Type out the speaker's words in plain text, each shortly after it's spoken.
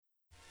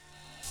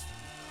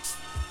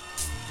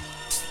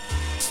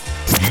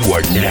You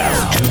are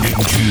now tuned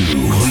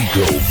into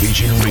Clico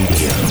Vision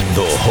Radio,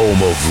 the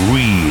home of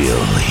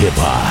real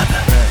hip-hop.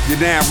 You're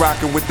now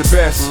rocking with the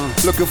best.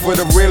 Looking for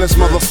the realest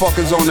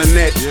motherfuckers on the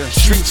net.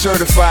 Street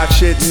certified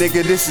shit,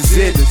 nigga, this is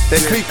it.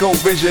 That Clico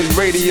Vision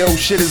Radio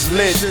shit is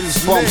lit.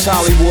 Bumps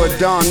Hollywood,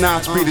 Don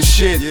Knotts be the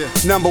shit.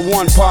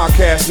 #1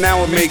 podcast,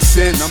 now it makes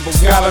sense.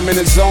 Got them in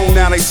the zone,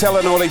 now they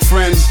telling all they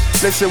friends.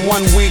 Listen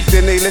 1 week,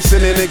 then they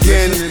listening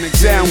again.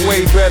 Sound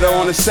way better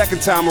on the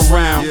second time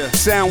around.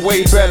 Sound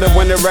way better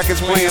when the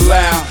record's playing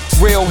loud.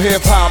 Real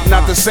hip hop,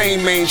 not the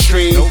same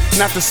mainstream.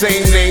 Not the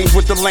same names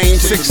with the lame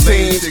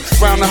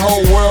 16s. Around the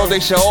whole world, they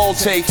should all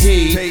take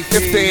heed.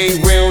 If they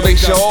ain't real, they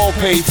should all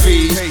pay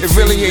fees. It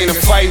really ain't a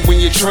fight when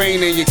you're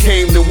trained and you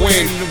came to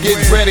win. Get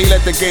ready,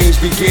 let the games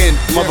begin,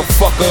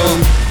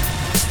 motherfucker.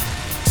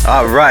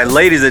 All right,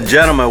 ladies and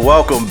gentlemen,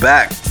 welcome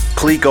back.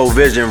 Clico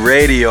Vision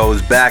Radio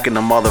is back in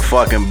the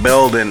motherfucking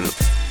building.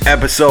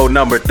 Episode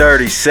number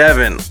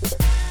 37.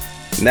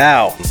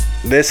 Now,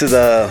 this is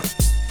a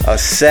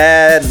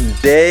sad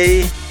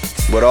day,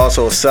 but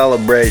also a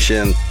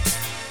celebration.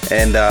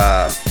 And,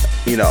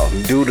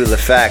 due to the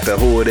fact of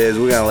who it is,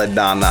 we're going to let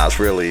Don Knotts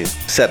really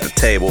set the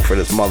table for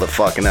this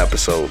motherfucking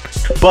episode.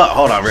 But,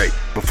 hold on, Rick.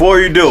 Before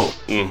you do,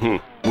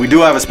 we do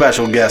have a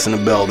special guest in the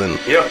building.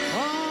 Yep.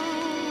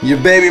 Your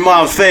baby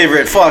mom's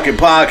favorite fucking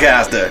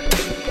podcaster,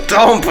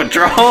 Tone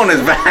Patron,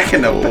 is back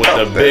in the building.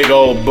 With the big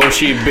old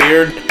bushy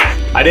beard.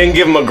 I didn't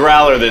give him a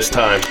growler this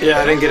time. Yeah,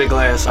 I didn't get a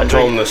glass. I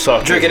told him to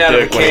suck drinking out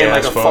of a can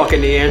like a fucking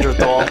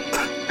Neanderthal.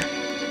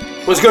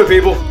 What's good,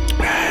 people?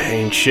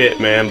 Ain't shit,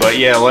 man. But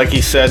yeah, like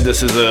he said,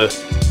 this is a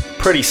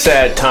pretty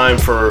sad time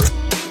for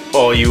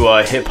all you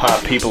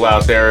hip-hop people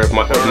out there,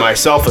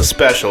 myself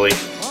especially.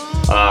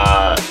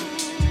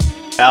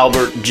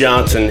 Albert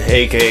Johnson,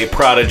 a.k.a.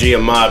 Prodigy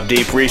of Mobb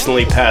Deep,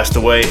 recently passed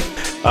away.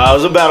 It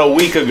was about a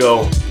week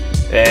ago,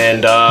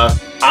 and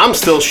I'm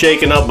still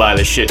shaken up by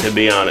this shit, to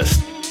be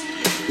honest.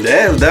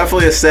 Yeah, it was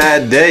definitely a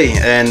sad day,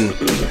 and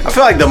I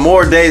feel like the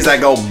more days that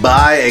go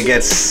by, it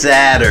gets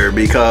sadder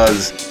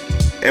because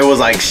it was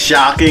like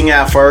shocking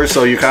at first,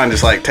 so you're kind of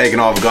just like taken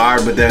off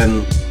guard, but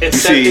then it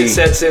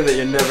sets in that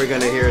you're never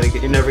gonna hear it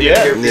again. You're never gonna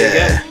hear it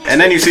again.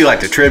 And then you see like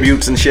the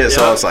tributes and shit,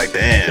 so it's like,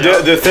 damn.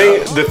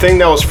 The thing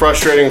that was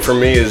frustrating for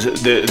me is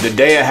the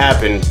day it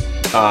happened,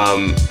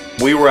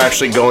 we were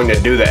actually going to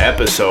do the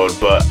episode,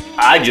 but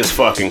I just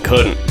fucking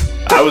couldn't.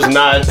 I was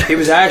not. He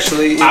was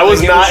actually. I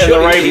was not in the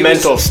right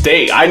mental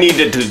state. I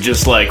needed to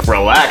just like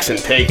relax and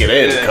take it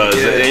in because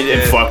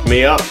it fucked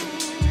me up.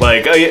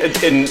 Like,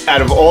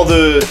 out of all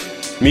the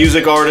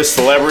music artists,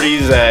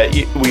 celebrities that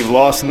we've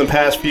lost in the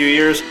past few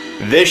years,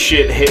 this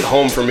shit hit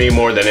home for me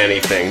more than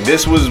anything.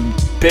 This was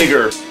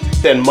bigger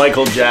than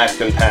Michael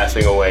Jackson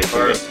passing away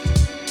to me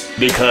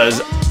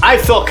because I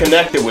felt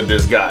connected with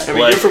this guy. I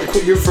mean, like,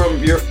 you're from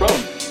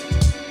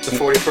the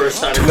 41st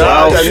side of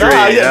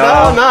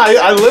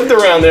I lived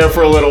around there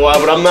for a little while,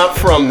 but I'm not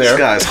from there. This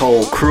guy's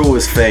whole crew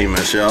is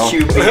famous, yo.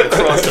 QB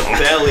across the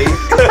belly.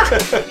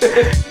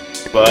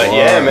 But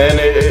yeah, man,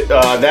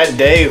 that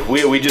day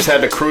we just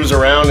had to cruise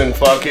around and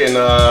fucking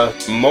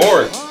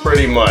mourn,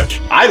 pretty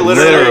much. I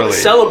literally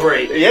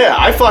celebrate. Yeah,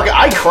 I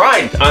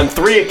cried on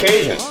 3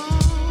 occasions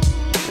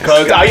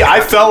because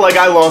I felt like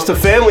I lost a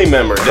family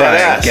member.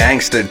 Crying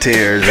gangster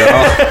tears, yo.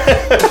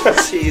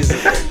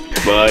 Jesus.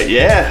 But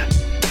yeah,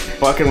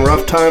 fucking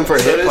rough time for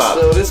hip hop.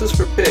 So this is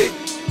for Pig,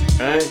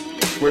 right?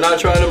 We're not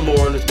trying to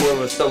mourn. It's more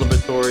of a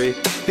celebratory.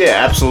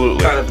 Yeah,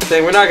 absolutely. Kind of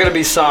thing. We're not gonna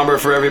be somber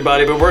for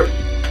everybody, but we're.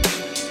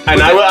 And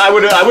I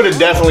would have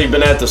definitely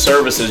been at the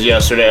services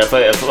yesterday if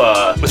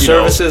the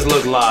services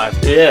look live.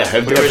 Yeah,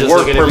 if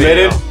work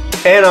permitted.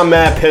 And I'm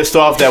mad pissed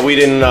off that we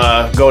didn't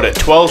go to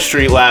 12th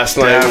Street last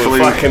night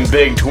with fucking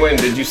Big Twin.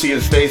 Did you see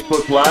his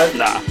Facebook Live?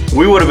 Nah.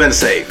 We would have been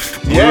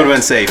safe. We would have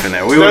been safe in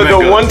there. We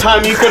the one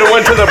time you could have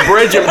went to the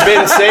bridge and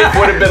been safe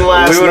would have been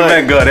last night. We would have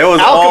been good. It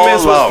was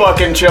Alchemist all love. was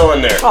fucking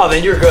chilling there. Oh,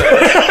 then you're good.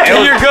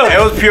 You're good. It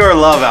was pure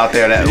love out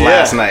there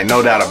last night,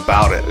 no doubt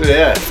about it.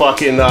 Yeah,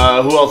 fucking,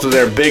 who else was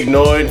there? Big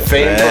Noid,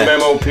 Fame from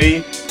MOP.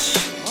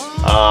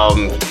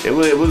 It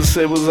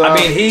was. I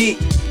mean, he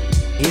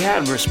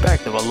had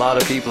respect of a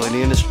lot of people in the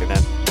industry,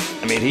 man.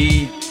 I mean,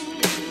 he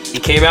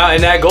came out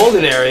in that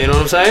golden era, you know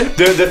what I'm saying?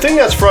 The thing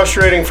that's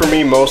frustrating for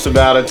me most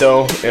about it,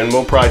 though, and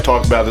we'll probably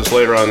talk about this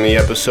later on in the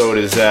episode,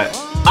 is that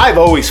I've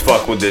always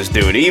fucked with this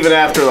dude. Even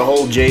after the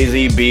whole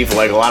Jay-Z beef,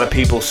 like, a lot of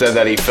people said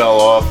that he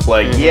fell off.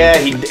 Like,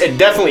 it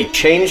definitely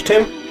changed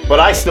him, but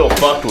I still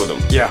fucked with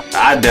him. Yeah.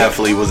 I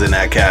definitely was in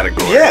that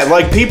category. Yeah,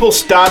 like, people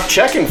stopped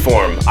checking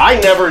for him. I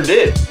never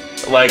did.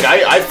 Like,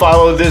 I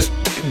followed this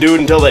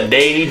dude until the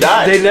day he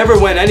died. They never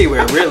went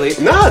anywhere, really.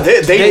 Nah,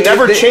 they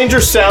never changed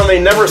their sound. They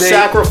never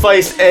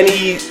sacrificed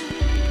any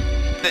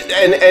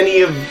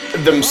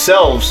of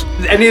themselves.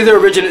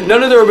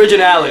 None of their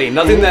originality.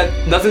 Nothing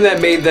that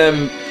made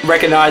them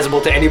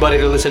recognizable to anybody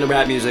to listen to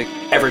rap music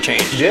ever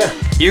changed. Yeah.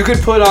 You could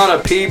put on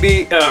a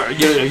PB,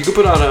 you could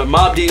put on a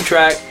Mobb Deep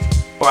track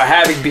or a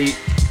Havoc beat,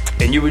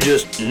 and you would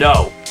just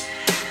know.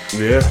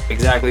 Yeah.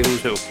 Exactly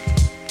who's who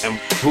and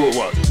who it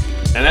was.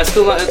 And that's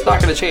still not, it's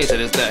not going to change to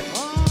this day.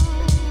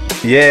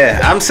 Yeah,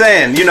 I'm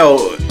saying, you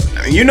know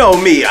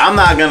me. I'm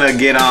not gonna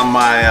get on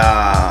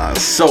my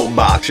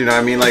soapbox. You know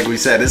what I mean? Like we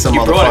said, it's a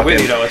motherfucking. Brought it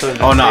with you, though. It's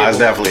Oh no, it's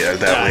definitely a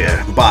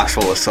box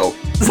full of soap.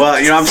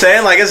 But you know what I'm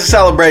saying? Like it's a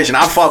celebration.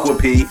 I fuck with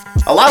P.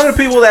 A lot of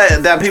the people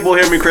that people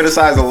hear me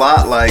criticize a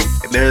lot, like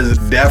there's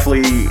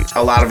definitely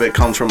a lot of it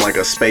comes from like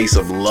a space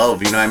of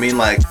love. You know what I mean?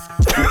 Like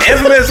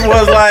Infamous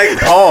was like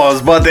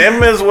pause, but the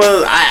Infamous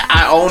was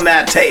I own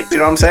that tape. You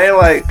know what I'm saying?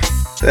 Like.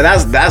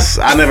 That's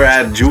I never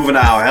had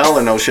Juvenile Hell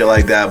or no shit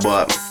like that,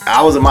 but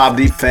I was a Mobb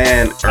Deep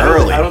fan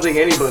early. I don't think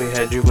anybody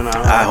had Juvenile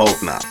Hell. I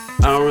hope not.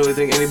 I don't really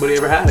think anybody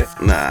ever had it.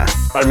 Nah.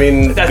 I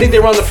mean, I think they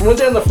were on the front. Weren't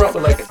they on the front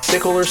with like a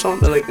sickle or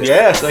something? Like they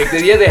had. Who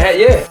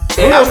Yeah.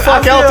 the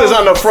fuck else is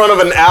on the front of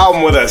an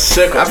album with a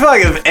sickle? I feel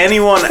like if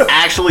anyone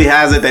actually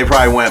has it, they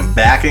probably went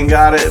back and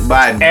got it. But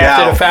I doubt.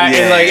 After the fact,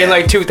 in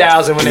like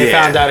 2000 when they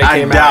found out it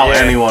came out. I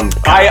doubt anyone.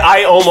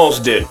 I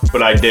almost did,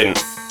 but I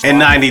didn't. In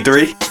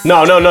 '93?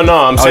 No.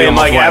 I'm saying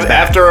like went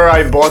back. after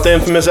I bought the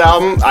Infamous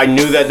album, I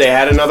knew that they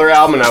had another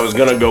album, and I was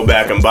gonna go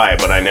back and buy it,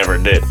 but I never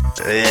did.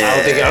 Yeah.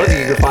 I don't think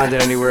you could find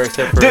it anywhere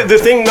except for The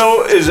thing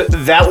though is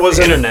that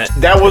wasn't internet.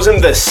 That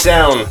wasn't the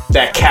sound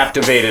that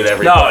captivated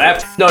everybody.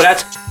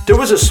 There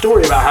was a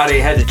story about how they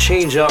had to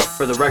change up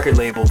for the record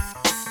label.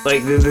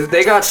 Like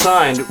they got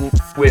signed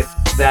with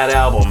that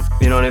album,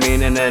 you know what I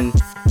mean? And then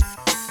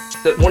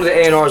one of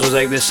the A&Rs was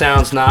like, "This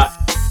sounds not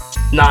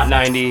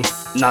 90,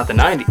 not the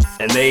 90s,"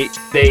 and they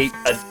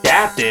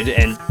adapted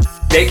and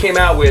they came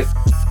out with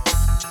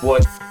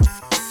what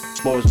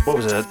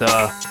was it?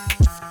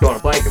 Drawing a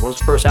blank. What was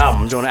the first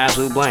album? I'm drawing an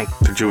absolute blank.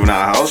 The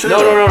Juvenile Hell shit? No.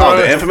 Oh,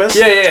 the Infamous?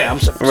 Yeah. I'm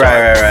sorry.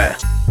 Right.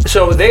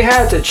 So they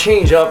had to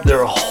change up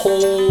their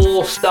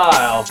whole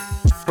style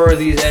for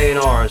these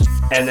A&Rs,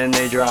 and then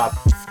they dropped.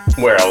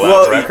 Where, a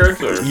Loud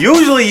Records? Or?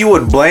 Usually you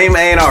would blame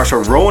A&Rs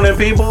for ruining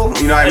people,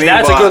 you know what I mean?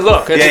 That's a good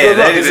look. They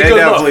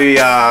definitely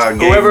Whoever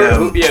gave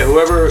them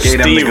the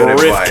Steve good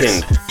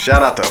Rifkin. advice.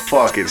 Shout out to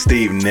fucking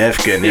Steve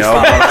Nifkin,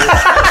 yo.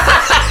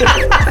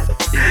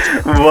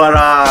 But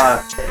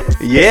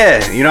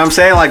yeah, you know what I'm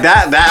saying? Like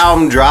that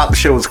album dropped,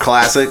 shit was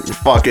classic.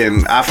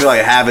 Fucking, I feel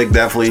like Havoc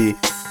definitely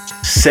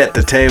set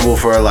the table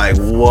for like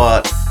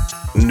what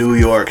New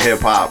York hip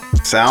hop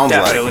sounds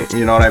like.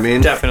 You know what I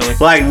mean? Definitely.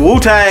 Like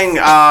Wu-Tang,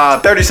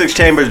 36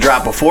 Chambers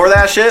dropped before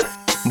that shit,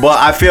 but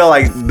I feel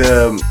like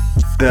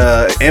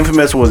the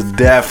Infamous was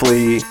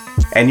definitely,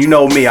 and you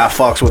know me, I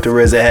fucks with the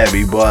RZA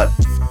heavy, but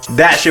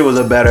that shit was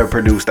a better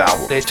produced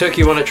album. They took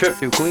you on a trip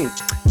through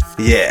Queens.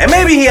 Yeah, and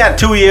maybe he had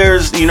 2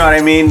 years, you know what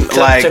I mean?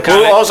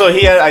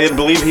 I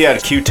believe he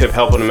had Q-Tip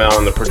helping him out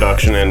on the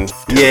production and...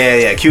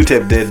 Yeah,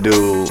 Q-Tip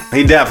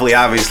he definitely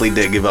obviously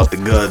did give up the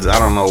goods. I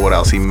don't know what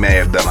else he may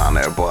have done on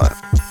there, but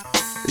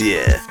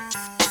yeah.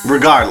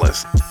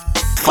 Regardless,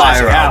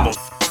 fire album.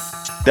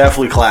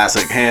 Definitely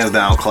classic, hands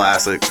down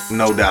classic,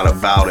 no doubt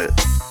about it.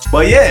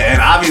 But yeah, and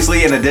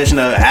obviously in addition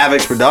to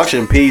Havoc's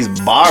production, P's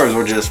bars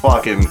were just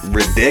fucking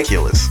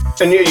ridiculous.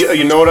 And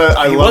you know what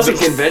I love? He wasn't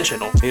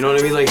conventional, you know what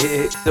I mean? Like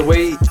the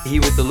way he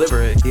would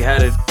deliver it, he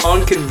had an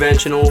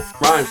unconventional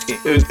rhyme scheme.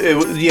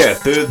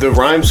 The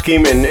rhyme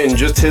scheme and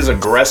just his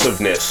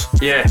aggressiveness.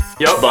 Yeah,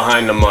 yep.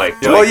 Behind the mic.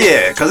 Well,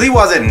 yeah, because he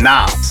wasn't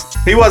Nas.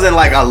 He wasn't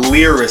like a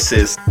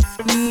lyricist.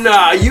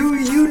 Nah,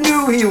 you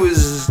knew he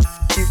was.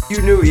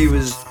 You knew he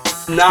was.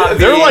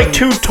 They're like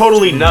two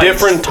totally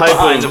different type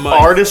of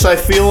artists, I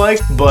feel like,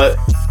 but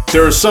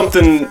there was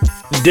something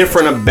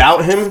different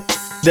about him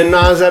than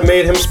Nas that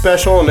made him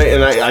special,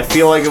 and I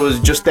feel like it was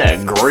just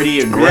that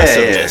gritty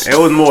aggressiveness. Yeah. It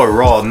was more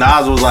raw.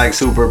 Nas was like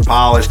super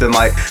polished and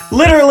like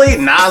literally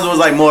Nas was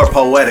like more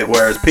poetic,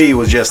 whereas P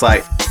was just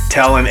like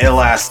telling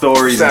ill-ass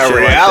stories. It's that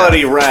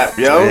reality rap,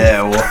 yo.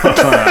 Yeah, well,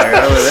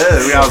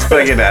 I was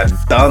speaking that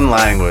done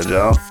language,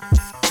 yo.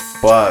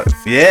 But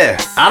yeah,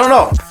 I don't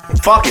know.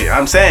 Fuck it.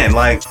 I'm saying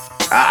like.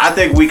 I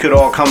think we could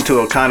all come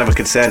to a kind of a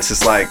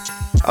consensus, like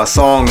a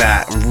song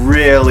that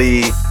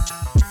really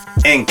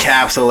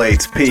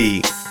encapsulates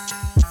P.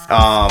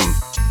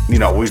 You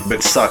know, we've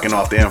been sucking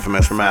off the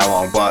Infamous for mad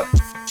long, but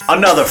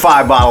another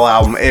 5-bottle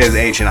album is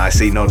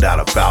H&IC, no doubt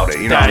about it.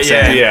 You know what I'm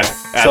saying? Yeah,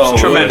 so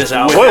tremendous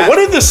album. What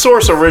did the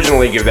Source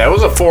originally give that? It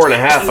was a 4.5,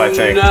 I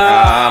think.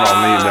 I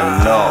don't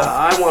even know.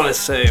 I want to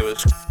say it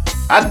was.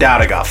 I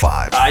doubt it got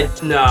 5.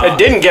 It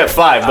didn't get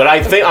 5, but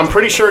I'm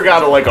pretty sure it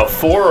got like a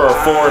 4 or a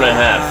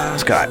 4.5.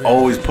 This guy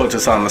always puts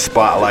us on the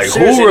spot. Like,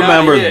 who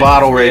remembers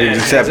bottle ratings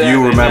except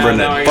you remembering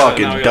the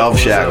fucking Dove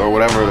Shack or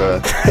whatever the.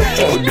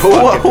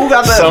 who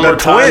got that?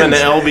 Summertime and the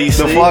LBC.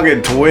 The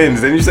fucking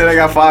Twins. Didn't you say they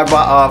got 5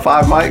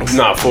 mics?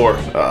 Not 4.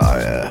 Oh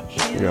yeah,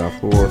 you got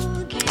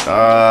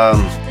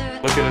 4.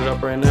 Looking it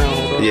up right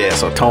now. Yeah,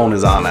 so Tone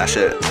is on that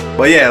shit.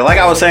 But yeah, like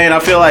I was saying, I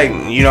feel like,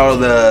 you know,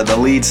 the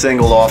lead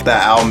single off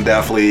that album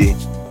definitely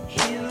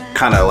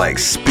kind of like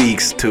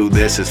speaks to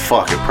this is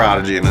fucking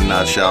Prodigy in a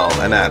nutshell,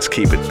 and that's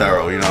Keep It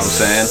Thorough, you know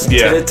what I'm saying?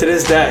 Yeah. To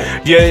this day.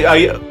 Yeah,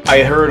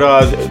 I heard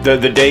the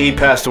day he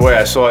passed away,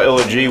 I saw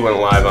Illa G went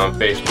live on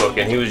Facebook,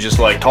 and he was just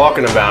like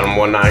talking about him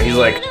one night. He's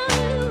like,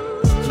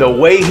 the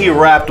way he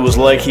rapped was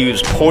like he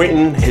was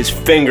pointing his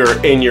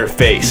finger in your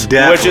face.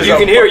 Definitely. Which is You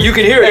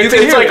can hear it.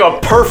 It's like a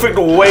perfect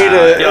way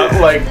to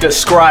like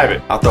describe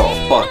it. I'll throw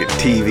a fucking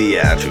TV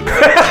at you. You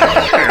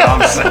know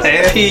what I'm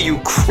saying? P, you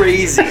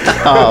crazy.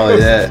 Oh,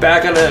 yeah.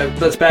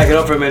 Let's back it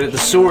up for a minute. The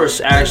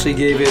Source actually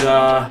gave it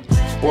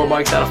 4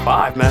 mics out of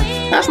 5, man.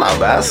 That's not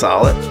bad.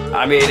 Solid.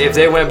 I mean, if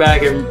they went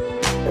back and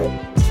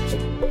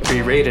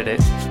re-rated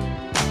it,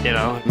 you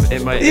know,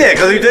 it might. Yeah,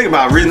 because if you think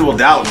about it, Reasonable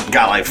Doubt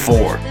got like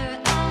 4.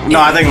 No,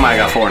 I think it might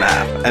have got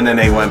 4.5. And then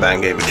they went back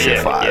and gave it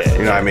shit 5. Yeah. You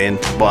know what I mean?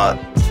 But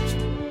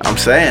I'm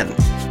saying,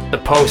 The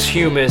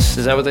posthumous,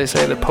 is that what they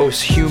say? The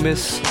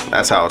posthumous?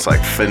 that's how it's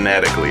like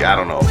phonetically. I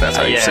don't know if that's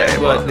how you say it.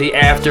 But the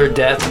after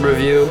death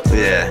review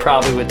Yeah.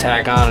 probably would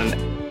tack on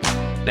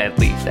at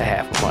least a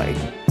half a mic.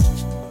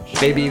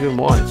 Maybe even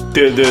 1.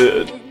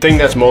 The thing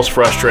that's most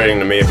frustrating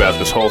to me about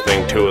this whole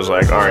thing too is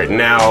like, all right,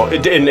 now,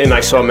 and I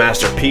saw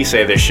Master P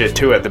say this shit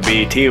too at the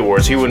BET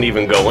Awards. He wouldn't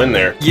even go in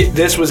there. Yeah,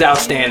 this was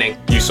outstanding.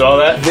 You saw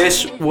that?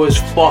 This was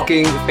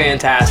fucking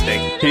fantastic.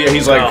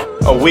 He's like,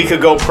 a week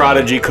ago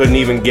Prodigy couldn't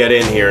even get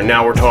in here.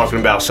 Now we're talking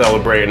about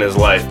celebrating his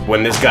life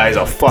when this guy's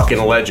a fucking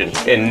legend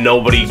and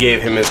nobody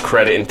gave him his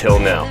credit until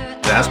now.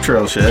 That's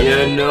true shit.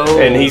 You know.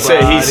 And he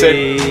said,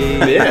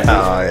 yeah.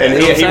 Oh, yeah.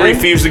 And he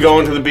refused to go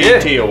into the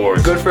BET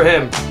Awards. Good for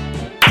him.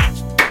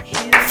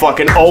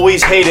 Fucking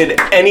always hated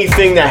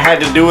anything that had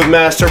to do with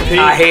Master P.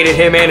 I hated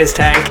him and his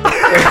tank.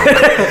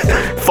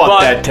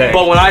 Fuck that tank.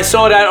 But when I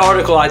saw that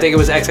article, I think it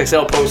was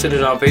XXL posted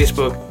it on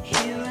Facebook.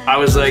 I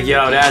was like,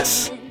 yo,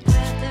 that's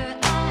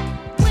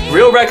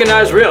real.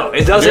 Recognize real.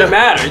 It doesn't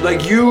matter.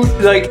 Like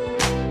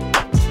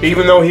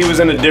even though he was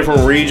in a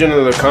different region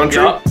of the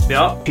country,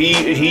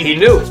 he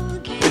knew.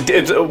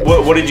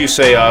 What did you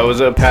say? It was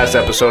a past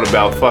episode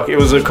about it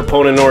was a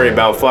Capone Nori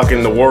about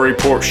fucking the War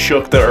Report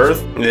shook the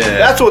earth. Yeah.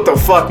 That's what the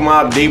fuck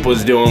Mobb Deep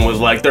was doing, was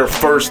like their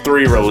first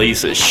 3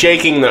 releases,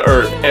 shaking the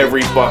earth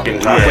every fucking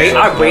time.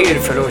 I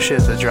waited for those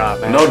shits to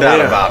drop, man. No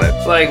doubt about it.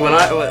 Like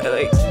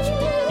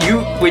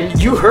when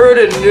you heard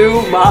a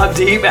new Mobb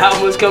Deep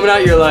album was coming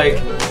out, you're like,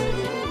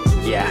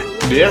 yeah,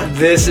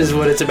 this is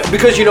what it's about.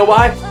 Because you know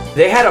why?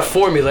 They had a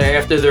formula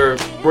after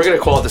we're gonna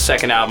call it the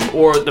second album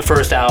or the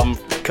first album,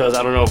 because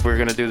I don't know if we're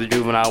gonna do the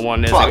Juvenile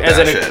one. Fuck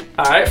that shit.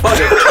 Alright, fuck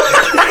it.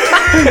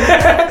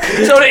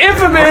 So the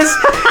infamous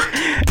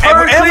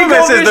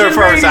is their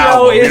first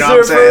album. Is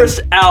their first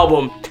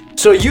album.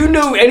 So you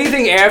knew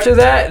anything after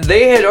that,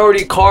 they had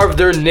already carved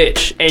their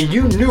niche, and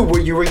you knew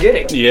what you were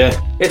getting. Yeah.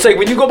 It's like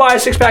when you go buy a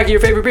 6-pack of your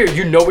favorite beer,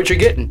 you know what you're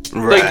getting.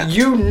 Right. Like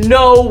you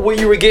know what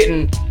you were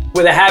getting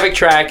with a Havoc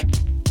track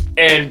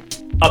and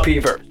a P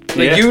verse.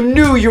 Like you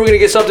knew you were gonna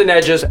get something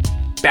that just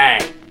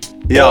bang.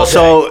 Yo,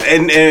 so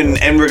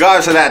in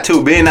regards to that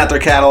too, being that their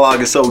catalog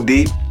is so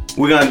deep,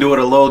 we're gonna do it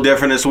a little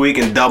different this week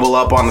and double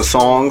up on the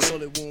songs.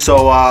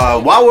 So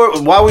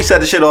while we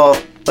set the shit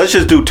off, let's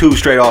just do 2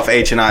 straight off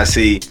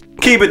H&IC.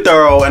 Keep it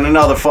thorough, and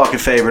another fucking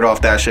favorite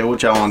off that shit.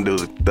 What y'all wanna do?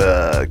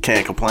 The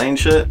Can't Complain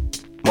shit?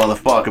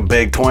 Motherfucking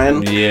Big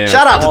Twin. Yeah.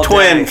 Shout out to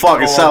Twin day.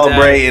 fucking All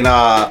celebrating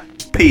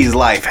P's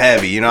life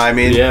heavy, you know what I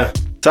mean? Yeah.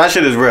 So that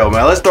shit is real,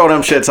 man. Let's throw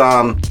them shits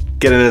on,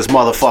 get in this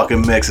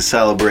motherfucking mix and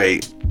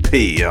celebrate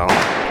P, yo.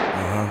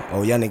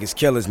 Oh, y'all niggas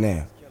killers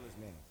now.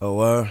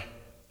 Oh,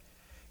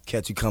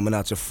 catch you coming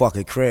out your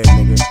fucking crib,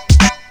 nigga.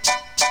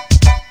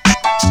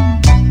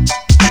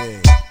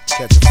 Yeah,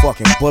 catch a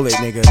fucking bullet,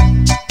 nigga.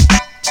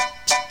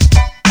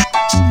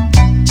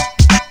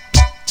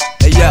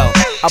 Hey, yo,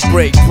 I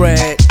break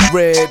bread,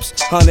 ribs,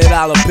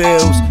 $100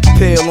 bills,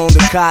 pill on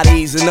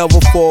Ducatis and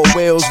other 4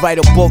 wheels, write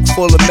a book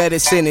full of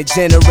medicine and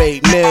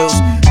generate mills.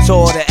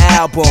 Tour the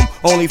album,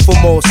 only for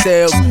more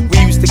sales. We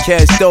used to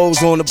catch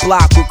those on the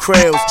block with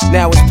krills.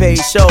 Now it's paid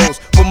shows,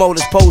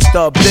 promoters post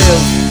up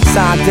bills.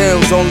 Sign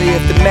deals only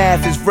if the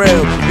math is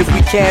real. If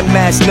we can't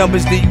match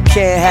numbers, then you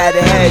can't have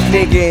the head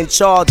nigga in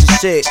charge of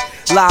shit.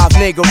 Live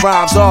nigga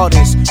rhymes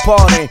artists,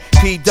 pardon.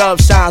 P-Dub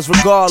shines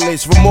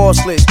regardless,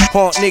 remorseless.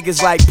 Haunt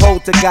niggas like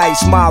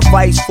poltergeist. My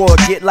advice for a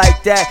get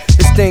like that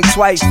is think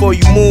twice before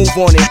you move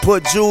on it.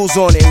 Put jewels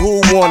on it,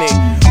 who want it?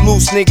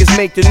 Loose niggas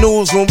make the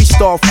news when we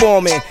start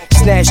forming.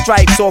 Snatch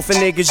stripes off a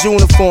niggas'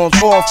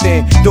 uniforms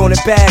often. Doing it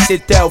bad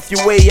shit though, if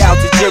your way out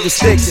the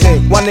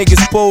jurisdiction. Why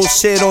niggas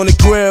bullshit on the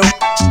grill?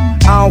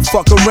 I don't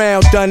fuck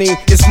around, Dunny.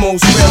 It's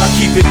most real, I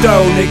keep it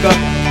thorough, nigga.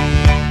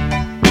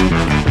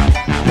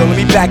 Yo, let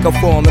me back up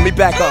for him, let me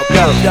back up,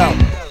 yo.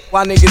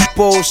 Why niggas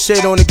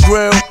bullshit on the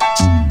grill?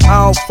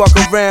 I don't fuck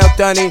around,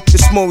 Dunny,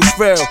 it's most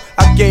real.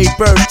 I gave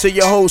birth to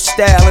your whole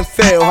style and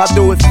feel. How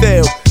do it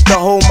feel? To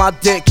hold my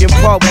dick in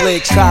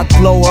public, cock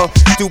blower,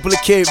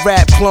 duplicate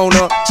rap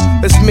cloner.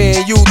 Let's me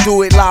and you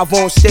do it live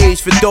on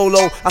stage for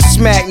Dolo. I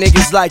smack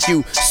niggas like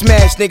you,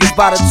 smash niggas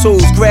by the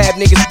tools, grab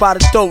niggas by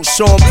the throat,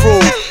 show 'em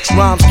prove.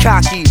 Rhymes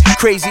cocky,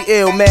 crazy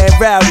ill, man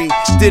rowdy.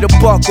 Did a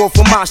buck off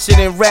of my shit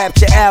and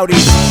rapped your Audi.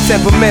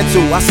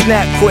 Temperamental, I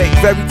snap quick,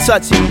 very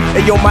touchy.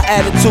 And yo, my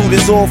attitude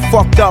is all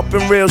fucked up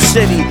and real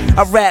shitty.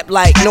 I rap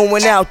like no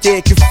one out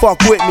there can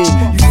fuck with me.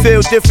 You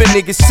feel different,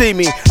 niggas see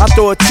me. I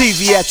throw a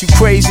TV at you,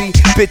 crazy.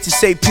 Bitches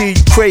say P,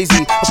 you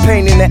crazy. A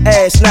pain in the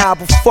ass, nah,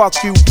 but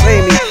fuck you,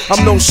 pay me.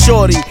 I'm no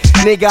shorty,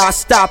 nigga, I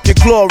stop your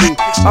glory.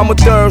 I'm a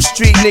third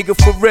street nigga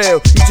for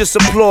real. You just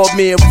applaud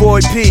me,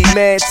 avoid P,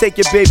 man. Take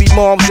your baby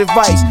mom's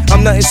advice.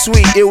 I'm nothing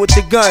sweet, ill with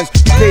the guns.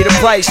 You pay the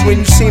price when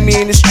you see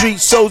me in the street,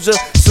 soldier.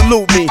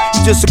 Salute me,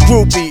 you just a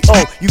groupie.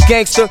 Oh, you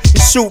gangster,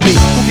 you shoot me.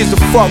 Who gives a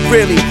fuck,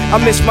 really?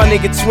 I miss my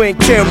nigga Twin,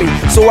 kill me,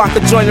 so I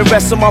could join the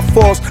rest of my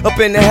force up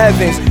in the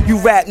heavens. You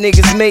rap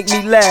niggas make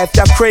me laugh,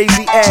 that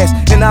crazy ass,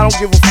 and I don't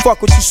give a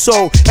fuck what you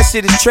sold. That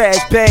shit is trash,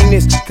 bang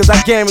this, cause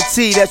I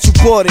guarantee that you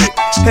bought it.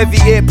 Heavy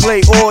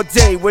airplay all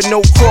day with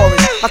no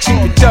chorus. I keep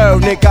it thorough,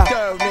 nigga.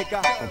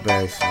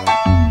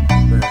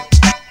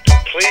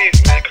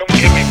 Please, man, come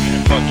get me,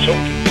 man. I'm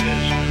choking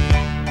this.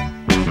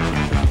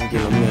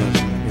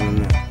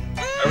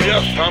 Hurry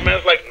up, son, man.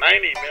 It's like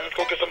 90, man. Let's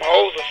go get some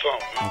hoes or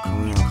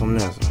something. Come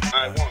now, son.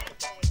 Alright, one.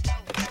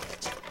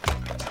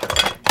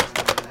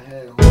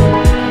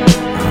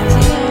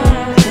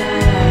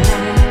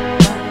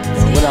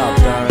 What up,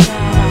 dog?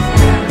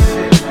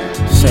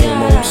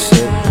 Same old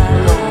shit.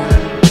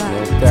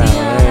 No doubt,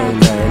 ain't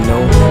nothing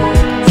new.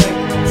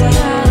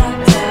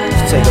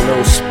 Let's take a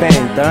little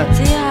spin, dog.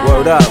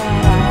 Word up.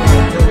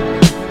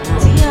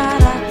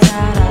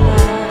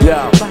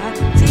 Yo.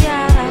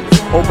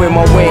 Open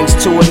my wings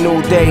to a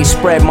new day,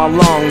 spread my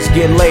lungs,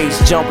 get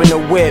laced, jump in the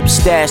whip,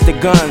 stash the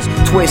guns,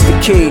 twist the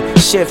key,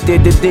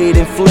 shifted the deed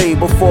and flee.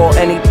 Before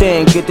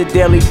anything, get the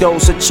daily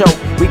dose of choke.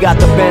 We got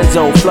the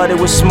benzo, flooded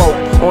with smoke,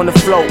 on the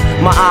float.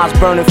 My eyes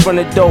burning from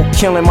the dope,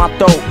 killing my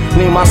throat.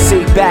 Lean my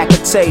seat back a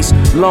taste,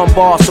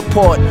 lumbar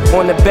support.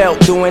 On the belt,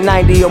 doing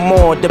 90 or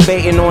more,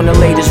 debating on the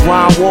latest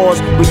rhyme wars.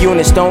 Where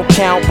units don't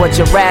count, but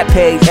your rap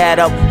page add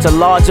up to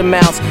large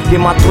amounts. Get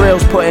my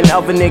thrills, putting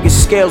other niggas'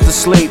 skills to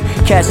sleep.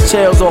 Catch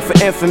chills off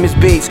of infamous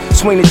beats,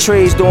 swing the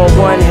trees doing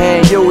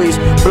one-hand U's,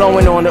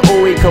 blowing on the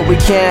ooey, cause we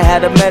can't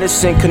have the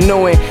medicine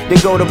canoeing. They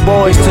go the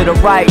boys to the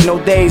right,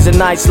 no days and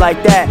nights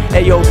like that.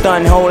 Ayo,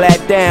 done, hold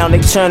that down, they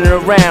turn it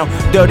around,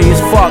 dirty as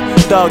fuck,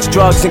 thugs,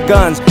 drugs and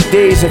guns,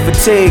 D's and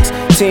fatigues,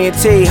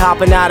 TNT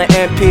hopping out of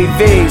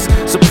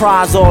MPVs,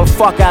 surprise all the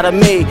fuck out of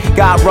me,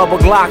 got rubber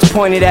Glocks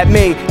pointed at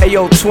me.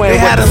 Ayo, twin, they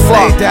what had the us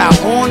fuck? laid out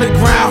on the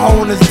ground,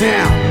 holding us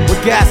down.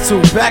 With gas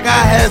to back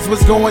our heads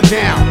was going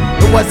down.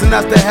 It wasn't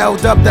us that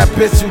held up that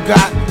bitch you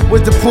got.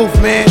 Where's the proof,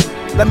 man?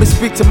 Let me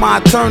speak to my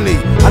attorney.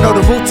 I know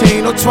the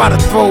routine, don't try to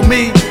throw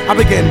me. I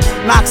been getting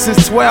knocked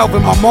since 12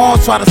 and my mom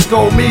tried to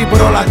scold me.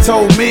 But all I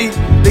told me,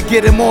 they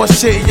getting more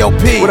shit, yo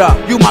P. What up?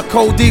 You my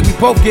code D, we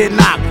both get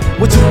knocked.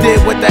 What you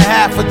did with the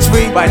half a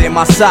tree? Right in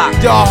my sock.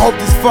 Y'all hope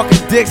these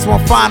fucking dicks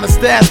won't find a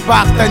stash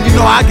box. Then you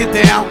know I get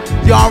down.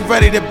 Y'all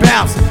ready to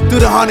bounce through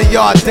the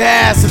 100-yard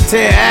dash and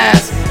tear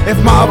ass. If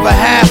my other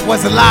half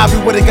was alive, we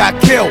would've got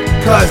killed.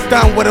 Cause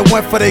done would've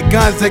went for their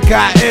guns and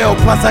got ill.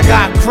 Plus I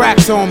got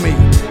cracks on me.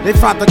 They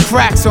found the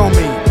cracks on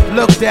me.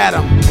 Looked at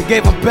them and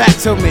gave them back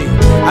to me.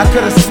 I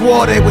could've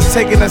swore they was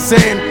taking us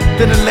in.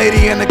 Then the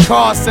lady in the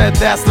car said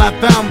that's not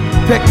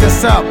them. Picked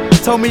us up,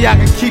 told me I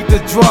could keep the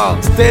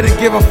drugs. They didn't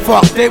give a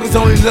fuck, they was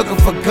only looking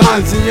for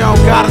guns. And you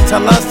don't gotta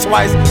tell us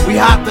twice. We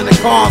hopped in the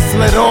car and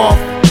slid off.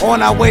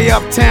 On our way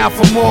uptown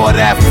for more of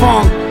that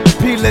funk.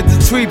 P lit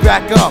the tree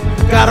back up.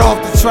 Got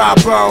off the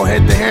Triborough,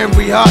 hit the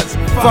Henry Huts.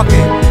 Fuck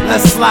it,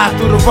 let's slide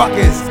through the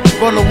ruckus.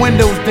 Roll the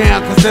windows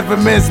down, cause if it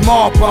means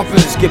more bumping.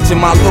 Skipped to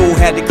my loo,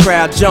 had the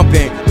crowd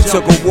jumping. We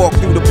took a walk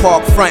through the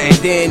park front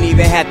and didn't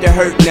even have to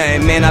hurt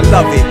nothing. Man, I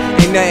love it.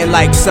 Ain't nothing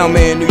like summer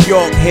in New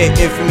York. Hit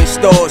infamous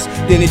stores,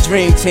 then the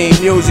Dream Team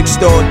music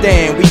store.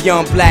 Damn, we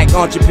young black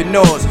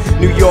entrepreneurs.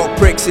 New York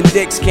bricks and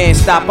dicks can't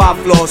stop our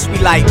flaws. We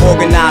like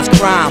organized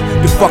crime,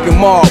 the fucking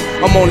mob.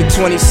 I'm only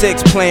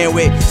 26 playing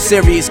with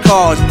serious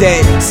cars,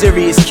 dead,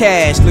 serious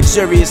cash,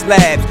 luxurious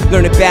labs.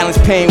 Learn to balance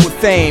pain with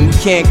fame, we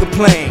can't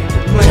complain.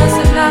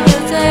 Just another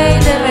day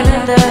living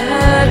in the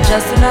hood.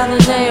 Just another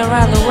day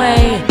around the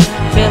way.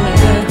 Feeling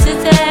good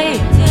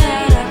today.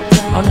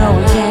 Oh no,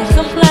 we can't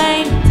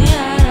complain.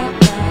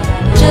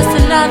 Just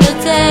another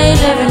day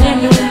living in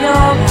New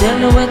York.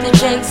 Dealing with the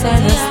Jakes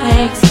and the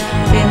Snakes.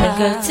 Feeling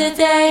good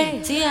today.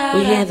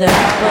 We hear the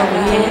but we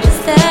here to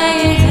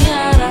stay.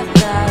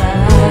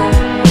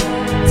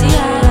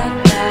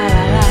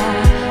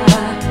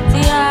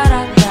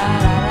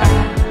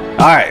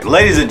 Alright,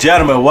 ladies and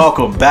gentlemen,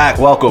 welcome back.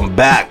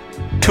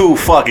 Two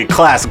fucking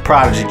classic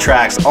Prodigy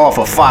tracks off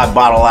a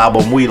 5-bottle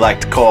album we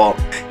like to call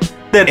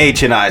the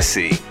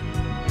H&IC.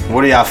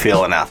 What are y'all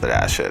feeling after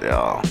that shit,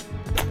 y'all?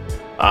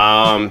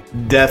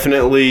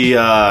 Definitely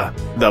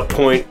the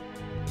point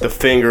the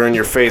finger in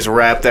your face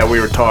rap that we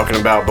were talking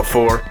about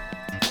before.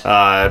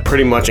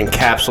 Pretty much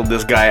encapsulated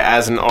this guy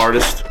as an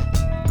artist.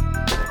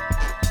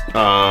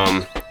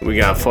 We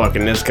got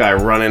fucking this guy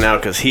running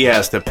out because he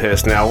has to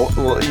piss. Now,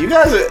 you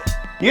guys,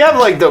 you have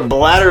like the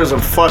bladders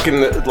of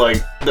fucking,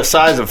 like, the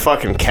size of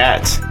fucking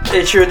cats.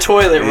 It's your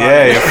toilet running.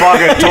 Yeah, your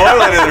fucking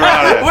toilet is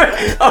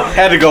running.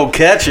 Had to go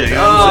catch it. You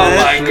know what I'm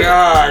saying? My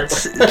God.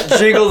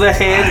 Jiggle the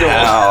handle.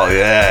 Oh,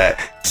 yeah.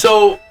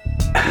 So,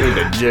 Need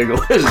to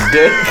jiggle his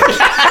dick.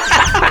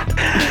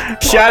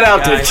 Shout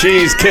out to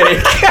Cheesecake.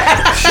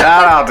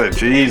 Shout out to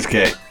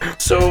Cheesecake.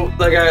 So,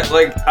 like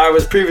I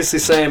was previously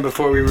saying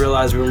before we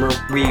realized we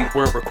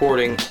weren't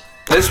recording,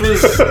 this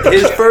was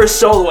his first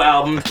solo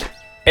album,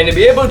 and to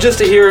be able just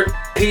to hear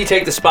P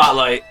take the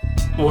spotlight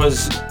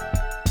was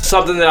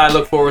something that I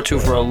look forward to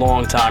for a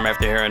long time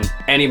after hearing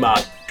any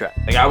Mobb track.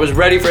 Like, I was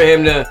ready for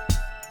him to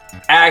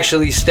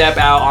actually step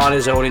out on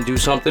his own and do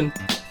something.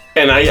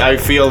 And I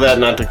feel that,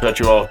 not to cut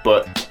you off,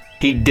 but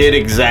he did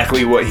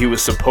exactly what he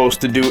was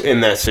supposed to do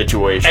in that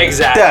situation.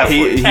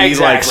 Exactly. He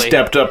like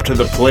stepped up to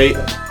the plate.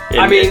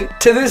 I mean,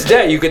 to this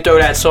day, you could throw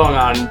that song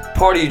on.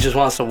 Part of you just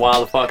wants to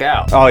wild the fuck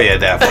out. Oh yeah,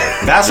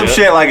 definitely. That's some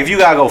shit. Like if you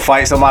gotta go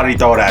fight somebody,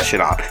 throw that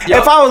shit on.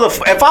 Yep. If I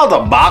was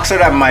a boxer,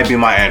 that might be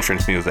my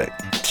entrance music.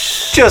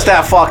 Just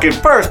that fucking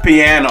first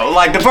piano,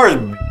 like the first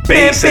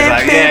bass is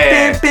like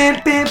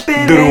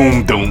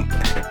doom doom.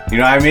 You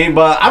know what I mean?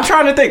 But I'm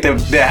trying to think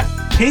that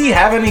he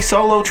have any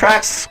solo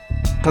tracks?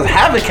 Cause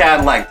Havoc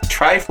had like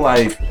Trife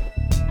Life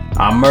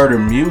on Murder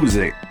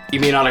Music. You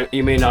mean on a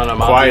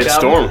Mobb Quiet Deep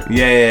Storm? album?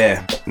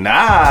 Yeah.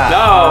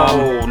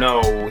 Nah.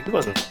 No, he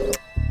wasn't.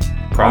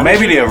 Or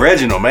maybe the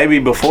original, maybe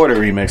before the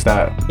remix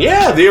that.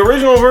 Yeah, the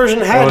original version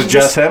had was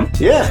just him.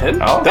 Yeah,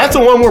 oh. That's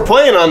the one we're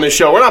playing on this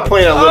show. We're not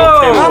playing a Little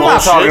Kim. I'm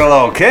not talking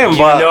Lil' Kim,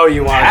 but you know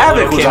you want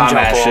Havoc Lil' was Kim on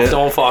jump that off. shit.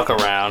 Don't fuck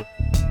around.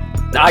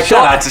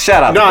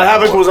 Shout out. No,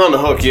 Havoc was on the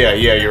hook. Yeah,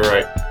 you're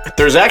right.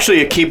 There's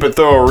actually a Keep It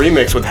Thorough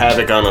remix with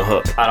Havoc on the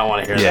hook. I don't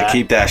want to hear that. Yeah,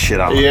 keep that shit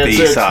on the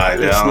B side.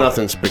 It's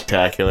nothing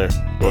spectacular,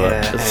 but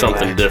it's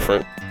something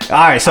different. All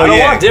right, so I don't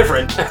want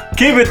different.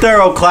 Keep It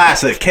Thorough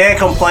classic. Can't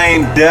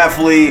complain.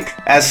 Definitely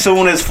as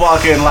soon as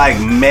fucking like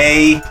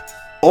May,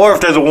 or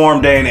if there's a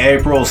warm day in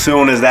April,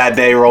 soon as that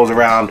day rolls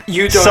around,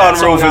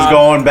 Sunroof is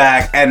going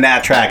back and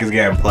that track is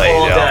getting played.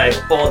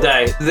 All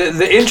day.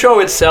 The intro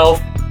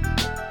itself.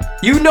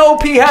 You know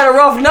P had a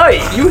rough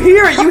night. You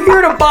hear it. You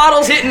hear the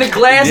bottles hitting the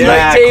glass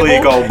night table.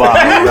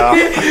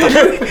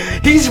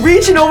 He's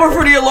reaching over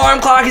for the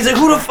alarm clock. He's like,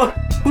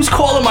 who's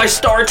calling my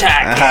StarTAC?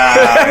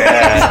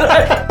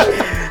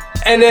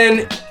 And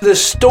then the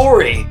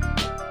story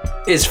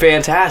is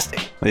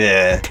fantastic.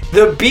 Yeah.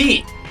 The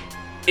beat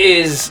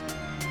is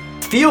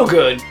feel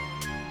good.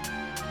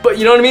 But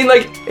you know what I mean?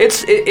 Like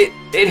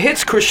it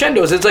hits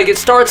crescendos. It's like it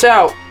starts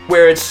out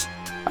where it's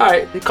all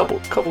right, a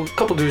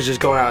couple dudes just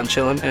going out and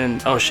chilling,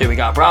 and oh shit, we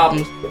got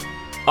problems.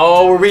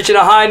 Oh, we're reaching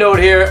a high note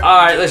here. All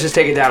right, let's just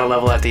take it down a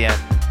level at the end.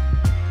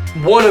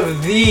 One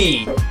of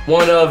the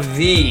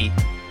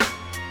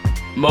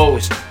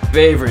most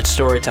favorite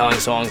storytelling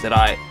songs that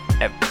I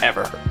have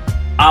ever heard.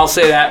 I'll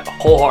say that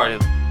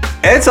wholeheartedly.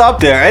 It's up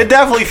there. It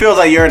definitely feels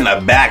like you're in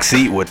the back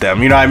seat with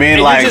them. You know what I mean?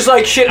 And you're just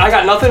like, shit, I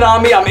got nothing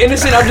on me. I'm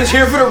innocent. I'm just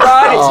here for the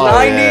ride. It's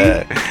 90.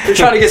 Yeah. They're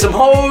trying to get some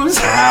hoes.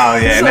 Oh,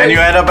 yeah. And then you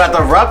end up at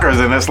the Rutgers,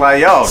 and it's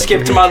like, yo.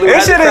 Skip to my Lou.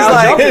 This shit is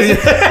like,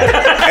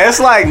 it's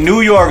like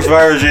New York's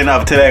version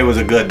of Today Was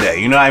a Good Day.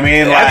 You know what I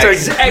mean? That's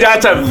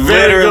a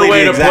very good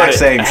way to put it.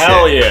 Same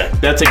Hell shit. yeah.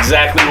 That's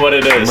exactly what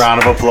it is.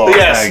 Round of applause.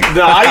 Yes.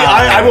 No,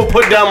 I will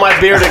put down my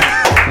beard and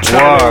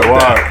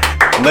Word.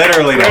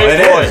 Literally, though, it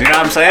is. You know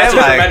what I'm saying? That's a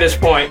tremendous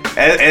point.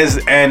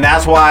 And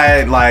that's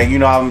why, like, you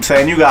know what I'm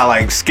saying? You got,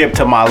 like, Skip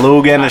to My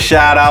Lou getting a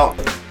shout out.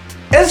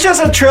 It's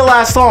just a trill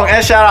ass song.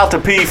 And shout out to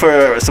P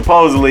for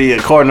supposedly,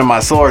 according to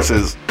my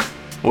sources,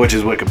 which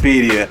is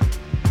Wikipedia,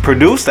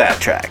 produced that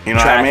track. You know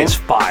what I mean? Is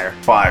fire.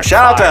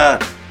 Shout out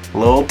to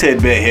little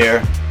tidbit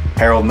here.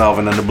 Harold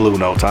Melvin and the Blue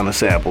Notes on the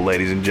sample,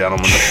 ladies and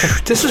gentlemen.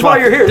 This is why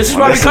you're here. This is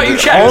why we cut you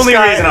checks. Only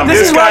reason I'm here.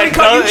 This is why we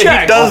cut you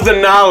checks. He does the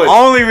knowledge.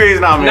 Only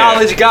reason I'm here.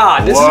 Knowledge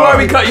God. This is why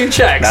we cut you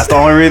checks. That's the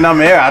only reason I'm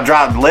here.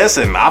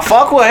 Listen, I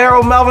fuck with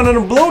Harold Melvin and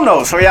the Blue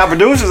Notes. For y'all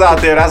producers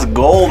out there, that's a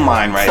gold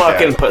mine right there.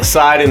 Fucking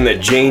Poseidon the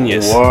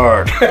genius.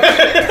 Word.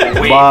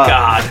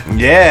 God.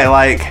 Yeah,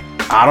 like,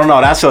 I don't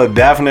know. That's a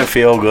definite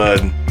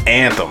feel-good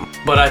anthem.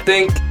 But I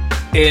think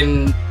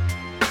in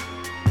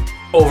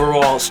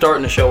overall,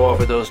 starting the show off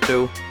with those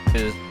two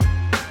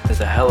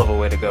is a hell of a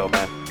way to go,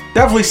 man.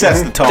 Definitely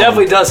sets the tone.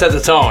 Definitely does set the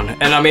tone.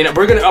 And I mean, I'm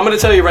gonna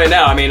tell you right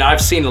now. I mean, I've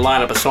seen the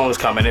lineup of songs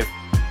coming. If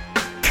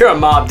you're a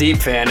Mobb Deep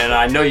fan, and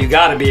I know you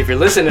gotta be if you're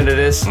listening to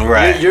this,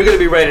 right? You're gonna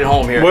be right at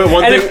home here.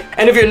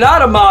 And if you're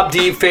not a Mobb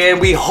Deep fan,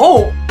 we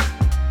hope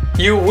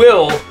you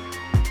will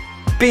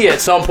be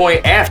at some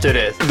point after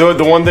this.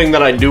 The one thing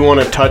that I do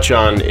want to touch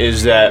on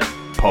is that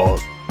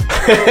pause.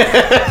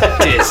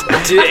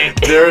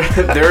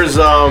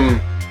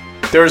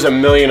 There's a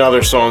million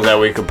other songs that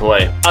we could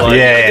play.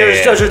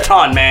 There's a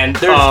ton, man.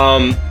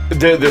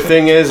 The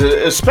thing is,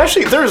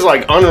 especially there's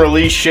like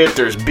unreleased shit.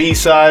 There's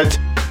B-sides,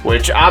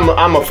 which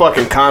I'm a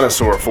fucking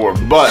connoisseur for.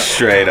 But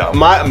straight up,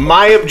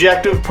 my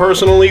objective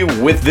personally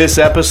with this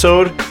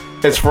episode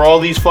is for all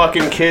these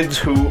fucking kids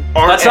who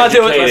aren't Let's not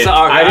do it. educated.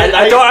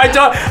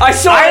 I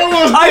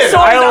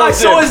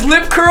saw his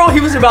lip curl. He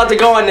was about to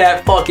go on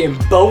that fucking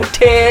boat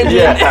tangent.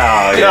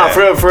 Yeah. No,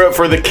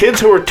 for the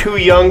kids who are too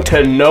young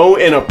to know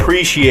and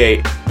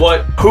appreciate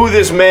who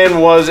this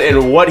man was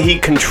and what he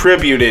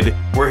contributed.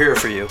 We're here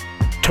for you.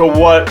 To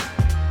what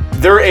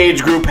their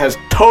age group has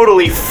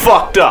totally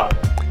fucked up.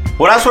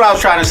 Well, that's what I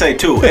was trying to say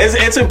too.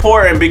 It's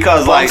important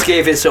because Bumps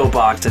gave his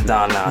soapbox to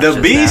Don Knotts.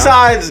 the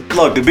B-sides,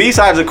 look, the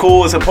B-sides are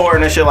cool, it's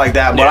important and shit like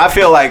that, but I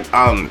feel like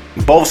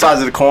both sides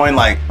of the coin,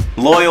 like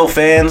loyal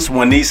fans,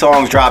 when these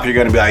songs drop, you're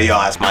gonna be like, yo,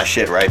 that's my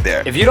shit right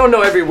there. If you don't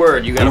know every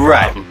word, you got a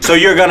problem. So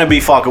you're gonna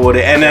be fucking with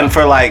it. And then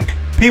for like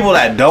people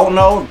that don't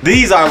know,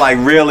 these are like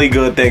really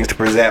good things to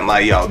present,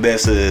 like, yo,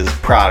 this is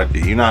Prodigy.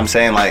 You know what I'm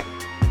saying? Like,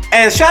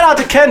 and shout out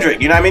to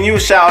Kendrick, you know what I mean? You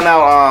was shouting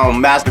out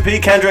Master P.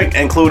 Kendrick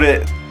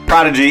included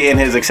Prodigy in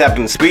his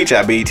acceptance speech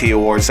at BET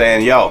Awards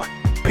saying, yo,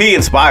 P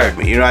inspired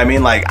me, you know what I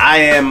mean? Like, I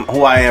am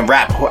who I am,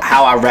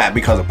 how I rap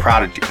because of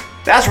Prodigy.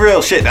 That's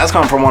real shit. That's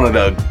coming from one of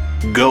the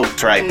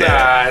GOATs right there.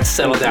 Nah, it's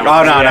settled down.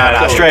 Oh,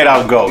 no. Straight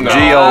up GOAT. No.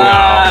 G-O,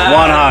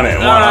 100.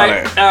 All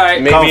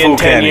right. Maybe in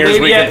 10 years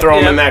we can throw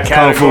him in that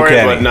category,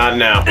 but not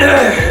now.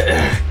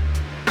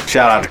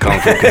 Shout out to Kung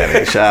Fu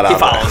Kenny. Shout out He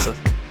follows us.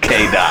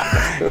 K-Dot.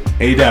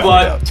 He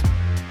definitely does.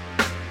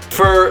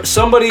 For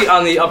somebody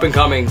on the up and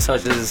coming,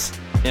 such as,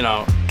 you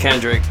know,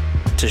 Kendrick,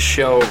 to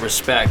show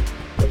respect,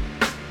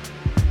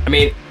 I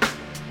mean,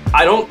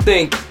 I don't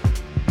think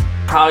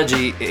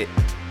Prodigy,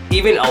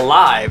 even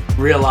alive,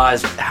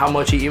 realized how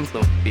much he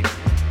influenced people.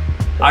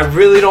 I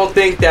really don't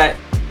think that.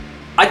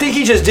 I think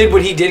he just did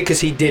what he did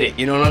because he did it.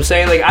 You know what I'm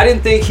saying? Like, I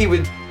didn't think he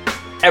would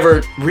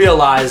ever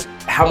realize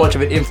how much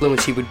of an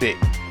influence he would be.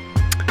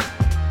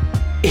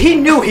 He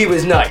knew he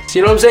was nice.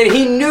 You know what I'm saying?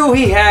 He knew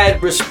he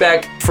had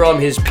respect from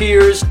his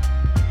peers,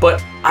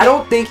 but I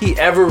don't think he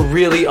ever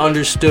really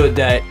understood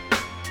that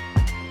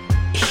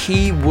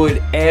he would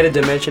add a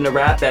dimension to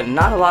rap that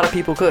not a lot of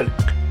people could.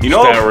 You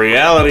know, that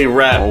reality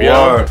rap,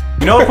 yo.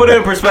 You know what put it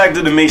in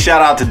perspective to me?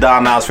 Shout out to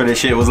Don Knotts for this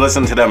shit. Was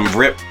listening to them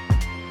RIP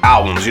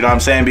albums. You know what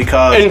I'm saying?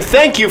 Because and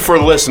thank you for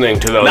listening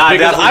to those. Nah,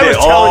 because I was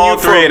all telling you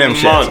three of them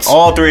months. shits.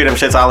 All three of them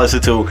shits I listen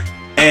to.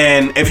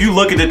 And if you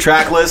look at the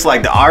track list,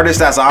 like the artist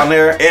that's on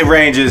there, it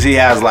ranges. He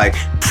has like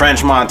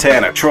French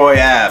Montana, Troy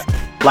Ave,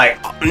 like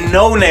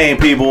no name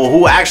people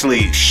who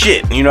actually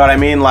shit. You know what I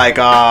mean? Like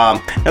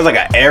there's like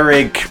a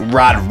Eric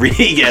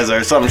Rodriguez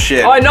or some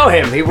shit. Oh, I know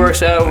him. He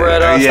works over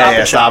at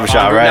Stop and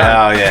Shop, right?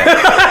 Oh yeah. You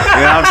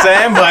know what I'm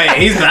saying? But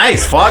he's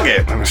nice. Fuck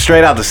it.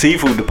 Straight out the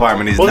seafood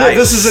department. He's nice.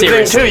 This is the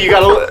thing too. You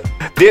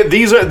gotta.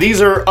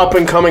 These are up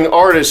and coming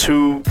artists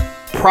who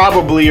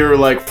probably are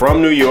like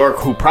from New York,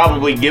 who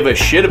probably give a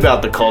shit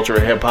about the culture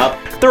of hip hop.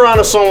 They're on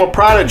a song with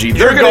Prodigy.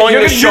 They're going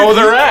to show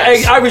their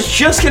ass. I was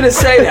just gonna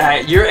say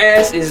that your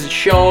ass is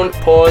shown,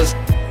 pause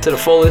to the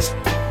fullest.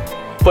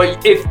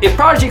 But if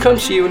Prodigy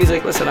comes to you and he's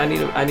like, listen, I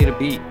need a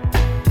beat.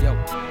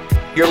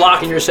 You're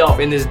locking yourself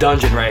in this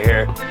dungeon right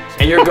here,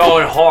 and you're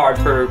going hard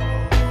for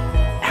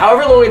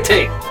however long it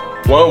takes.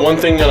 One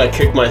thing that I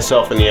kicked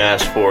myself in the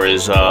ass for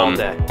is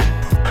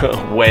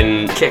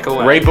when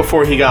right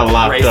before he got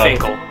locked Ray up.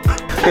 Finkel.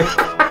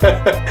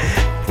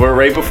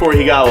 Right before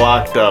he got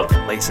locked up,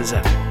 laces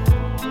up.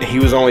 He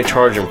was only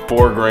charging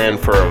 $4,000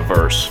 for a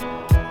verse.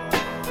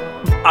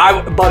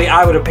 Buddy,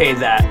 I would have paid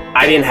that.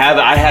 I didn't have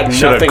it. I had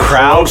nothing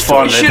close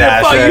to it.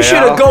 You should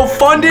have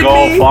GoFunded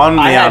me.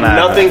 I had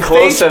nothing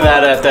close to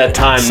that at that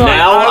time. Son,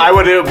 now I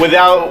would have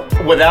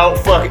without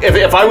fuck.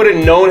 If I would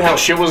have known how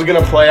shit was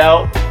gonna play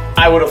out,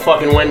 I would have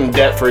fucking went in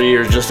debt for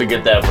years just to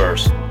get that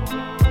verse.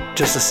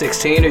 Just a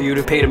 16, or you'd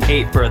have paid him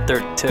 8 for a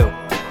 32.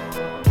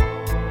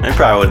 They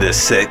probably would have did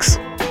 6.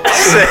 Probably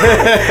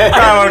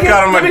would have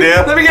got him a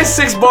deal. Let me get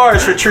 6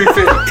 bars for Tree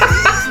Fit.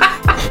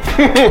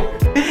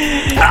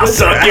 I'll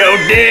suck your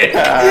dick.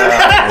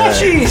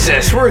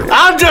 Jesus,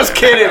 I'm just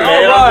kidding,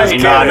 man.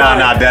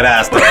 No, dead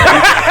ass.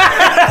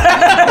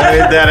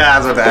 Dead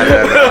ass with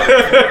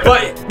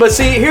that. But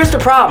see, here's the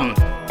problem.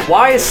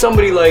 Why is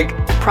somebody like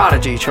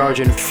Prodigy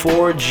charging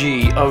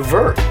 $4,000 a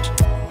verse?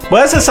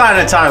 Well, it's a sign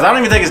of the times. I don't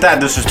even think it's that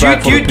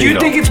disrespectful. Do you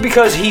think it's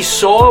because he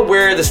saw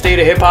where the state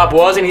of hip hop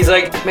was, and he's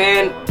like,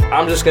 man,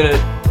 I'm just gonna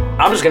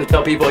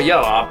tell people,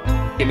 yo,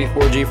 give me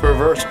 $4,000 for a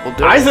verse. We'll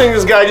do it. I think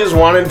this guy just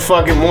wanted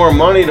fucking more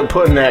money to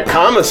put in that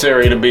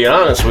commissary, to be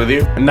honest with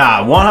you.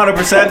 Nah,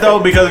 100% though,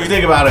 because if you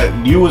think about it,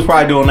 you was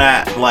probably doing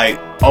that like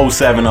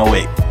 07,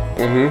 08.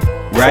 Mm-hmm.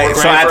 Right?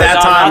 So at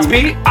that time,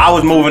 I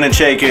was moving and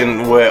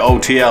shaking with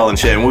OTL and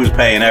shit, and we was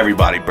paying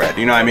everybody bread.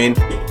 You know what I mean?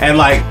 And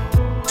like,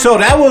 so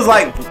that was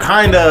like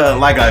kind of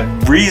like a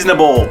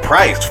reasonable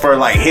price for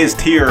like his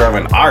tier of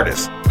an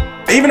artist.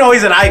 Even though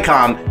he's an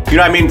icon, you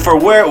know what I mean, for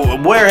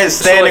where his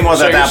standing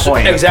was at that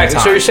point. Exactly.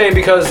 So you're saying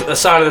because a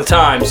sign of the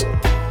times,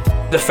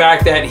 the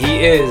fact that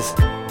he is,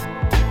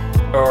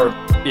 or,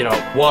 you know,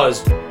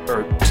 was,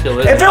 or still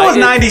is. If it was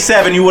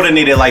 97, you would have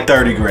needed like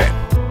 30 grand.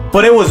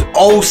 But it was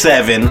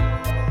 07.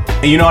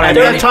 You know what I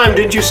mean? At that time,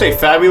 didn't you say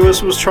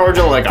Fabulous was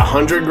charging like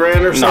 100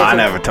 grand or something? No, I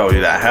never told you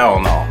that. Hell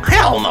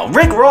no.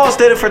 Rick Ross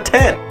did it for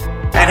 10.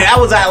 And that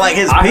was at like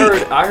his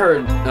peak. I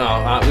heard,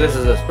 this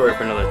is a story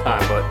for another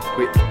time,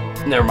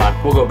 but never mind.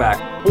 We'll go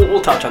back.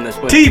 We'll touch on this.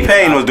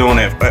 T-Pain was doing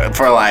it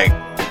for like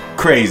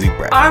crazy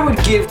bread. I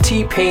would give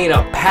T-Pain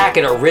a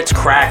packet of Ritz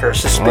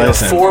crackers to spit a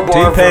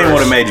 4-bar T-Pain verse. would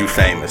have made you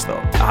famous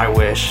though. I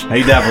wish.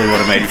 He definitely would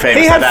have made you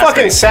famous. He had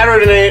fucking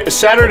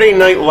Saturday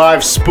Night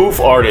Live spoof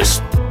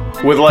artists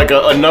with like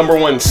a number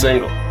one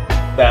single.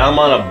 That I'm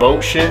on a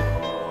boat shit.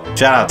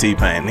 Shout out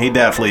T-Pain. He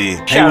definitely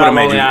Shout out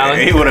Lonely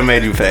Island. he would have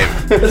made you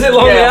famous. Is it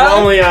Lonely Island?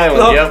 Lonely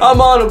Island. Yep.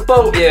 I'm on a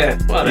boat. Yeah.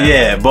 Whatever.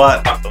 Yeah,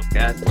 but Fuck those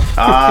guys.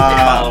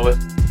 Follow it.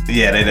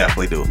 yeah, they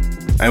definitely do.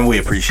 And we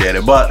appreciate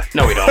it. But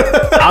No, we don't.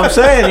 I'm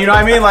saying, you know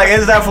what I mean? Like,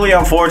 it's definitely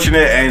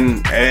unfortunate,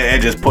 and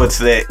it just puts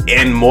it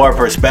in more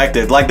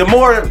perspective. Like, the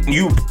more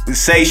you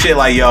say shit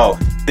like, yo,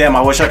 damn,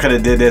 I wish I could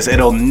have did this,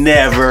 it'll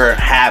never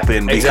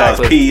happen because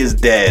Exactly. P is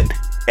dead.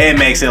 It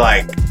makes it,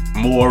 like,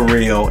 more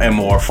real and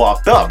more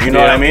fucked up. You know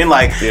what I mean?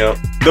 Like,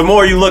 the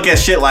more you look at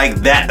shit like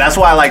that, that's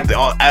why, like,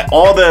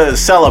 all the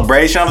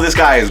celebration of this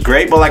guy is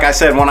great. But like I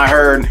said, when I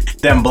heard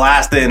them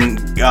blasting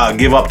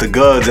Give Up the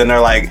Goods, and they're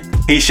like,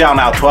 he's shouting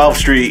out 12th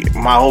Street,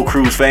 my whole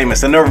crew's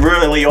famous, and they're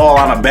really all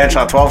on a bench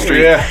on 12th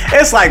Street. Yeah.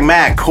 It's like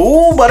mad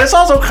cool, but it's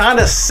also kind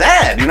of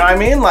sad. You know what I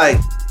mean? Like,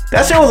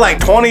 that shit was like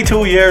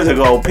 22 years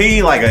ago.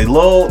 P, like a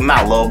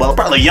not little, but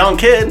probably a young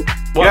kid.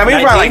 You know what I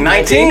mean? Probably like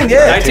 19,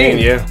 yeah. 19,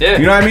 yeah.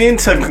 You know what I mean?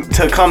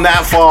 To come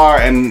that far,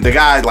 and the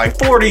guy's like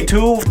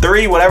 42,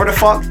 3, whatever the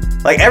fuck.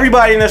 Like,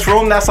 everybody in this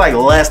room, that's like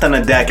less than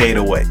a decade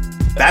away.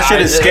 That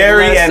shit is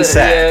scary and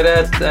sad.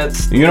 Yeah,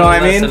 that's You know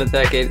what I mean? Less than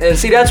a decade. And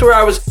see, that's where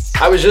I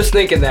was just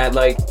thinking that,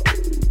 like,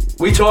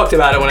 we talked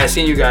about it when I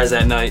seen you guys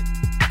that night,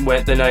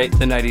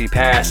 the night he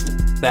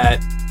passed,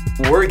 that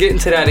we're getting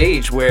to that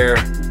age where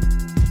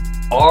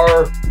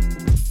our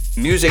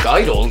music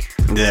idols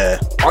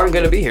aren't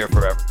gonna be here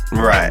forever.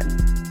 Right.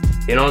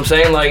 You know what I'm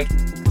saying? Like,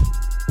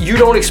 you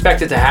don't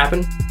expect it to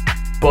happen,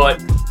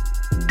 but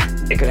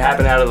it could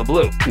happen out of the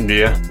blue.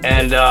 Yeah.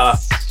 And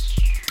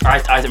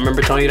I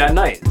remember telling you that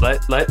night,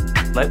 let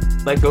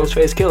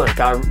Ghostface Killer.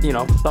 God, you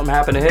know, something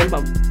happened to him,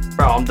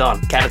 bro, I'm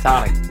done.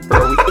 Catatonic.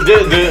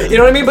 You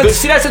know what I mean? But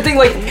see, that's the thing.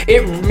 Like,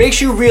 it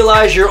makes you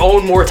realize your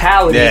own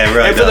mortality. Yeah, it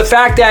really and for does. the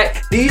fact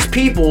that these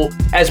people,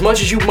 as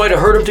much as you might have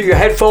heard them through your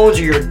headphones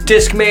or your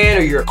Discman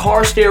or your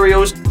car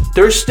stereos,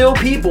 they're still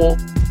people,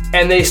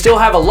 and they still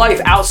have a life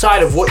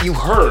outside of what you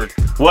heard.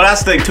 Well,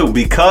 that's the thing too,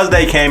 because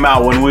they came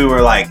out when we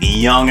were like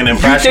young and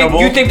impressionable.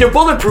 You think they're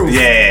bulletproof?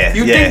 Yeah.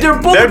 You think they're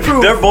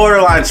bulletproof? They're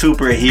borderline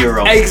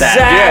superheroes.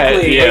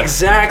 Exactly. Yeah.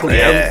 Exactly.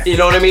 Yeah. You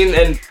know what I mean?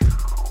 And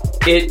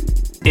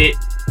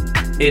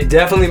it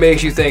definitely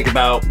makes you think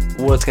about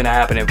what's gonna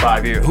happen in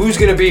 5 years. Who's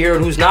gonna be here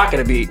and who's not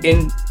gonna be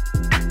in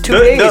 2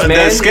 days, man.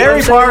 The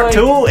scary You know what I'm part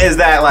saying? too is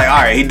that, like,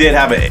 all right, he did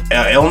have an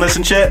illness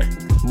and shit,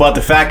 but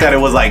the fact that it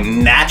was like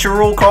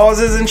natural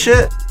causes and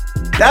shit,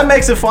 that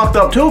makes it fucked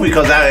up too,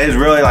 because that is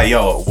really like,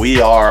 yo,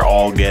 we are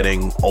all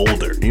getting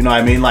older. You know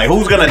what I mean? Like,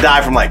 who's gonna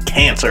die from like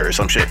cancer or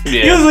some shit?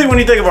 Yeah. Usually when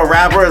you think of a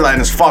rapper, like,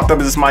 as fucked up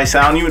as this might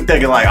sound, you would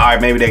think of like, all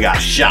right, maybe they got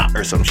shot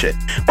or some shit.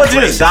 But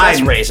you just died.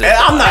 That's racist. And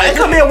I'm not. It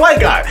could be a white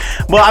guy.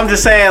 But I'm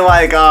just saying,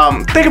 like,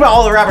 think about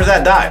all the rappers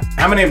that died.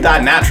 How many have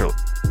died naturally?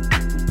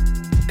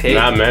 P.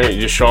 Not many.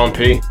 Just Sean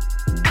P.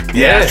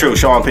 Yeah, that's true.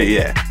 Sean P.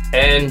 Yeah.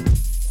 And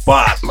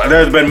But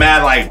there's been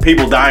mad, like,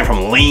 people dying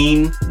from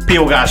lean.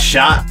 People got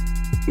shot.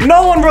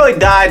 No one really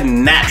died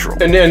natural.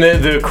 And then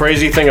the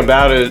crazy thing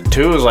about it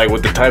too is, like,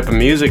 with the type of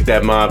music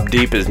that Mobb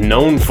Deep is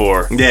known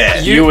for. Yeah.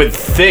 You would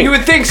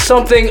think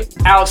something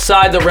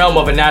outside the realm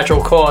of a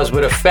natural cause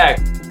would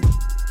affect.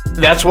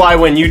 That's why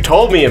when you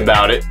told me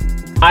about it,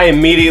 I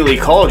immediately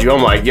called you.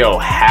 I'm like, yo,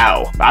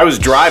 how? I was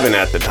driving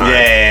at the time.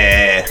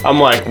 Yeah. I'm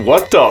like,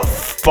 what the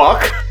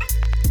fuck?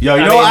 Yo,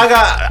 you know what?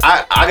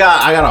 I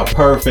got a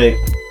perfect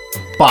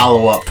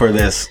follow-up for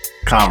this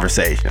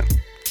conversation.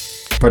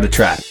 For the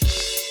track.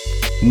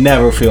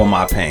 Never feel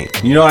my pain.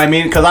 You know what I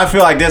mean? Because I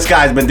feel like this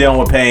guy's been dealing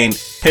with pain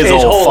his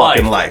whole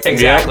fucking life.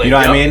 Exactly. You know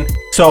what I mean?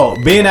 So,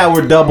 being that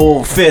we're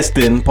double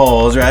fisting,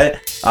 pause, right?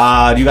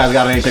 Do you guys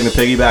got anything to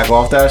piggyback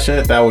off that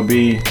shit? That would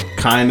be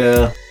kind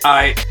of...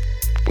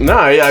 No,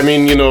 I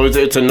mean, you know,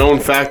 it's a known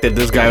fact that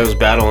this guy was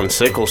battling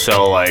sickle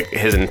cell like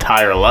his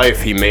entire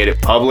life. He made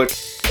it public,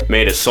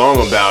 made a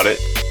song about it,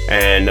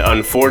 and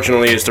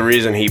unfortunately, it's the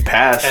reason he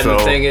passed. And so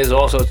the thing is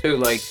also too,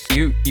 like,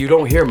 you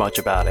don't hear much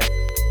about it.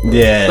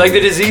 Yeah. Like,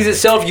 the disease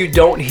itself, you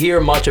don't hear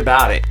much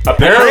about it.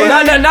 Apparently.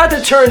 Not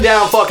to turn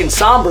down fucking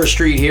somber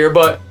street here,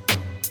 but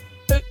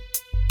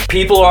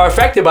people are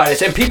affected by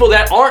this, and people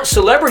that aren't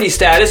celebrity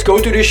status go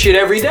through this shit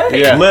every day.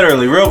 Yeah.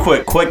 Literally, real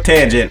quick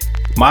tangent.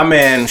 My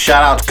man,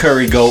 shout out to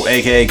Curry Goat,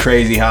 aka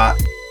Crazy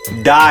Hot,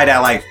 died at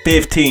like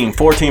 14,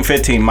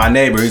 15. My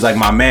neighbor, he's like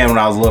my man when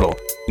I was little.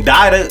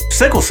 Died of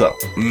sickle cell.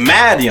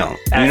 Mad young.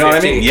 At You know 15. what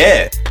I mean?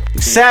 Yeah.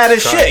 Sad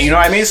as shit. You know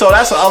what I mean? So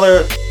that's the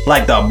other,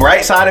 like, the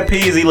bright side of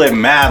Peas, he lived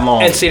mad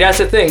long. And see, that's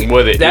the thing.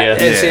 With it, And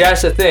yeah. see,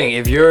 that's the thing.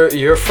 If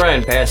your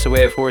friend passed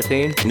away at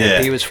 14, Yeah.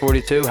 and he was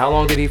 42, how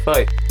long did he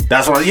fight?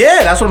 That's what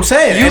I'm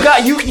saying. You And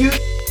got you.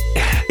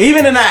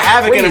 even in that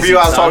Havoc Crazy, interview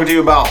I was son. talking to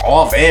you about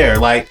off air,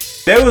 like,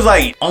 they was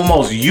like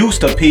almost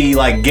used to P,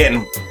 like,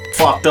 getting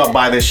fucked up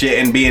by this shit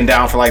and being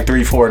down for like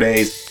 3-4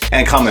 days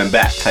and coming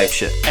back type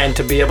shit. And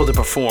to be able to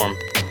perform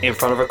in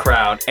front of a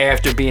crowd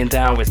after being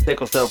down with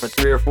sickle cell for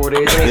 3 or 4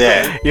 days.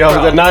 Yeah. Yo,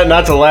 Bro.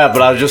 not to laugh,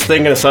 but I was just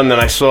thinking of something that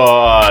I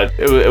saw.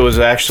 It was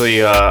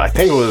actually, I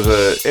think it was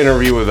an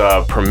interview with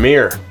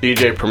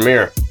DJ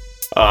Premier.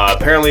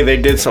 Apparently they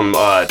did some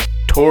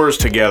tours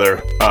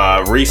together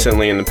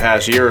recently in the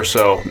past year or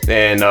so,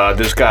 and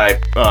this guy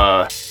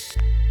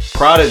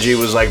Prodigy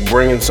was like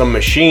bringing some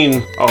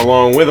machine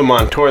along with him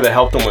on tour that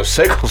helped him with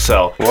sickle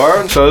cell.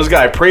 Word? So this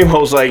guy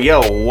Primo's like, yo,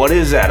 what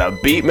is that? A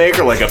beat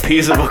maker? Like a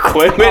piece of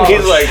equipment?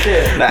 He's like,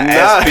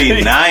 nah.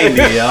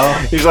 SP90, yo.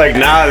 He's like,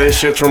 nah, this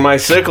shit's from my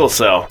sickle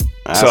cell.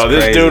 That's so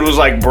this crazy. dude was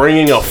like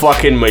bringing a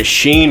fucking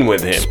machine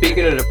with him.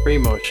 Speaking of the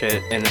Primo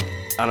shit, and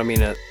I don't mean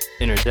to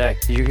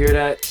interject, did you hear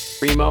that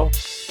Primo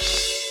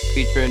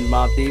featuring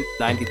Mobb Deep,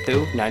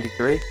 92,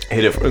 93?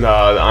 Hit it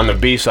on the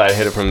B side,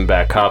 hit it from the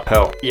back, Cop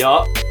Hell.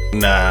 Yup.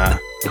 Nah.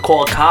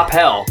 Called Cop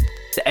Hell.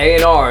 The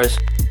A&Rs,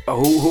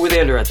 who were they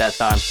under at that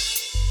time?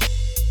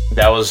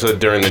 That was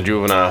during the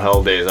Juvenile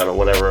Hell days, I don't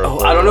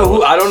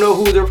know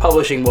who their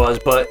publishing was,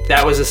 but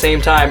that was the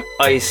same time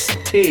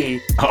Ice-T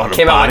the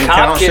came out body with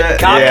count shit?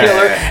 Cop Yeah.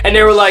 Killer, and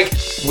they were like,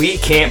 we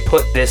can't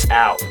put this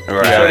out.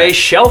 Right. So they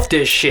shelved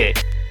this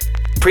shit.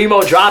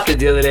 Primo dropped it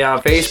the other day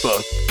on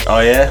Facebook.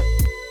 Oh, yeah?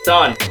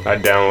 Done. I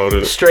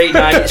downloaded it. Straight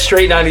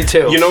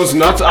 92. You know, it's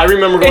nuts. I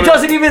remember going It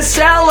doesn't even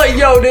sound like,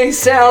 they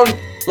sound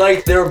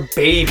like they're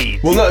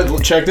babies. Well, no,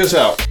 check this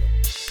out.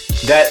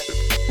 That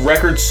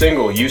record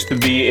single used to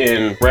be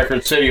in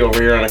Record City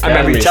over here on Academy I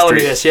remember you telling me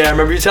Street. this. Yeah, I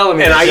remember you telling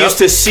me And this. I Yep. used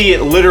to see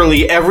it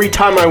literally every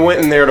time I went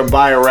in there to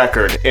buy a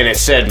record, and it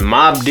said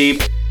Mobb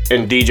Deep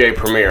and DJ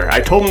Premier. I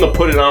told them to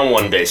put it on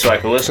one day so I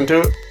could listen to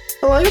it.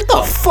 I'm like, what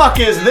the fuck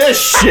is this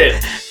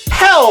shit?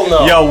 Hell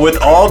no. Yo,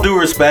 with all due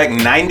respect,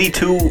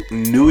 92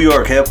 New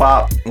York hip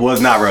hop was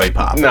not really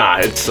popping. Nah,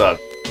 it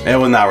sucked. It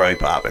was not really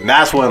popping.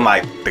 That's when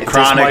like the If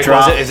Chronic this mic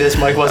dropped. if this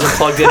mic wasn't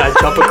plugged in, I'd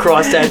jump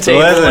across that table.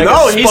 Listen, like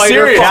no, a he's spider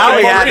serious.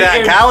 fucking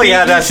Cali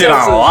had that shit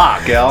on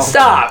lock, yo.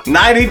 Stop.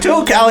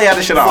 92, Cali had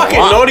the shit on Fucking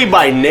lock. Naughty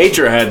by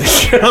Nature had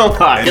this shit on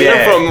lock. Yeah.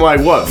 They're from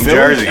like what? Philly?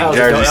 Jersey,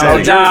 Jersey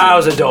City. That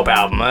was a dope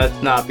album.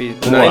 Let's not be. In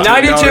What?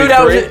 92,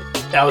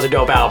 that was a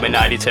dope album in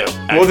 92.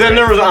 Well, then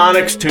there was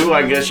Onyx too.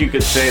 I guess you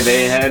could say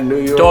they had New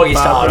York. Doggy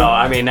Style, popping. though.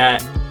 I mean,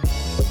 that.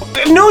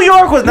 New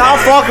York was not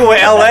fucking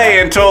with LA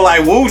until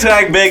like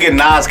Wu-Tang Big and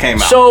Nas came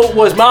out. So,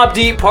 was Mobb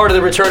Deep part of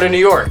the return to New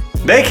York?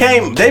 They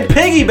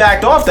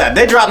piggybacked off that.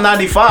 They dropped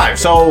 95.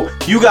 So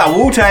you got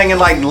Wu-Tang in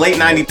like late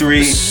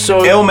 93,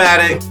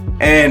 Illmatic,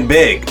 and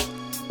Big.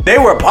 They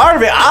were part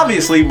of it,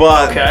 obviously,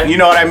 but you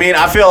know what I mean?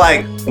 I feel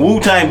like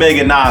Wu-Tang, Big,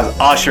 and Nas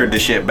ushered the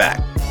shit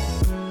back.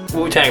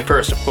 Wu-Tang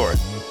first, of course.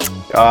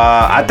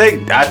 I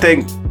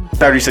think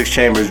 36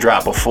 Chambers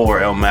dropped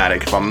before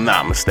Illmatic, if I'm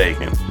not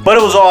mistaken. But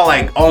it was all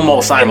like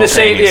almost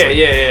simultaneously. In the same,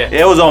 yeah.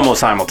 It was almost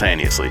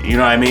simultaneously. You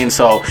know what I mean?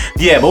 So,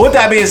 yeah, but with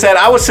that being said,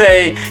 I would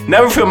say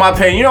Never Feel My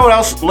Pain. You know what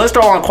else? Let's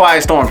throw on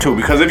Quiet Storm too,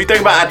 because if you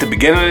think about at the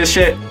beginning of this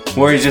shit,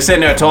 where he's just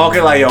sitting there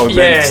talking like, yo, With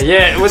the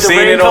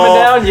rain coming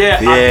down, I've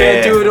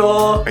been through it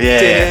all.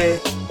 Yeah.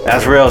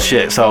 That's real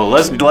shit. So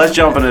let's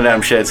jump into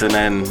them shits and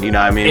then, you know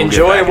what I mean?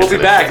 Enjoy, and we'll be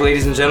back,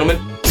 ladies and gentlemen.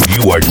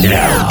 You are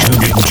now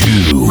tuned into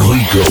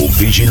Clico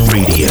Vision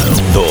Radio,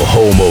 the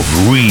home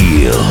of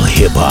real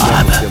hip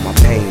hop. Feel my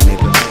pain,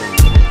 nigga.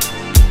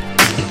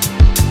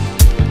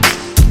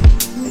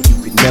 And you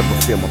could never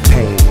feel my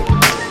pain, nigga.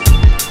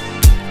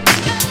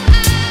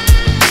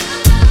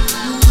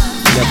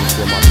 Never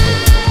feel my pain.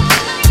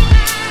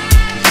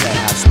 That's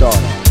how it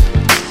started.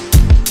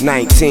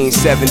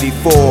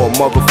 1974,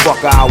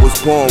 motherfucker, I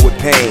was born with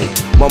pain.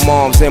 My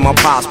moms and my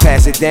pops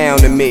pass it down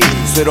to me.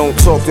 So don't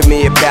talk to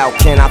me about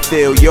can I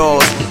feel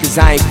yours, cause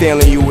I ain't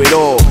feeling you at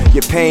all.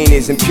 Your pain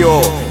isn't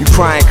pure. You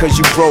crying cause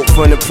you broke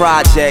from the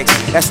projects.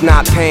 That's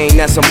not pain,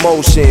 that's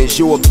emotions.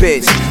 You a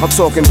bitch. I'm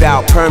talking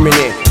about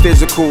permanent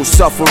physical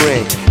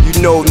suffering.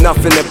 You know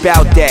nothing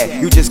about that.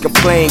 You just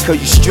complain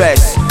cause you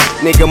stressed.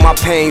 Nigga, my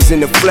pain's in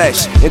the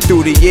flesh. And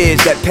through the years,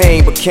 that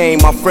pain became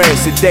my friend.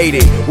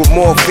 Sedated with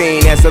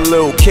morphine as a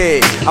little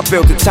kid. I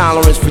built a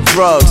tolerance for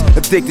drugs,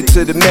 addicted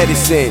to the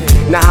medicine.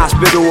 Now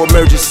hospital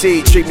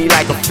emergency, treat me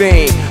like a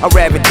fiend. I'd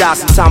rather die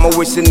sometime, I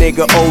wish a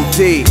nigga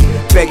OD.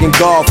 Begging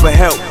God for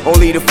help,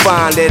 only to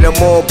find that I'm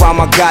all by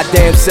my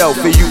goddamn self.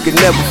 And you can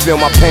never feel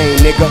my pain,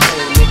 nigga.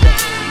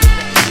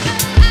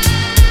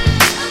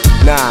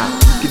 Nah,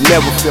 you can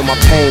never feel my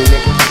pain,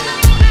 nigga.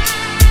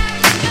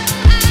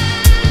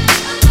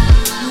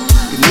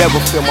 Never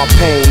feel my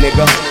pain,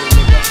 nigga.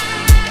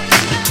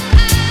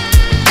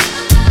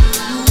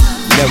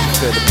 Never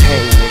feel the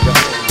pain, nigga.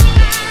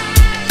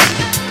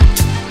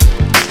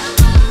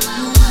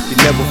 You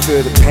never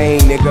feel the pain,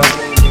 nigga.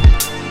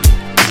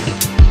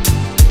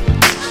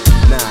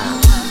 Nah,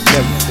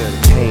 never feel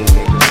the pain,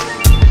 nigga.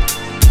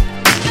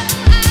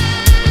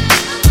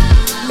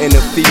 In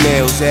a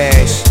female's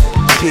ass,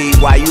 P,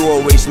 why you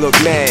always look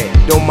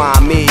mad? Don't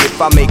mind me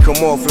if I may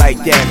come off like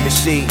that, but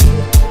see,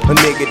 a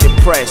nigga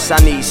depressed, I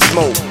need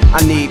smoke,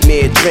 I need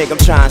me a drink, I'm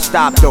trying to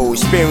stop though.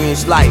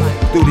 Experience life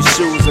through the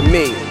shoes of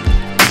me.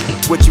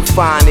 What you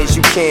find is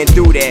you can't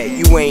do that,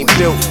 you ain't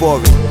built for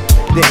it.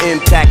 The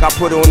impact I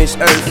put on this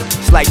earth,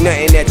 it's like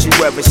nothing that you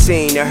ever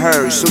seen or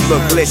heard. So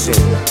look, listen,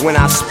 when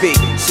I speak,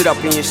 sit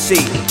up in your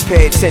seat.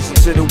 Pay attention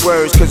to the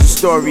words, cause the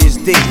story is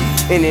deep.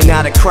 In and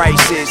out of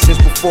crisis, since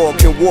before I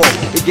can walk.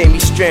 It gave me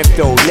strength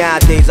though,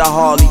 nowadays I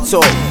hardly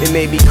talk. It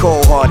made me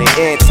cold-hearted,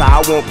 anti, I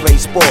won't play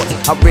sports.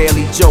 I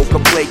rarely joke or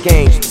play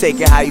games, you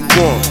take it how you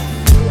want.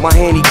 My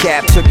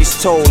handicap took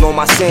its toll on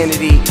my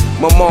sanity.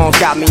 My mom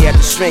got me at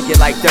the shrink at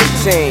like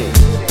 13.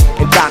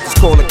 And doctors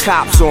calling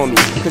cops on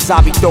me, cause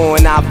I be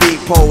throwing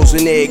IV poles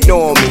and they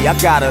ignore me. I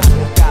gotta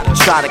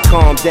try to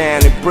calm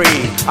down and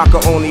breathe. I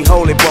can only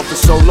hold it but for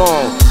so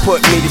long,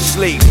 put me to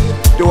sleep.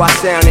 Do I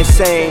sound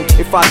insane?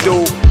 If I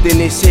do, then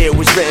this here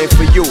was written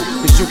for you.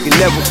 Cause you can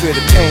never feel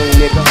the pain,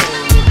 nigga.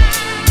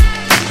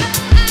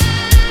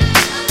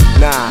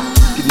 Nah,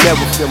 you can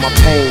never feel my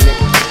pain,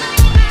 nigga.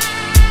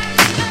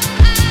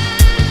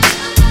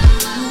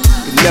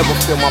 You can never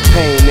feel my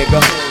pain,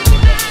 nigga.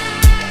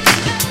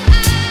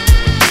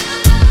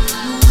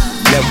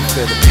 Never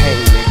feel the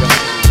pain, nigga.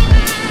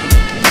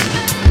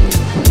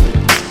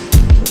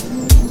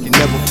 You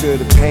never feel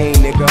the pain,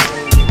 nigga.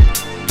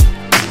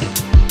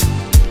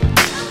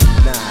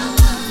 Nah,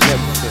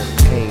 never feel the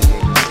pain,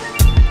 nigga.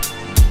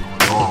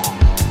 Oh,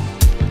 man.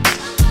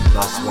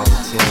 That's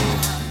 110.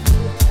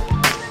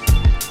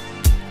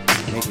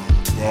 Niggas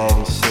dead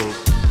and shit.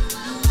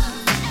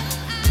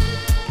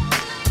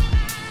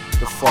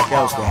 The fuck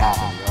else could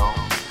happen, yo?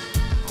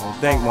 I don't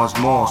think much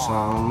more,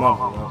 son.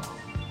 Mother, yo.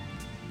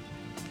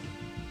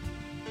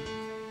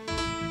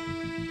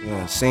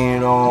 Yeah, seen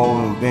it all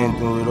and been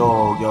through it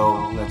all,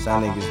 yo. Let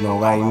y'all niggas know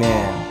right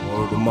now.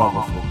 Word the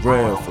mother, for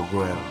real, for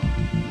real.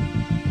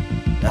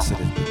 That's it,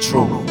 it's the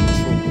truth.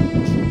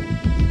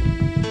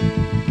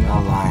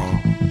 Y'all lying.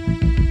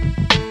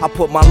 I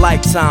put my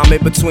lifetime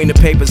in between the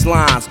paper's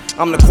lines.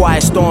 I'm the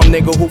quiet storm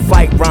nigga who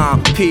fight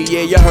rhyme. P,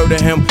 yeah, you heard of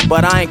him,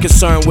 but I ain't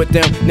concerned with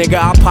them. Nigga,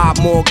 I pop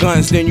more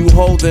guns than you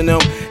holding them.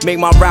 Make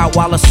my route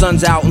while the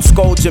sun's out and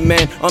scold your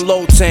men.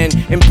 Unload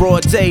 10 in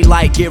broad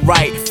daylight, get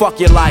right. Fuck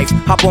your life,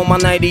 hop on my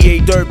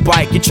 98 dirt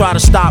bike. You try to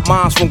stop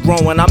minds from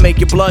growing, I make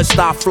your blood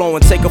stop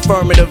flowing. Take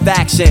affirmative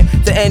action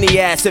to any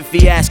ass if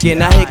he asking.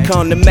 Now here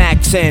come the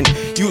Mac 10.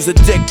 Use a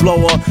dick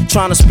blower,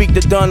 trying to speak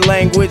the done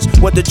language.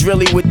 What the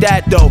drilly with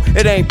that though?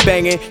 It ain't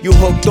banging. You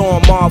hooked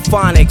on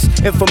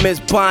Marphonics,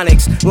 infamous Bonics.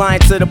 Lying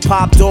to the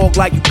pop dog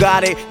like you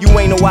got it. You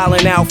ain't no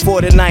wildin' out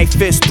for the night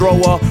fist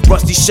thrower.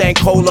 Rusty Shank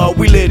Cola,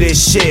 we live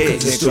this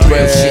shit. It's the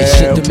real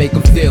shit to make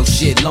them feel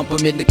shit. Lump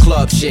them in the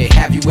club shit.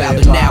 Have you out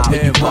and out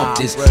when you bump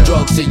this.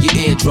 Drugs to your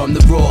eardrum,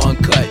 the raw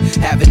uncut.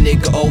 Have a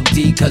nigga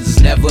OD cause it's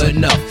never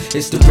enough.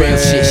 It's the real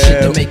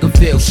shit to make them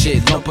feel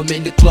shit. Lump them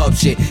in the club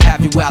shit.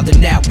 Have you out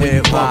and out when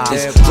you bump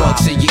this.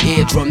 Drugs to your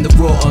eardrum, the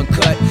raw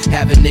uncut.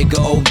 Have a nigga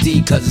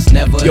OD cause it's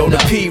never enough. Yo, the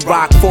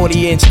P-Rock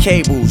 40-inch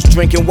cables,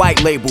 drinking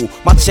white label.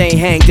 My chain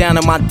hang down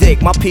on my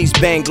dick, my piece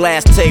bang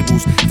glass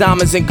tables.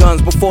 Diamonds and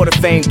guns before the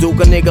fame, Duke.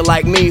 A nigga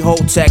like me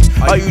hold text.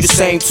 Are you the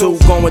same too?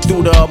 Going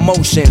through the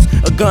emotions,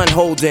 a gun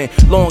holding,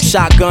 long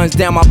shotguns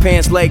down my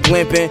pants leg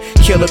limping.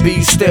 Killer B,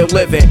 you still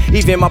living.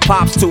 Even my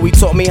pops too, he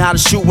taught me how to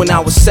shoot when I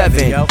was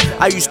 7.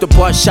 I used to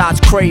bust shots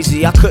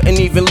crazy, I couldn't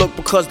even look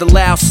because the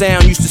loud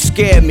sound used to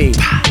scare me.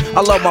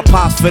 I love my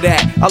pops for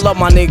that, I love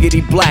my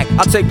niggity black.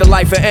 I take the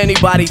life of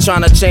anybody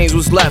trying to change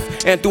what's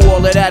left. And through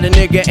all of that, a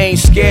nigga ain't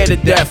scared to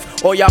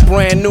death. All y'all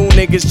brand new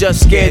niggas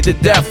just scared to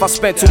death. I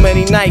spent too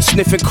many nights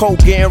sniffing coke,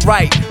 getting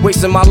right,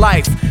 wasting my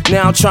life.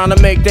 Now I'm trying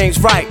to make things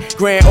right.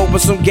 Grand open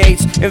some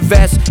gates,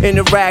 invest in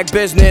the rag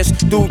business,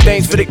 do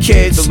things for the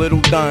kids, the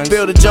little duns.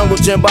 Build a jungle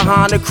gym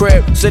behind the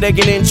crib so they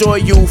can enjoy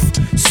youth.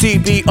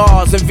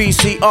 CBRs and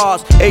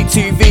VCRs,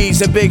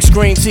 ATVs and big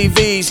screen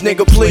TVs.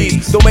 Nigga,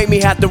 please, don't make me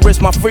have to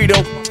risk my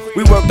freedom.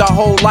 We worked our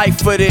whole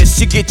life for this,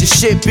 you get your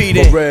shit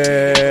beaten. For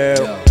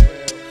real.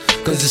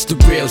 Cause it's the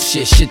real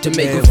shit to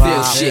make them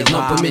feel shit.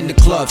 Lump them in the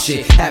club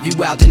shit. Have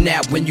you out and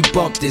out when you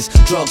bump this.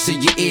 Drugs to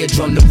your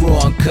eardrum, the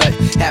raw uncut.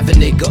 Have a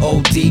nigga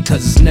OD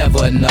cause it's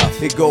never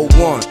enough. It go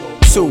 1,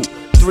 2,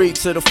 3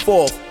 to the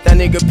 4th. That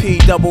nigga P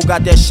double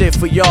got that shit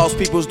for y'all's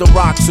peoples to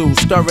rock to.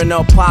 Stirring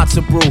up pots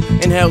of brew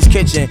in Hell's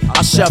Kitchen.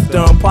 I chef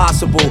the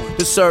impossible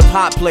to serve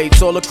hot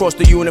plates all across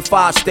the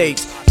unified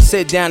states.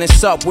 Sit down and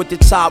sup with the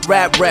top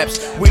rap reps.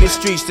 We the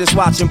streets just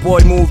watching boy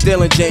move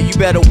diligent. You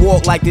better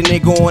walk like the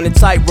nigga on the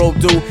tightrope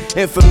do.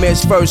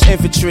 Infamous 1st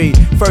Infantry,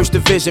 1st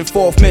Division,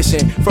 4th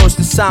Mission. First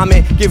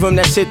assignment, give them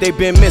that shit they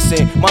been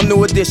missing. My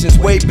new additions,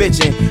 way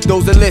bitchin'.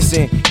 Those that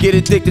listen, get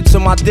addicted to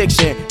my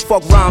diction.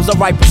 Fuck rhymes, I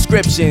write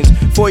prescriptions.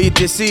 For your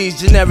disease,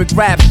 generic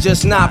raps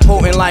just not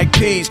potent like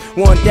peas.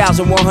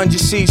 1,100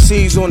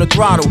 cc's on the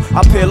throttle.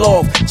 I peel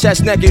off,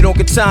 chest naked on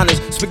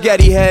katanas.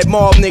 Spaghetti head,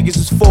 mob niggas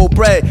is full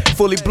bred.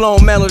 Fully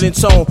blown melody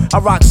tone. I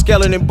rock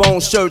skeleton bone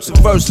shirts and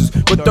verses,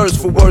 but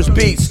thirst for worse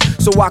beats,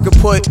 so I can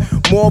put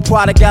more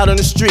product out on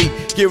the street.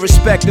 Get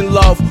respect and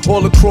love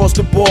all across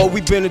the board.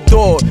 We've been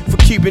adored for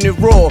keeping it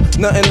raw,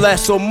 nothing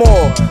less or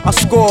more. I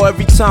score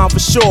every time for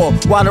sure,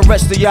 while the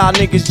rest of y'all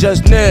niggas niggas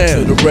just now.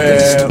 To the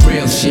This is real. the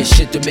real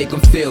shit to make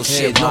them feel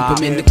shit. Lump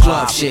them in the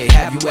club shit.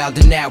 Have you out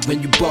and out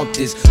when you bump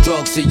this?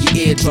 Drugs to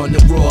your eardrum, the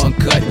raw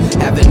uncut.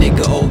 Have a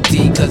nigga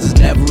OD, cause it's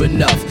never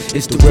enough.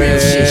 It's the real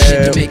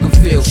shit to make them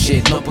feel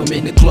shit. Lump them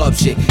in the club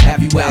shit.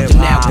 Have you out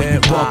and out when you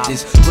bump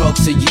this?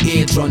 Drugs to your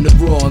eardrum, the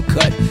raw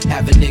uncut.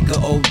 Have a nigga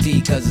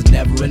OD, cause it's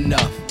never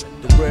enough.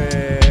 The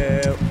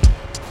real.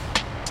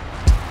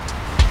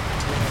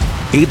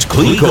 It's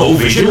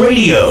ColecoVision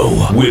Radio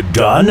with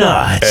Don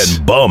Knotts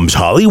and Bums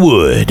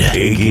Hollywood,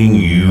 taking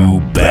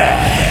you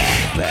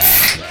back.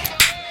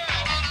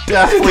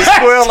 Definitely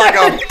squealed like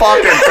a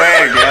fucking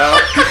pig, yo.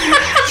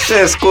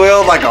 Shit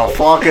squealed like a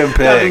fucking I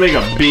have to pig. make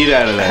a beat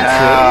out of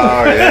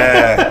that Oh,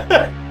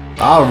 yeah.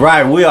 All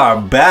right, we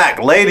are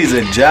back. Ladies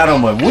and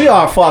gentlemen, we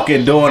are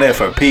fucking doing it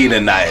for P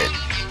tonight.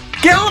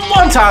 Give it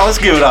one time, let's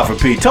give it up for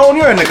P. Tone,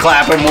 you're in the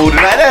clapping mood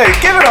tonight.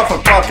 Hey, give it up for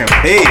fucking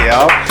P,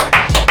 yo.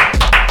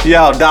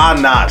 Yo, Don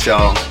Knotts,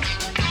 yo.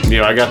 shit.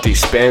 Yo, I got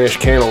these Spanish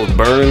candles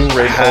burning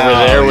right Hell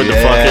over there with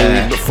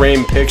yeah. the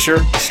framed picture.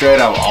 Straight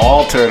up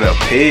alter the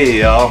P,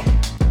 yo.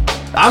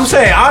 I'm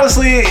saying,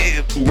 honestly,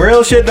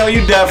 real shit though,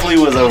 you definitely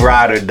was a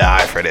ride or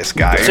die for this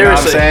guy. You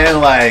Seriously. know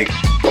what I'm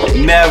saying? Like,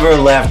 never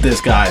left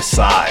this guy's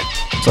side.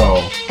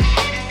 So,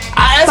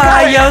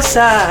 By your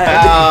side.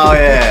 oh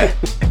yeah.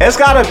 It's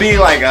gotta be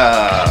like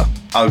a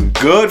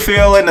good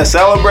feeling to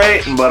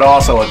celebrate, but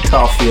also a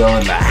tough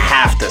feeling to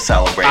have to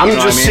celebrate. I'm you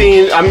know just what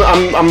I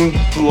mean?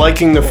 seeing. I'm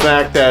liking the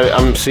fact that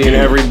I'm seeing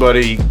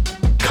everybody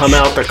come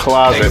out the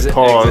closet.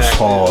 Pause.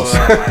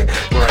 Exactly.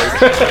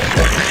 Pause.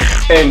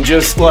 Right. And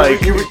just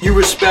like You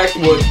respect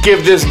what.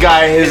 give this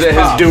guy his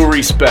props. due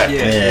respect.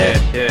 Yeah.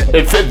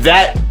 If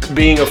that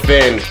being a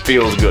fan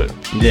feels good.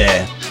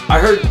 Yeah. I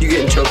heard you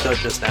getting choked up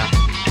just now.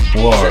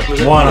 Word. Was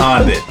it-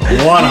 100.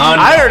 100.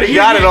 I already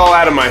got it all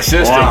out of my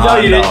system. Wow. No,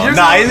 you didn't. no. There's,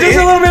 Nah, there's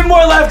a little bit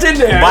more left in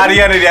there. By the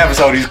end of the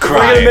episode, he's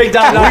crying. make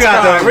Don Knotts We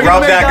got cry. to We're gonna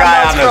rub make that Don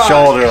guy Knotts on the cry.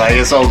 shoulder. Like,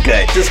 it's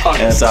okay. Just hug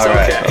him. It's all It's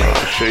right. okay.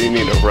 Oh, shit, you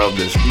need to rub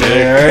this dick.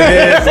 There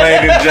it is,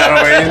 ladies and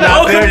gentlemen. He's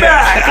not there Welcome yet.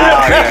 back.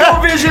 Oh,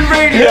 yeah. Vision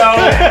Radio.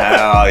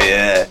 Oh,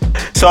 yeah.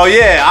 So,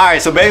 yeah, all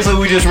right. So, basically,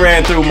 we just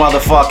ran through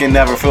motherfucking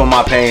Never Feel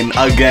My Pain.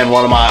 Again,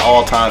 one of my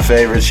all-time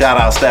favorites. Shout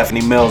out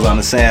Stephanie Mills on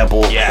the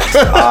sample. Yes.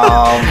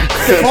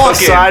 Fucking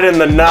Poseidon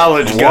the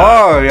knowledge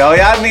guy. word, yo.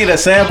 Y'all need a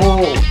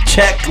sample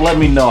check? Let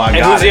me know. I And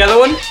got who's it. the other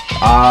one?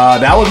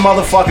 That was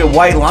motherfucking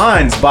White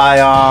Lines by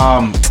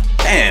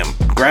damn,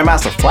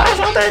 Grandmaster Flash,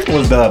 I think,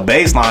 was the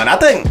bass line. I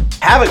think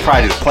Havoc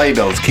probably just played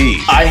those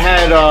keys. I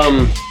had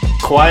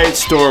Quiet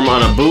Storm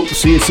on a boot.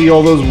 See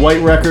all those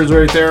white records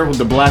right there with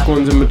the black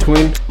ones in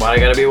between? Why I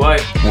gotta be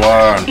white?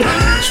 Word.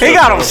 He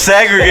got them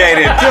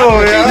segregated too,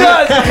 He yo.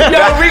 does.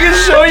 No, we can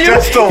show you.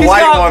 Just the He's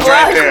white got ones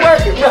black right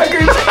there.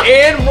 records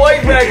and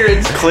white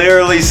records.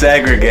 Clearly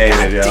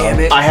segregated, yo. Damn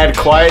it. I had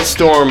Quiet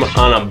Storm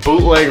on a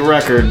bootleg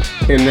record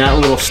in that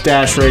little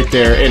stash right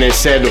there, and it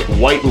said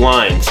White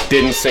Lines.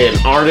 Didn't say an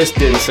artist,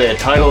 didn't say a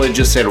title, it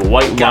just said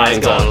White Guy's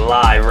Lines going on.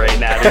 live right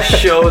now to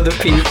show the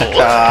people.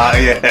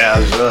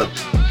 Yeah, sure.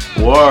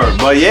 Word,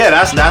 but yeah,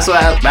 that's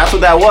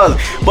what that was.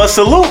 But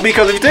salute,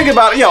 because if you think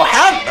about it, yo,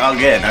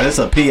 again, now this is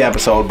a P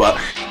episode, but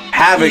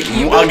Havoc,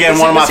 again,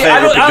 one of my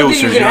favorite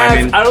producers. You know what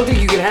I mean? I don't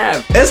think you can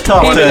have. It's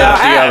tough Peanut to without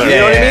have, you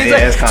know what I mean?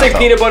 it's It's kinda like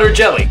tough. peanut butter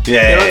jelly.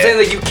 Yeah, You know what I'm yeah. saying?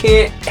 Like you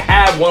can't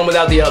have one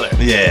without the other.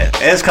 Yeah,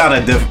 it's kind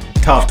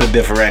of tough to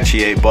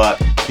differentiate,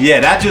 but yeah,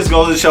 that just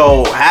goes to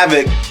show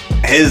Havoc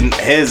his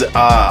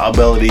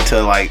ability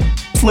to like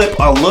flip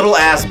a little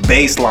ass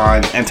bass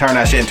line and turn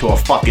that shit into a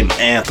fucking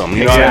anthem.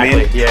 You know what I mean?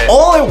 Exactly, yeah.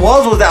 All it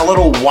was that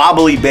little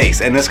wobbly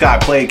bass, and this guy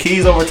played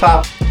keys over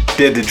top,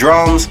 did the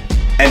drums,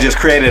 and just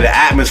created an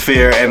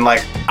atmosphere. And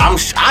like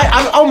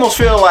I almost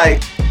feel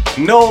like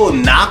no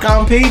knock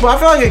on P, but I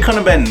feel like it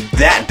couldn't have been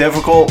that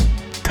difficult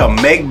to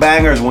make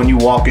bangers when you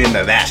walk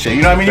into that shit.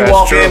 You know what I mean? That's You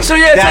walk true. in, So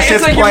yeah, that it's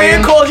shit's like your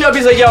playing. man calls you up.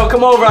 He's like, "Yo,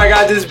 come over. I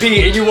got this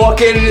beat," and you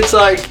walk in, and it's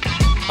like,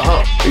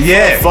 "Oh,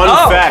 Yeah. Fun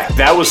Oh. fact,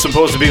 that was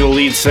supposed to be the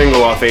lead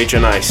single off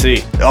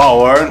HNIC.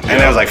 Oh, word.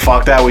 And it was like,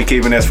 fuck that, we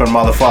keeping this for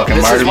motherfucking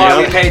this Murder is why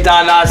we Music. pay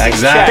Don Knotts these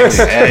Exactly.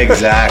 checks."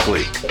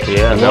 Exactly.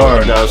 Yeah,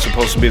 Word. that was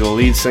supposed to be the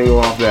lead single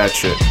off that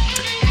shit.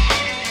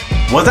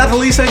 Was that the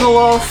lead single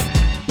off?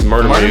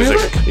 Murder Murder Music.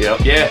 Music? Yep.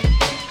 Yeah.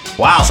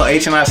 Wow, so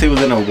HNIC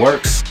was in the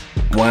works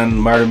when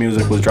Murder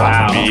Music was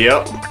dropping. Wow.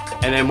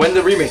 Yep. And then when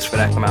did the remix for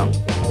that come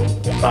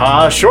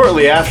out?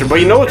 Shortly after.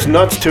 But you know what's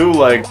nuts too?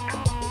 Like,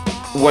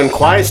 when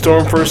Quiet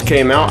Storm first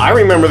came out, I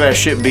remember that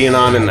shit being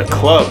on in the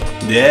club.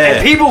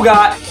 Yeah. People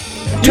got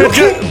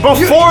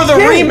Before the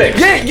remix.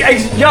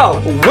 Yo,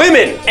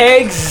 Women.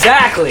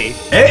 exactly.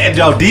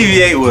 Yo,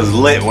 Deviate was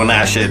lit when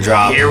that shit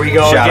dropped. Here we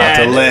go Shout out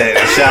to again. Lit.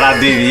 Shout out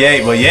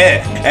Deviate. But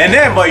yeah. And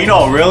then, but you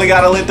know what really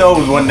got it lit though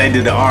was when they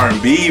did the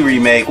R&B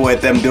remake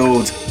with them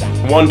dudes.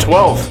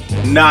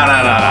 112. No.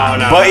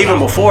 But even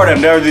before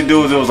them, there was the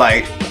dudes that was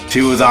like, she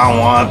was on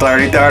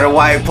 133rd of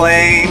White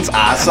Plains.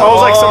 I saw. Oh, it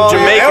was like some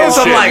Jamaican It was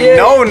some shit. like Yeah.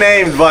 no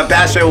names, but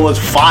that shit was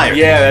fire.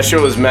 Yeah, that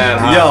shit was mad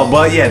hot. Yo,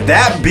 but yeah,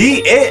 that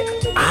beat,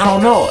 I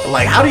don't know.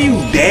 Like, how do you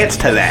dance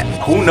to that?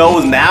 Who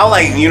knows now?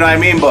 Like, you know what I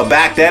mean? But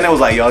back then, it was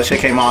like, yo, this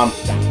shit came on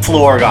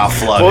floor got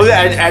flooded. Well,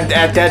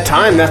 at that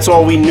time, that's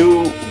all we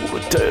knew.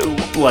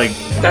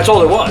 That's all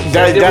there was.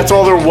 That's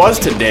all there was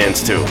to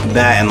dance to.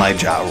 That and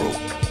like Ja Rule.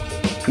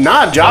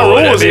 Nah, Ja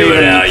Rule wasn't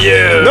even.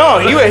 No,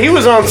 he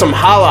was on some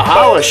holla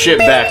holla shit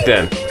back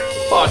then.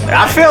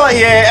 I feel like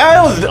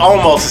it was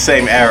almost the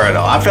same era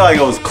though. I feel like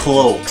it was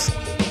close.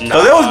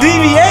 Because it was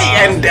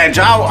DV8 and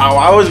Ja.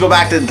 I always go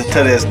back to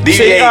this.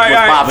 DV8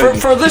 was popping.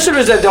 For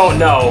listeners that don't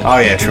know. Oh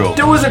yeah, true.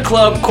 There was a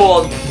club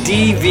called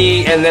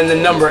DV and then the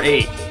number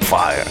 8.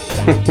 Fire.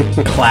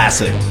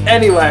 Classic.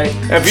 Anyway,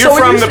 if you're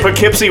from the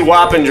Poughkeepsie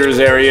Wappingers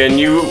area and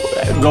you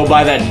go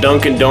by that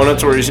Dunkin'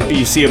 Donuts where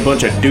you see a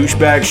bunch of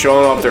douchebags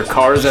showing off their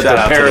cars that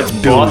their parents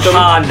bought them,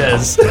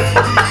 Hondas.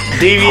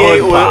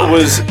 DV8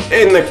 was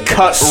in the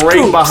cut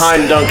right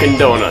behind Dunkin'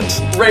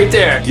 Donuts. Right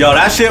there. Yo,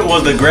 that shit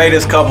was the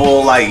greatest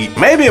couple, like,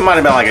 maybe it might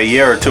have been like a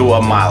year or two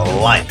of my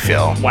life,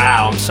 yo.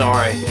 Wow, I'm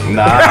sorry.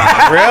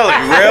 Nah, really,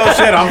 real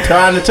shit. I'm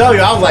trying to tell you.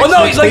 I was like,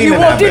 well, no, like you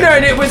walked in there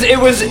and it was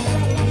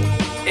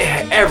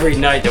every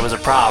night there was a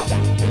problem.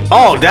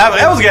 Oh,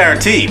 that was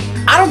guaranteed.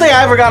 I don't think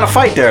I ever got in a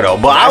fight there though,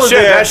 but I was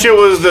there. That shit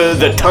was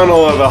the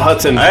tunnel of the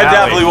Hudson Valley. It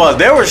definitely was.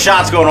 There were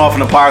shots going off in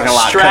the parking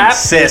lot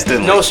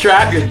consistently. No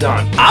strap, you're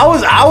done. I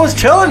was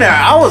chilling there.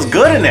 I was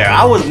good in there.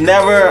 I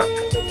never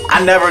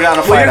got in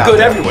a fight. Well, you're good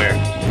there. everywhere.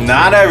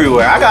 Not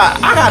everywhere. I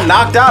got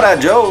knocked out at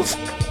Joe's.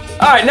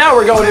 All right, now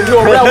we're going into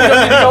a realm we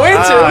don't need to go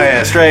into. Oh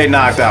yeah, straight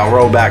knocked out.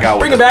 Roll back out.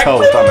 Bring with it back.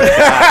 Toast on the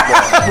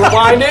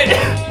Rewind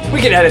it. We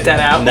can edit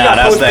that out. Nah,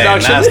 that's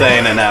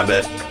staying in that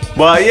bit.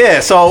 But yeah,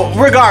 so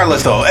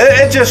regardless though,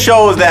 it just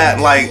shows that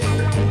like,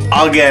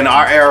 again,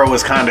 our era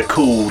was kind of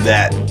cool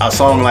that a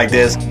song like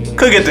this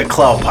could get the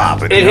club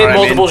popping. It hit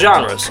multiple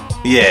genres.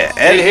 Yeah.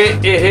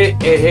 It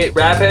hit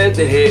rap heads,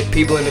 it hit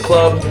people in the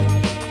club.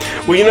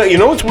 Well, you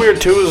know what's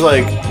weird too is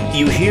like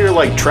you hear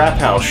like trap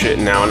house shit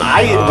now, and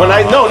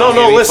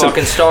listen.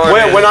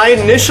 When I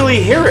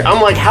initially hear it,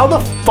 I'm like, how the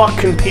fuck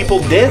can people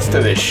dance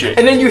to this shit?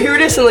 And then you hear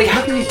this and like,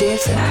 how can you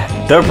dance to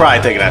that? They're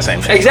probably thinking that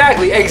same shit.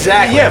 Exactly.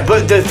 Yeah,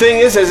 but the thing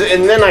is,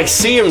 and then I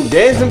see him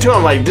dancing to it,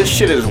 I'm like, this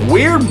shit is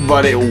weird,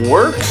 but it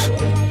works.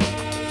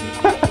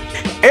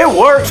 It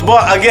works,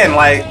 but again,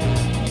 like,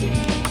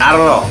 I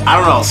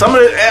don't know. Some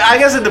of it, I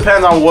guess it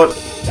depends on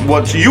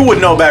what you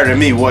would know better than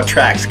me. What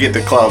tracks get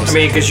the clubs? I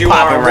mean, because you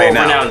are a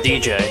world-renowned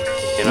DJ.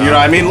 You know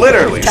what I mean?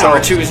 Literally. Tower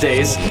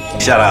Tuesdays.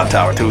 Shout out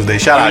Tower Tuesday.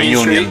 Shout out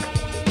Union.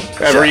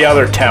 Every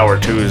other Tower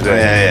Tuesday.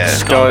 Yeah.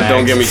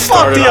 Don't get me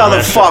started. Fuck the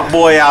other fuck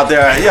boy out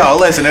there. Yo,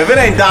 listen, if it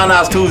ain't Don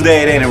House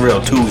Tuesday, it ain't a real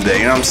Tuesday.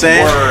 You know what I'm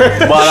saying?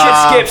 Word. But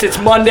shit skips.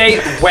 It's Monday,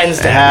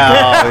 Wednesday. Hell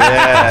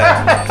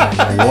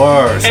yeah.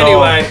 Word.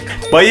 Anyway.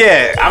 But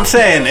yeah, I'm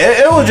saying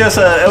it was just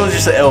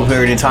an ill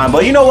period in time.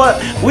 But you know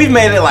what? We've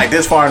made it like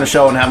this far in the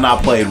show and have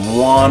not played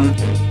one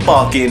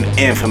fucking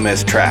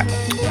Infamous track.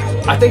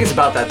 I think it's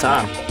about that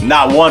time.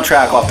 Not one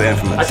track off the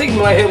Infamous. I think we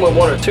might hit him with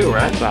 1 or 2,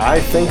 right? I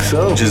think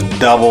so. Just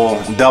double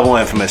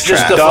Infamous track.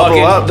 Just the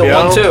fucking up, the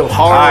 1-2.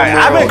 All right,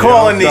 I've been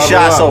calling these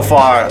shots so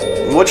far.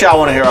 What y'all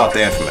want to hear off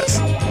the Infamous?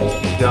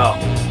 Go.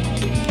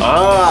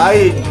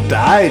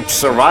 I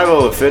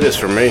survival of the fittest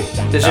for me.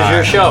 This is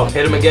your show.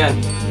 Hit him again.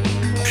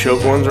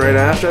 Shook ones right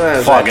after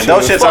that. Fucking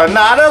those shits are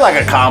they're like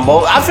a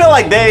combo. I feel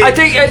like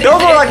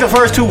those were like the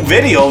first 2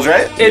 videos,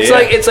 right?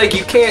 It's like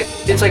you can't.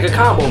 It's like a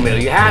combo meal.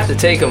 You have to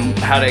take them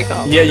how they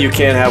come. Yeah, you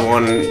can't have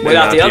one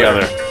without the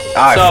other.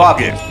 All right, so, fuck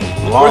it.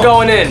 We're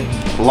going in.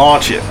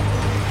 Launch it.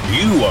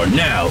 You are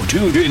now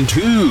tuned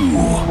into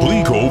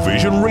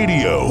ColecoVision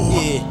Radio.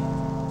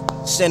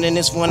 Yeah, sending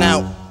this one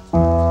out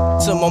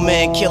to my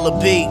man Killer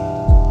B.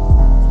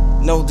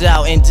 No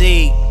doubt,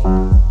 indeed.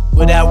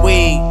 Without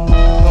weed, you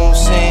know what I'm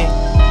saying?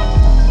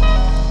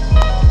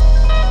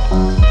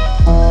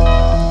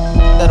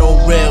 That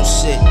old real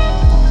shit.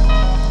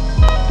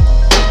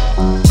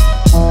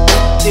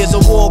 There's a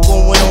war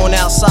going on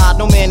outside,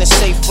 no man is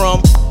safe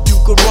from. You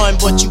could run,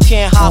 but you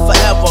can't hide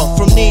forever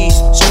from these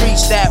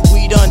streets that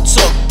we done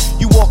took.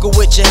 You walking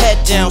with your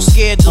head down,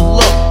 scared to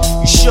look.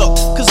 You shook,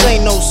 cause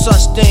ain't no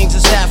such things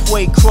as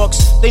halfway crooks.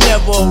 They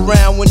never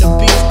around when the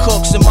beef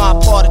cooks in my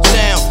part of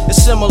town.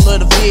 It's similar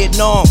to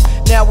Vietnam.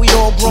 Now we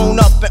all grown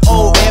up and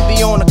old and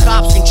beyond the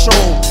cops'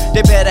 control.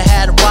 They better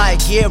have the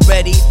riot gear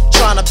ready,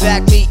 trying to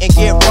back me and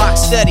get rock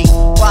steady.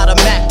 By the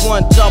Mac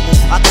 1 double,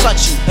 I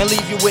touch you and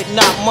leave you with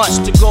not much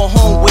to go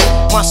home with.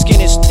 My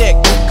skin is thick,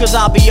 cause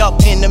I'll be up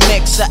in the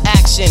mix of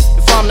action.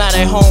 If I'm not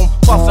at home,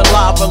 puffin'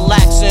 live,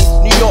 relaxing.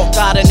 New York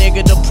got a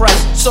nigga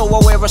depressed, so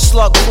I wear a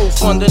slug proof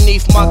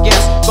underneath my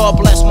guest.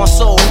 God bless my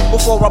soul,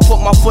 before I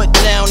put my foot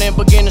down and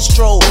begin to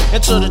stroll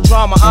into the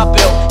drama I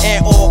built.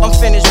 And all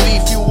unfinished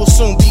beef, you will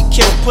soon be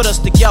killed. Put us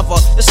together,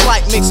 it's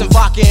like mixing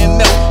vodka and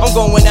milk. I'm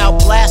going out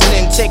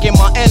blasting, taking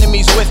my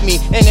enemies with me.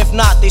 And if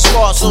not, they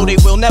scar so they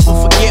will never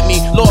forget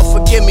me. Lord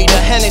forgive me, the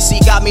Hennessy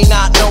got me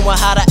not knowing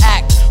how to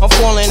act. I'm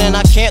falling and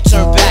I can't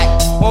turn back.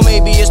 Or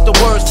maybe it's the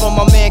words from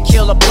my man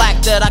Killer Black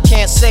that I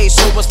can't say,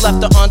 so what's left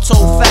an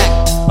untold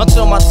fact.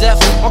 Until my death,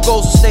 my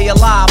goals will stay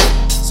alive.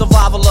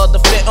 Survival of the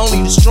fit,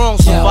 only the strong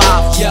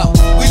survive. Yo,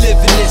 we live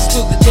in this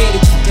till the day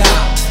that we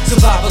die.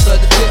 Survival of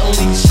the fit,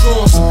 only the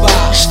strong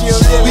survive.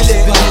 We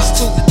live in this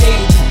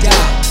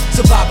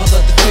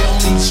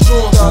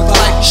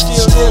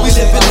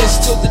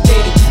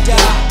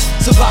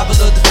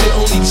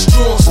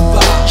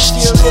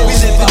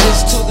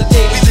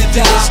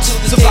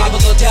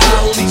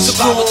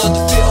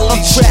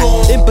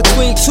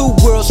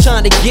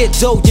trying to get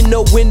dough, you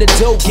know when the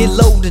dough get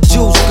low, the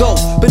jewels go.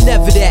 But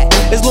never that,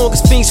 as long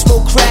as fiends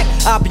smoke crack,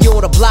 I'll be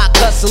on the block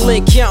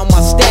hustling, counting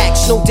my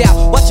stacks. No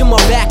doubt, watching my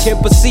back and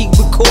proceed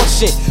with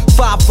caution.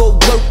 5-0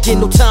 working,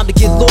 no time to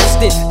get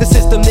lost in the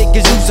system.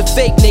 Niggas using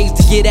fake names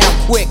to get out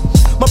quick.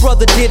 My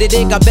brother did it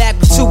and got back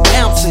with 2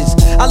 ounces.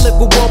 I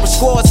live with one with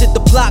scores, hit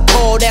the block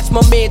hard. That's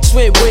my man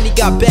Twin when he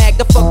got bagged.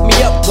 That fucked me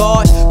up,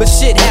 God. But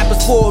shit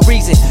happens for a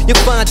reason. You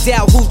find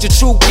out who's your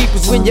true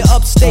keepers when you're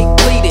upstate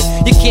bleeding.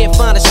 You can't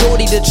find a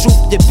shorty to troop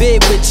your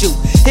bed with you.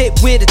 Hit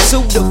with a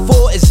 2 to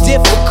 4 is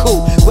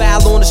difficult.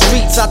 While on the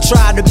streets, I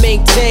try to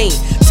maintain.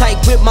 Tight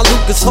with my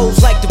Lucas hoes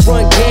like to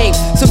run game.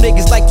 Some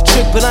niggas like to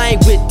trick, but I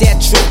ain't with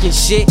that trickin'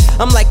 shit.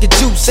 I'm like a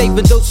Jew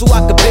saving those who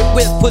I could bit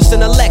with,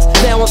 pushing a Lex.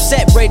 Now I'm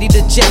set, ready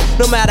to jet.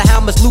 No matter how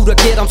much loot I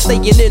get, I'm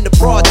staying in the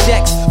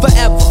projects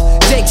forever.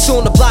 Jakes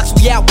on the blocks,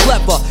 we out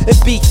clever. And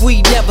beef,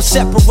 we never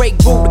separate,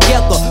 grow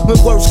together. When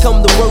words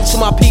come to words,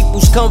 my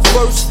peoples come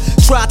first.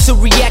 Try to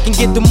react and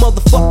get the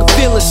motherfucking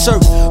feelings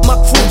hurt. My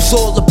crew's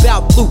all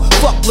about blue,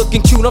 fuck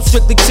looking cute. I'm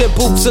strictly 10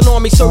 boots, an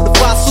army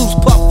certified suits,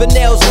 puffin'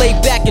 nails,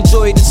 laid back,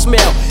 enjoy the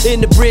smell.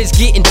 In the bridge,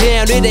 getting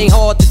down, it ain't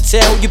hard to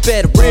tell. You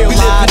better realize we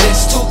live in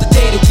this till the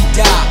day that we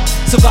die.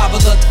 Survival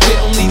of the fit,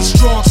 only the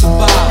strong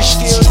survive.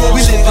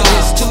 We live in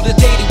this till the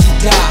day that we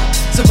die.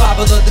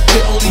 Survival of the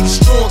fit, only the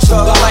strong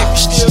survive.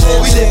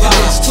 We live in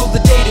this till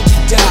the day that we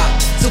die.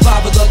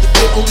 Survival of the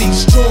fit, only the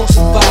strong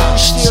survive.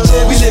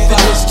 We live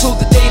in this till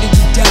the day that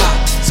we die.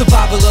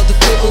 Survival of the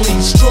fit, only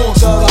the strong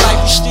survive.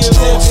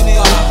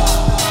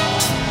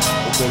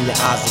 Open your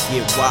eyes and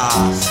get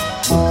wise.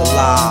 Look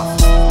alive.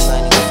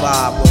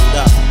 95, word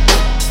up.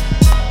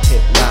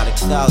 Hypnotic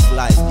thug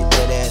life, get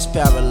that ass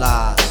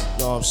paralyzed.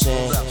 Know what I'm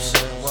saying?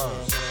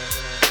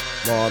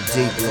 More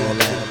deep on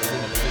that.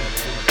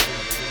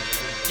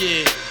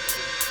 Yeah,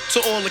 to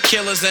all the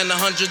killers and the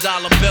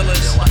 $100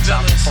 billers.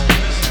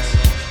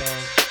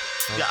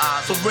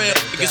 For real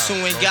niggas who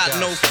ain't got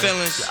no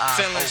feelings.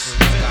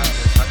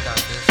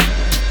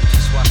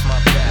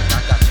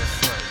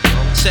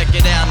 Check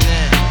it out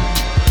now.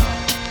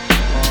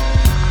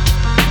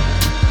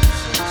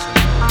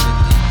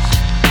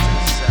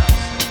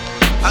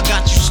 I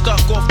got you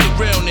stuck off the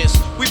realness.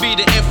 We be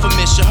the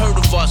infamous, you heard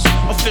of us.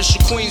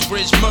 Official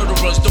Queensbridge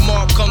murderers. The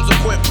mob comes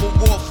equipped for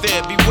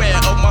warfare. Beware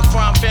of my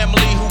crime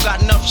family who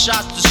got enough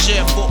shots to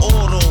share for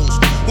all those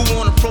who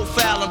wanna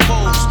profile and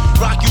pose.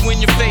 Rock you in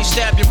your face,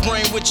 stab your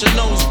brain with your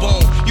nose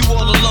bone. You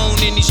all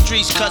alone in these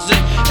streets, cousin.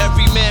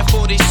 Every man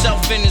for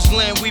theyself in his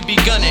land, we be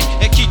gunning.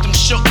 And keep them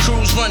shook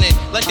crews running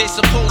like they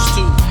supposed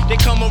to. They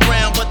come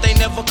around, but they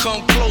never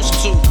come close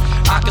to.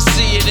 I can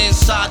see it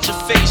inside your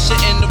face,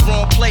 you're in the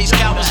wrong place.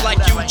 Cowards like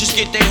you just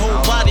get their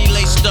whole body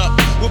laced up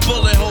with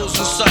bullet holes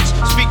and such.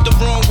 Speak the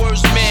wrong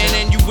words, man,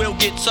 and you will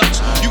get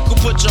touched. You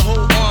could put your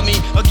whole army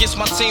against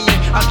my team, and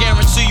I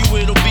guarantee you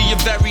it'll be your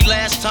very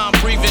last time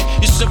breathing.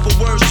 Your simple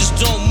words just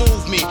don't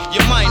move me.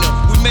 You're minor,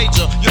 we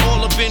major. You're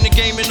all up in the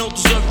game and don't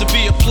deserve to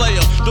be a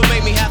player. Don't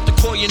make me have to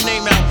call your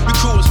name out. Your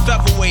crew is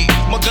featherweight.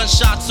 My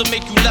gunshots will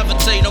make you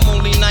levitate. I'm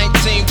only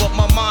 19, but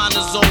my mind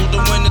is older.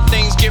 When the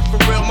things get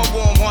for real, my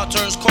warm heart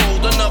turns cold.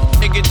 Enough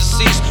nigga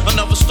deceased,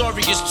 another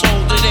story is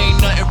told. It ain't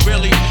nothing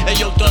really. And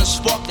yo, done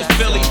sparked the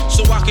Philly,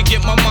 so I could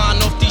get my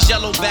mind off these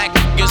yellow back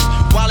niggas.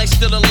 While they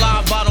still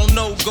alive, I don't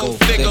know, go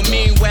figure.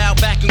 Meanwhile,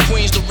 back in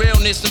Queens, the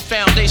realness and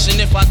foundation.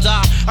 If I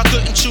die, I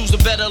couldn't choose a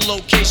better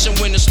location.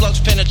 When the slugs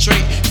penetrate,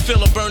 you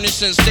feel a burning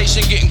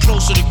sensation, getting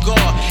closer to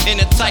God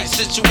in a tight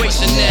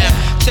situation now.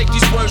 Take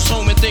these words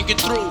home and think it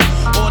through,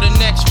 or the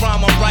next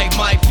rhyme I write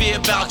might be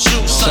about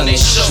you. Son, they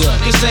shook,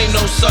 cause ain't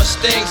no such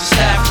things as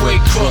halfway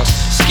crooks.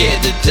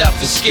 Scared to death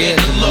and scared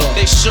to look,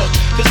 they shook,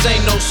 cause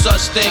ain't no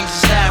such things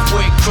as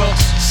halfway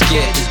crooks.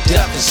 Scared to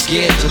death and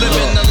scared to look.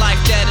 Living the life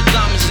that is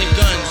diamonds and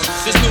guns.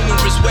 There's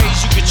numerous ways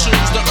you can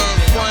choose to earn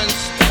funds.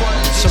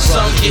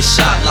 Some get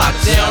shot, locked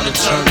down, and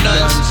turn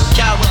nuns.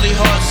 Cowardly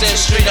hearts and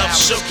straight up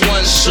shook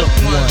ones.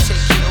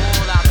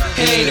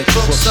 He ain't a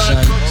crook, son.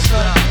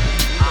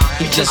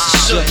 He just a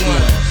shook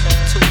one.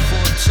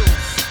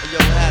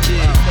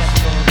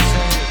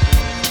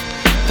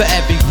 For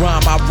every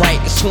rhyme I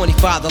write, it's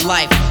 25 to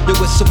life. There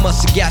was so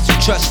much I got you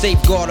trust,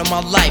 safeguard in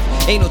my life.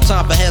 Ain't no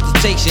time for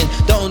hesitation,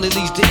 that only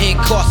leads to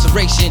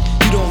incarceration.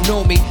 You don't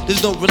know me,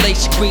 there's no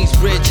relation.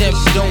 Queensbridge, and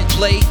you don't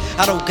play.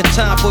 I don't got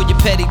time for your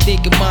petty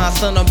thinking, mine,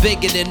 son, I'm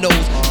bigger than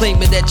those.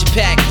 Claiming that you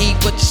pack heat,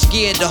 but you're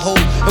scared to hold.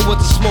 And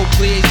once the smoke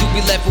clears, you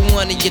be left with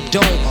one and you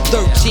don't.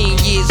 13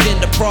 years in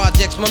the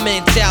projects, my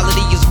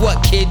mentality is what,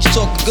 kid? You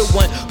talk a good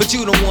one, but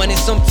you don't want it.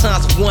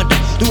 Sometimes I wonder,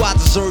 do I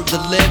deserve to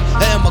live?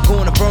 Or am I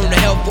gonna burn to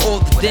hell for all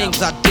the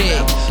things I did?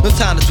 No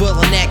time to dwell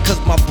on that, cause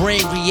my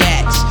brain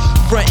reacts.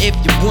 Front if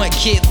you want,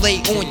 kid,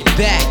 lay on your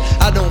back.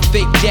 I don't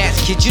fake jazz,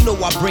 kid, you know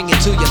I bring it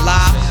to your life.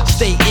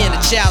 Stay in a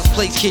child's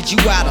place, kid, you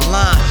out of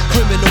line.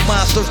 Criminal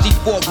minds thirsty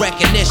for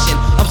recognition.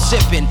 I'm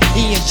sipping,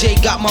 E&J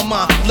got my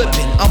mind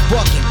flipping. I'm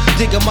bucking,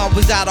 Dig 'em out,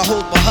 was out of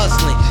hope for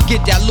hustling.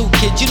 Get that loot,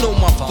 kid, you know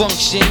my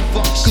function.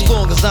 Cause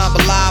long as I'm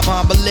alive,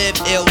 I'ma live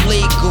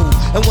illegal.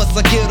 And once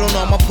I get on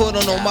them, I put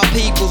on all my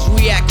peoples.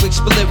 React quick,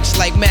 spit lyrics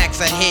like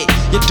Max, I hit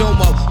your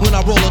domo. When I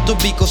roll up the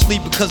beat, go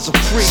sleep because I'm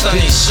free.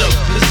 Sonny shook,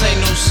 cause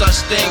ain't no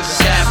such thing as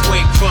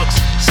halfway crooks.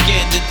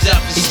 Scared to death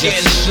and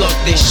scared to look,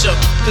 they shook.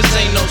 Cause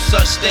ain't no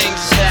such thing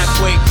as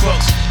halfway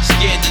crooks.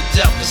 Scared to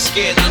death and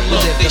scared to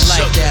look, they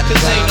shook.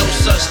 Cause ain't no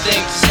such thing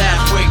as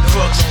halfway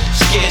crooks.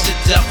 Scared to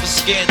death and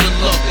scared to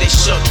look, they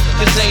shook.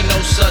 Cause ain't no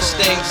such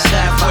thing as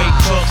halfway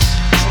crooks.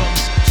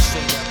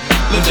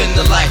 Living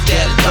the life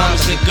that is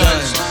diamonds and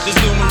guns. There's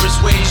numerous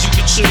ways you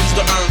can choose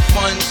to earn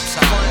funds.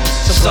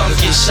 Some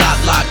get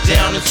shot, locked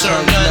down, and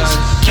turn nuns.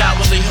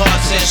 Cowardly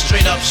hearts and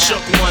straight up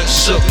shook ones,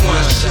 shook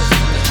ones.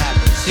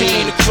 He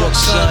ain't a crook,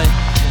 son.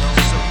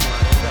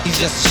 He's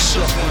just a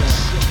shook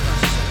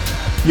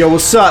one. Yo,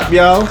 what's up,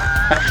 yo?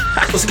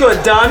 What's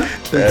good, Don?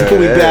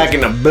 We back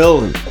in the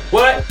building.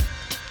 What?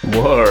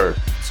 Word.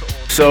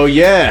 So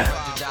yeah,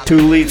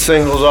 2 lead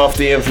singles off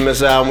the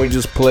infamous album we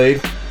just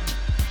played.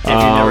 If you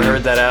never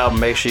heard that album,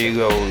 make sure you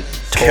go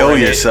Kill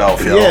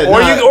yourself, yo.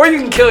 Yeah, or you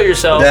can kill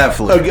yourself.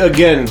 Definitely.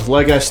 Again,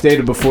 like I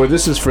stated before,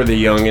 this is for the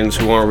youngins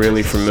who aren't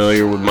really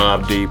familiar with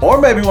Mobb Deep. Or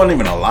maybe weren't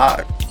even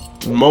alive.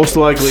 Most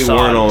likely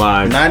weren't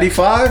alive.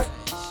 95?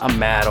 I'm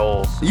mad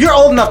old. You're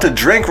old enough to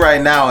drink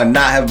right now and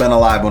not have been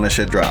alive when this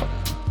shit dropped.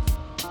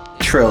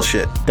 Trill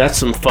shit. That's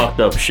some fucked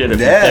up shit if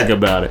you think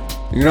about it.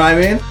 You know what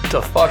I mean?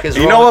 The fuck is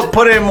You know what?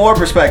 Put it in more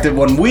perspective.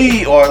 When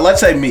we, or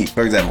let's say me,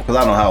 for example, because I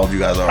don't know how old you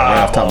guys are right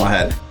off the top of my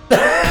head.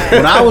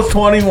 When I was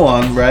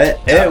 21, right,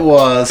 it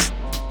was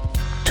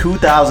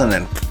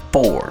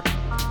 2004,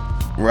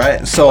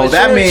 right? So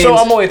that means... So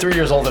I'm only 3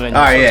 years older than you.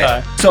 All right,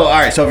 yeah. So, all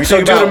right, so if you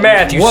think do about... the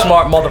math, you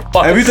smart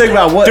motherfucker. If you think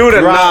about what Do the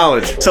dropped,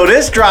 knowledge. So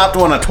this dropped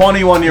when a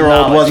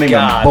 21-year-old wasn't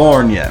even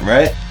born yet,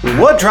 right?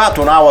 What dropped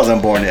when I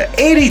wasn't born yet?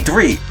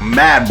 83,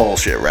 mad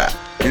bullshit rap.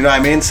 You know what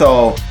I mean?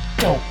 So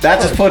that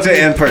just puts it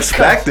in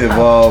perspective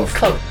of...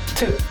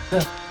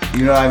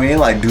 You know what I mean?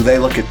 Like, do they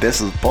look at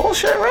this as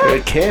bullshit, right?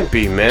 It can't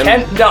be, man.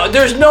 No,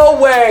 there's no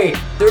way.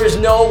 There is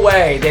no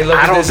way they look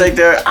at this.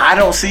 I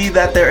don't see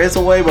that there is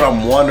a way, but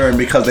I'm wondering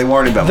because they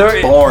weren't even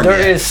born yet.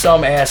 There is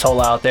some asshole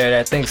out there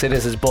that thinks that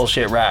this is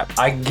bullshit rap.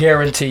 I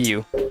guarantee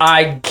you.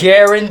 I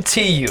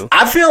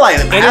feel like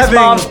in his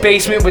mom's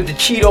basement with the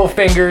Cheeto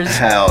fingers.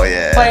 Hell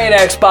yeah. Playing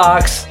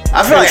Xbox.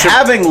 I feel like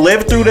having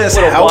lived through this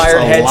helps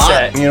a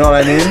lot. You know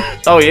what I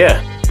mean? Oh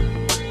yeah.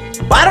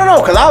 I don't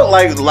know, because I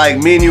like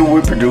me and you,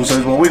 we're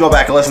producers. When we go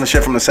back and listen to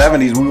shit from the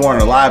 70s, we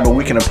weren't alive, but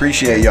we can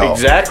appreciate,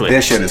 exactly.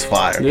 This shit is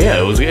fire.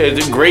 Yeah,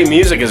 it's great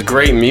music is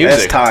great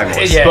music. It's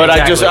timeless. Yeah, but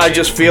exactly. I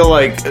just feel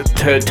like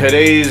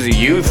today's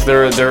youth,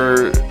 their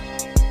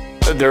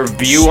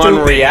view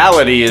on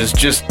reality is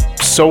just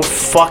so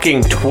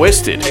fucking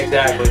twisted.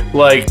 Exactly.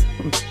 Like,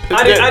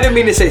 I didn't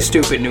mean to say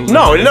stupid.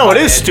 No, it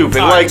is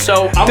stupid. Like,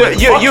 so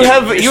you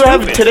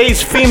have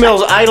today's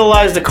females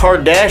idolize the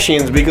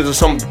Kardashians because of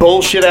some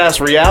bullshit ass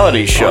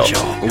reality show,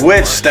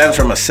 which stems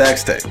from a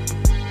sex tape.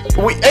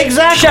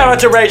 Exactly. Shout out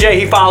to Ray J.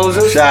 He follows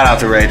us. Shout out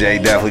to Ray J.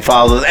 He definitely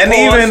follows us, and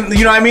even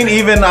you know what I mean.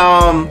 Even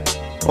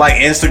like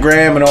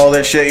Instagram and all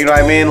that shit. You know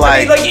what I mean?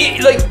 Like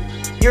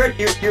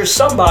you're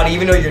somebody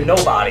even though you're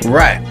nobody.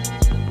 Right.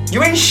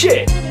 You ain't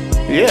shit.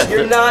 Yeah.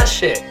 You're not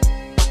shit.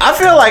 I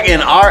feel like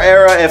in our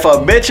era, if a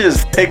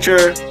bitch's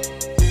picture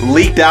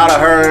leaked out of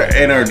her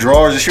in her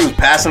drawers and she was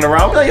passing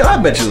around, I'd be like, yo,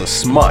 that bitch is a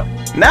smut.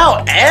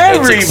 Now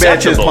every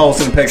bitch is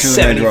posting pictures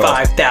in their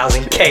drawers.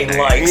 75,000 K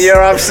likes. You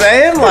know what I'm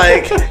saying?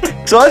 Like,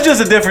 so it's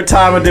just a different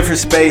time, a different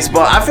space.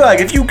 But I feel like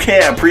if you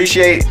can't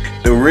appreciate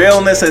the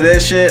realness of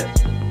this shit,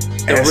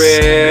 you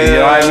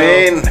know what I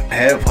mean?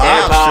 Hip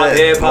hop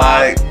shit.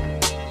 Like,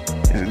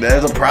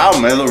 there's a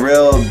problem. There's a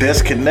real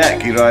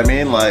disconnect. You know what I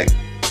mean? Like.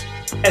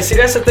 And see,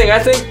 that's the thing. I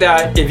think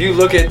that if you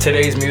look at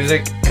today's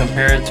music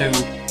compared to,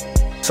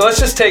 so let's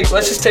just take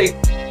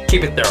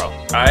Keep It Thorough.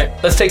 All right,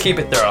 let's take Keep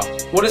It Thorough.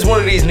 What is one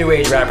of these new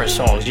age rappers'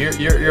 songs?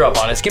 You're up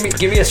on this. Give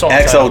me a song.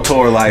 XO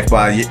Tour Life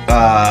by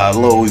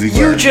Lil Uzi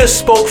Vert. You just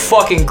spoke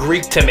fucking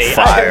Greek to me.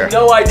 Fire. I have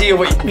no idea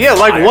what. Yeah,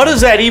 like what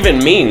does that even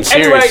mean?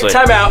 Seriously. Anyway,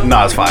 time out.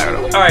 No, it's fire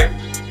though. All right.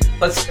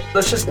 Let's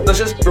just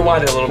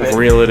rewind it a little bit.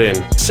 Reel it in.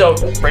 So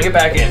bring it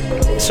back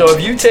in. So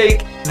if you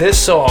take this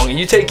song and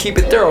you take Keep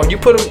It Thorough and you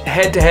put them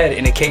head to head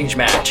in a cage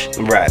match,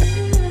 right?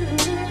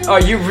 Are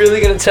you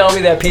really gonna tell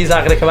me that P's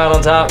not gonna come out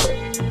on top?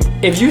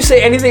 If you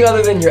say anything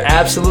other than you're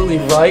absolutely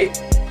right,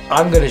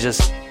 I'm gonna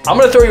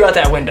throw you out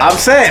that window. I'm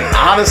saying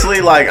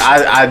honestly, like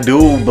I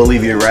do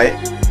believe you're right,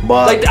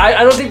 but like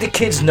I don't think the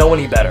kids know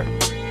any better.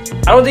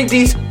 I don't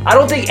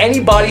think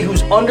anybody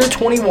who's under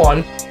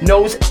 21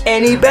 knows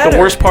any better. The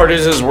worst part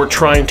is we're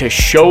trying to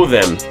show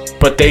them,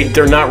 but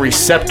they're not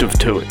receptive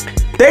to it.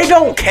 they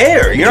don't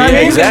care. You know what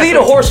I mean? You can lead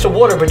a horse to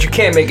water, but you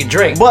can't make it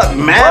drink. But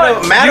mad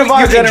of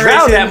our you can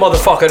drown generation, that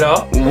motherfucker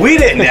though. we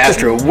didn't. That's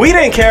true. We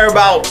didn't care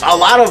about. A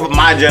lot of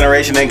my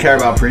generation didn't care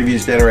about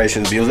previous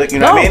generations' music. You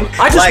know what I mean?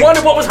 I just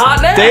wondered what was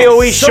hot now. They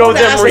always showed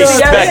them that's the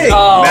respect. thing.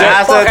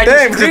 That's the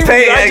thing. Just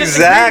pay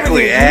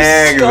exactly.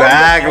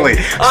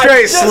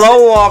 Straight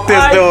slow walk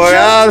this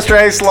dude.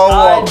 Straight slow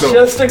walk dude. I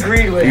just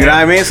agreed with You know what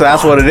I mean? So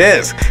that's what it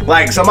is.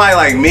 Like somebody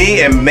like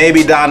me and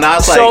maybe Don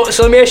Knotts. Like,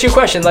 so let me ask you a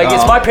question. Like,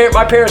 it's my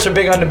parents are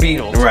big on the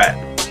Beatles. Right.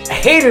 I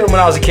hated them when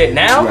I was a kid.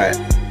 Now, Right.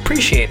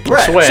 appreciate it. Right.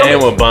 That's what I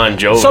am with Bon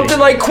Jovi. Something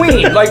like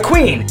Queen.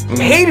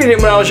 Hated it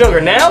when I was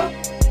younger. Now,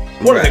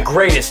 one of the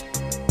greatest.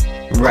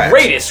 Right.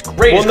 Greatest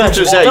Well, not groups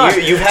just of all that.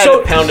 time. You've had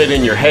it pounded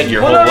in your head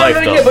your whole life,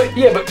 though.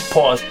 Yeah, but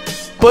pause.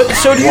 But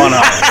so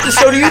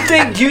do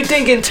you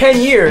think in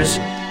 10 years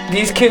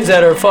these kids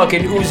that are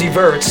fucking Uzi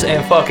Verts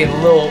and fucking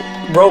little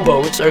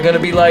rowboats are gonna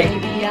be like,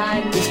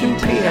 this new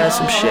P has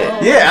some shit.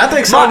 Yeah, I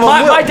think some of them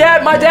will.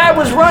 My dad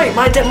was right.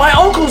 My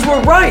uncles were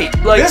right.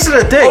 Like, this is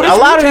the thing. oh, A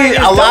lot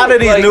of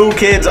these like, new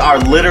kids are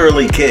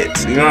literally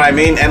kids. You know what I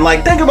mean? And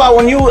like, think about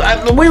when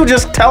we were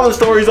just telling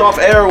stories off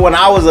air when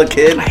I was a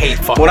kid. I hate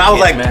fucking when I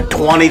was kids, like man.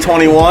 20,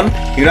 21. You know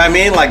what I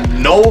mean?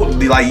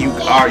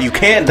 Like you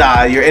can't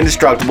die. You're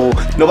indestructible.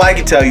 Nobody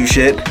can tell you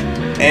shit.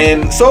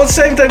 And so it's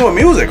the same thing with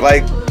music.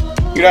 Like,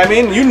 you know what I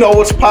mean? You know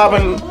what's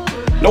popping.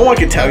 No one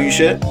can tell you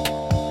shit.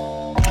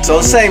 So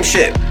it's the same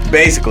shit,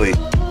 basically.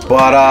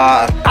 But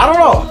I don't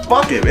know.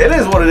 Fuck it. It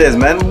is what it is,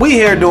 man. We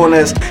here doing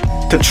this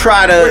to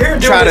try We're to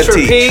doing this for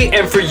teach. P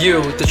and for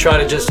you to try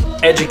to just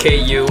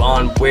educate you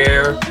on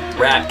where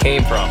rap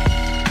came from.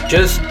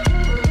 Just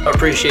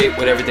appreciate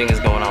what everything is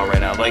going on right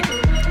now. Like,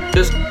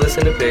 just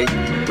listen to P.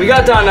 We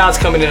got Don Knotts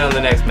coming in on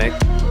the next mix.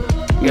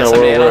 No,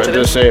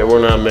 we're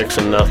not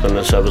mixing nothing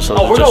this episode.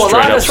 Oh, we're Just going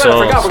straight live? up That's right, I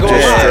songs. forgot we're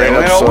going live. Straight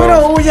up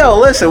songs.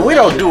 Listen, we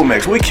don't do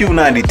mix. We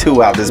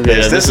Q92 out this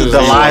bitch. Yeah, this is is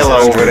Delilah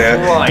Jesus over there.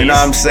 Christ. You know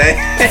what I'm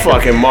saying?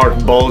 Fucking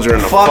Mark Bulger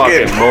in the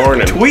fucking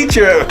morning. Tweet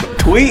your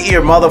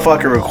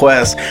motherfucking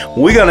requests.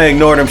 We gonna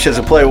ignore them shits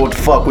and play what the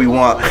fuck we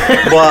want.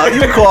 But you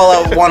can call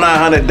up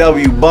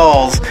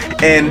 1-900-W-BALLS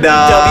and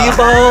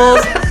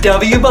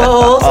W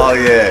balls. Oh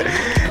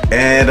yeah.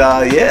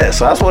 And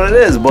so that's what it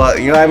is.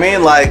 But you know what I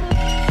mean? Like,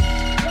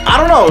 I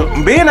don't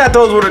know. Being that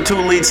those were the two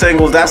lead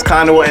singles, that's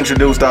kind of what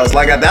introduced us.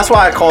 Like, that's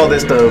why I call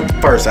this the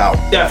first album.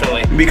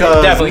 Definitely.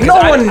 Because no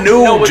one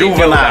knew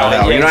Juvenile.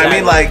 Yeah, You know what I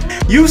mean? Like,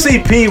 you see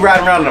P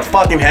riding around in a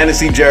fucking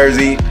Hennessy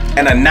jersey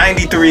and a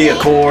 93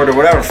 Accord or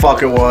whatever the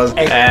fuck it was.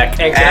 Can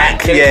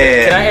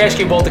I ask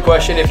you both the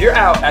question? If you're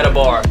out at a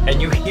bar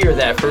and you hear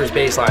that first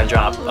bass line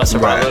drop, a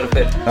Serato to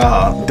Pit.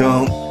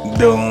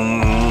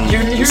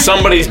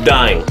 Somebody's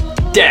dying.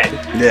 Dead.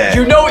 Yeah.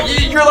 You know,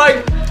 you're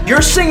like,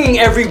 you're singing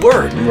every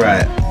word.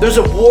 Right. There's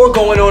a war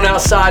going on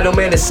outside, no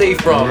man is safe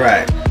from.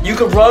 Right. You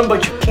can run,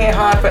 but you can't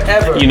hide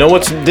forever. You know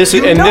what's this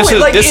is, You and know this it,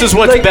 is like, this it- is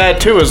what's like- bad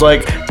too. Is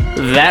like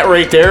that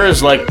right there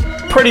is like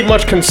pretty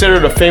much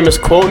considered a famous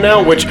quote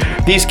now, which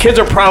these kids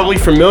are probably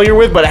familiar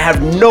with, but I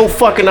have no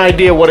fucking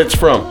idea what it's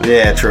from.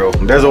 Yeah, true.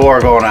 There's a war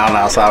going on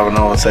outside with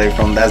no one safe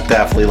from. That's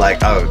definitely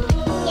like a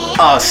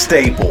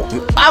staple.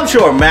 I'm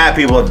sure mad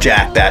people have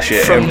jacked that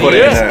shit From and put the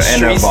it in their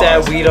streets bars.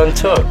 that we done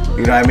took.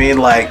 You know what I mean?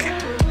 Like,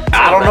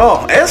 I don't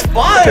know. It's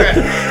fire.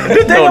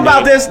 The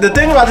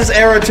thing about this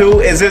era too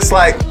is it's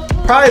like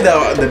probably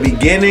the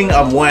beginning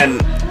of when,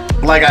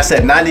 like I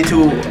said,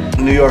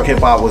 92 New York hip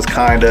hop was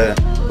kind of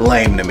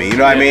lame to me. You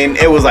know what I mean?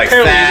 It was like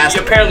fast.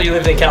 Apparently you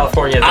lived in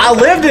California. I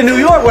lived in New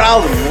York when I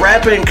was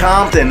rapping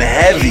Compton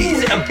heavy.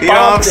 You know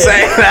what I'm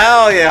saying?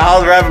 Hell yeah, I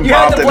was rapping You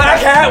had Compton. the black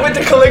hat with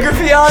the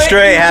calligraphy on it?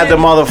 Straight had the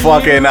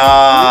motherfucking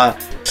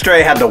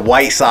straight had the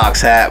White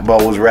Sox hat,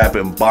 but was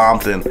rapping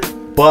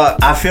Bompton.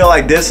 But I feel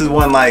like this is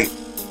when like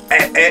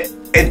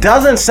it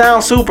doesn't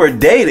sound super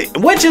dated,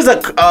 which is a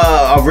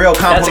real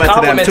compliment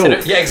to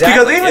them too. Yeah,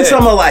 exactly. Because even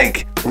some of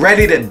like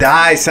Ready to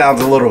Die sounds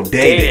a little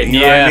dated.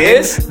 You know what I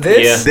mean?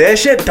 This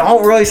shit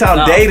don't really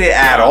sound dated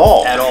at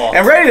all. At all.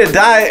 And Ready to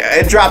Die,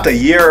 it dropped a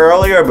year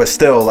earlier, but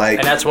still like.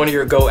 And that's one of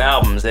your GOAT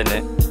albums, isn't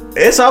it?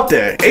 It's up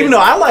there. Even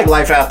though I like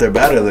Life After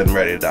better than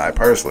Ready to Die,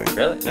 personally.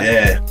 Really?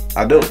 Yeah,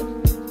 I do.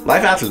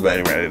 Life After's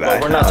better than Ready to Die.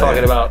 Well, we're not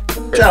talking about.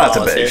 Shout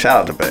out to Big.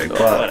 Shout out to Big.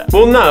 But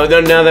Well, no,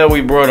 now that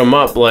we brought him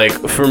up, like,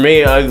 for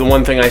me, the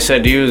one thing I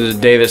said to you the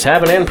day this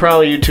happened, and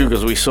probably you too,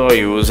 because we saw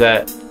you, was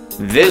that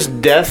this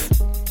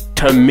death,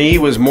 to me,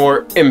 was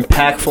more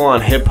impactful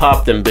on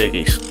hip-hop than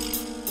Biggie's.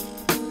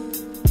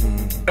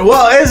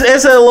 Well,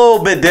 it's a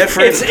little bit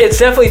different. It's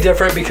definitely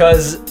different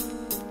because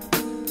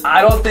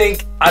I don't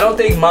think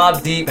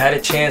Mobb Deep had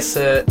a chance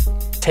to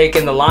take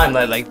in the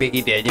limelight like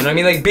Biggie did. You know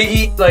what I mean?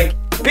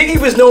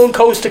 Biggie was known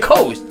coast to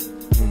coast.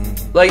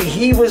 Like,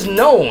 he was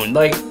known.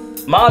 Like,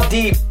 Mobb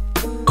Deep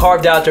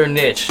carved out their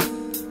niche,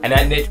 and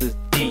that niche was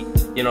deep.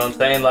 You know what I'm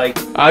saying? Like,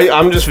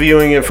 I'm just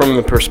viewing it from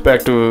the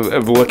perspective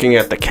of looking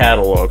at the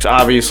catalogs.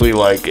 Obviously,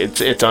 like,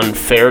 it's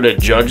unfair to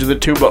judge the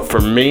two, but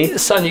for me,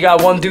 son, you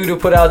got one dude who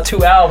put out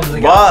 2 albums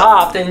and got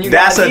popped, and you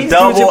that's got a these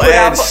dudes who put out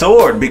double-edged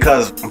sword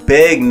because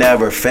Big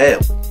never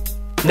failed.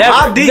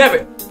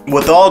 Never.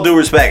 with all due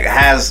respect,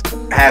 has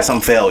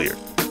some failure.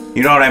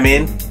 You know what I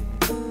mean?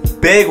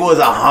 Big was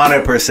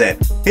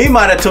 100%. He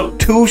might have took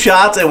 2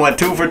 shots and went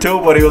 2 for 2,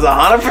 but he was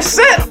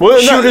 100%. Well,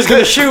 shooter's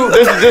gonna shoot.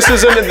 This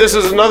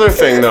is another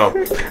thing though.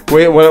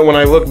 When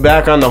I look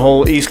back on the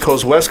whole East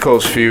Coast West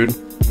Coast feud,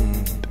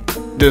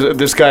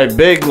 this guy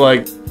Big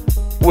like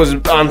was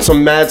on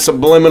some mad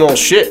subliminal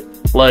shit.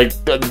 Like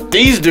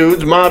these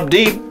dudes, Mobb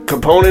Deep,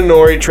 Capone,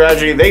 Nori,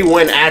 Tragedy, they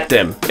went at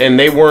them and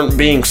they weren't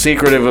being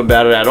secretive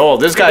about it at all.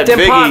 This guy then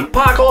Biggie,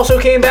 Pac also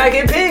came back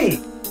in P.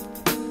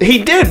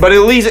 He did, but at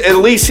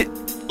least.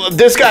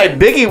 This guy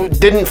Biggie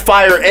didn't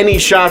fire any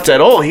shots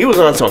at all. He was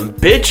on some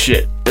bitch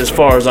shit, as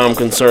far as I'm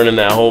concerned, in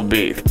that whole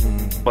beef.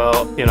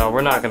 Well,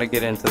 we're not gonna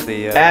get into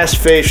the ass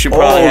face should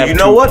probably have you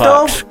know what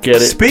Tupacs. though? Get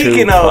it?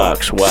 Speaking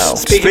Tupacs. of Wow.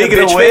 Speaking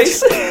of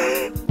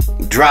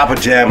which, drop a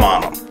gem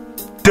on him.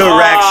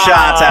 Direct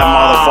shots at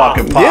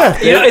motherfucking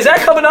Pac. Yeah. Is that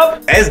coming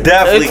up? It's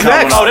definitely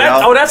coming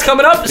up. Oh, that's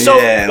coming up. So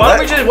Yeah, why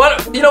don't we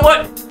just you know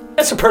what?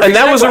 That's a perfect. And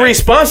that segue. was a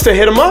response to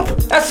hit him up.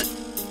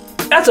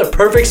 That's a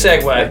perfect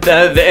segue.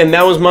 And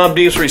that was Mobb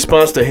Deep's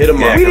response to hit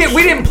him up. We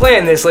didn't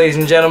plan this, ladies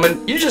and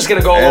gentlemen. You're just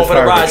gonna go along for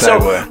the ride. So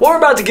what we're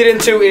about to get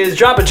into is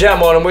drop a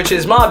gem on him, which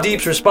is Mobb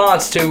Deep's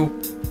response to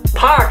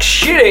Pac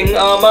shitting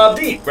on Mobb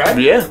Deep, right?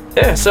 Yeah.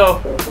 Yeah.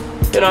 So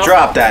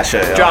drop that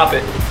shit. Yo. Drop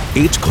it.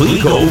 It's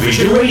Clico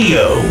Vision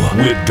Radio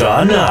with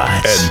Don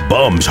Knotts and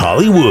Bums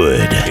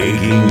Hollywood,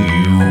 taking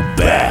you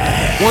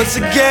back. Once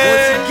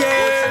again.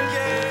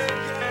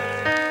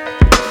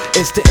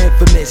 It's the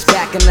infamous,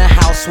 back in the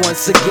house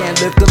once again.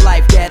 Live the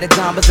life that had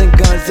diamonds and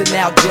guns and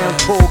now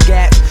gems. Pull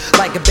gas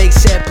like a bass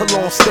head, pull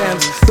on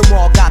stems. The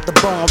mall got the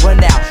bomb,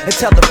 run out and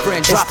tell the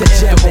friend, drop the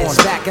gem on.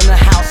 Back in the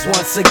house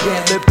once again.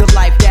 Live the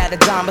life that had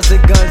diamonds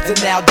and guns and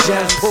now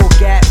gems. Pull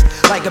gas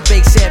like a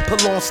bass head, pull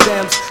on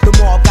stems. The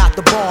mall got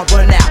the bomb,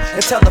 run out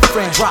and tell the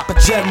friend, drop a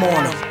gem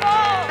on him.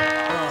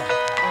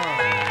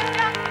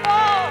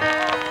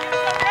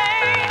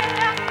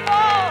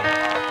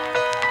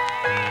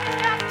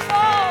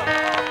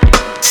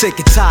 Sick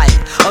and tired,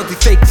 ugly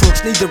fake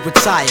crooks need to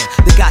retire.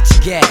 They got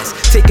your gas,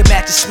 take a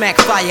match and smack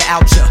fire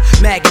out ya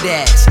maggot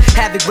ass.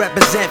 Havoc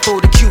represent for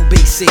the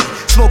QBC.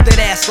 Smoke that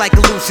ass like a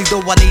Lucy,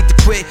 though I need to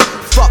quit.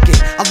 Fuck it,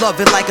 I love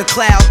it like a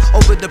cloud.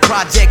 Over the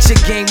projection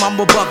game, I'm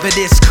above it,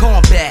 it's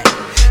combat.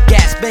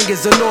 Gas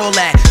bangers and all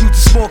that. Use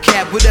the small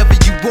cap, whatever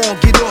you want,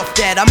 get off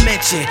that. I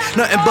mention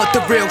nothing but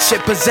the real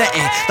shit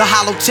presenting. The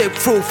hollow tip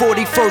crew,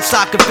 41st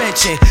Side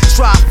Convention.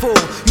 Strive full,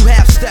 you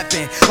half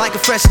stepping like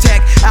a fresh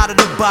tech out of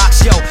the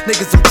box. Yo,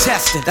 niggas, I'm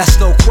testing, that's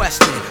no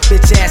question.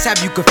 Bitch ass,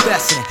 have you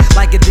confessing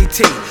like a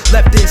DT?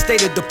 Left in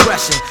state of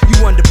depression, you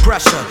under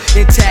pressure.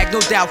 Intact,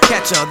 no doubt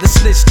catcher. The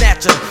snitch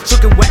snatcher,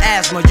 shookin' with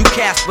asthma. You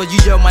Casper, you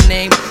yell my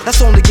name.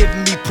 That's only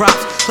giving me props.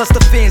 Plus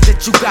the fans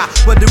that you got,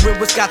 wondering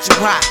what's got you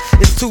hot.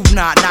 It's too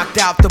not.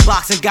 Knocked out the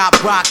box and got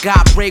rocked.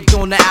 Got raped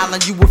on the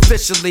island, you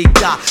officially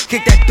die.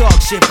 Kick that dog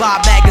shit, buy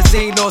a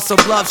magazine or some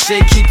love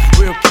shit. Keep it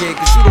real, kid,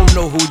 cause you don't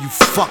know who you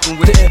fucking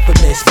with. The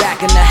infamous,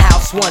 back in the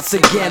house once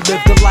again.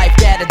 Live the life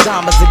that had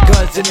diamonds and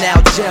guns and now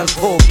gems.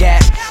 Pull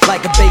gas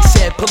like a bass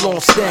head, pull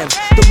on stems.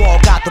 The mall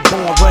got the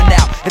bomb, run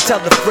out and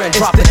tell the friend,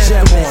 drop a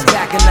gem on.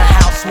 Back in the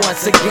house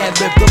once again.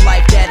 Live the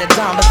life that had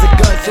diamonds and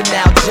guns and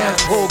now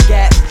gems. Pull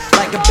gas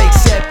like a bass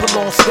head,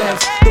 pull on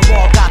stems. The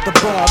mall got the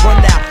bomb,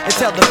 run out and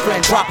tell the friend,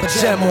 drop a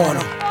gem on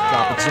him.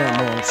 Drop a gem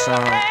on him,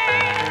 son.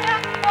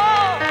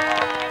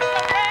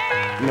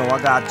 You know I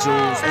got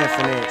jewels,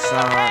 infinite,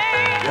 son.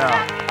 Yo.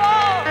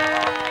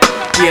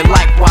 Yeah,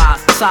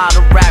 likewise, tired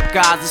of rap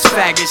guys, it's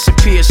faggots, your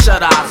peers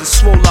shut eyes and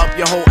swole up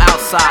your whole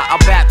outside. I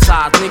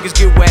baptize, niggas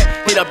get wet,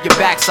 hit up your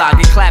backside,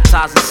 get clap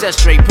ties and set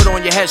straight, put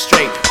on your head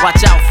straight.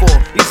 Watch out for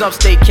these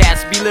upstate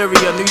cats,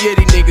 Beliria, New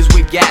Yiddy niggas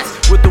with gas,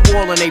 with the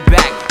wall on they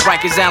back.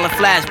 Rikers Island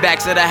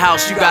flashbacks of the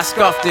house you got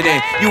scuffed it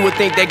in. You would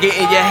think that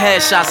getting your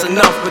headshots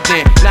enough, but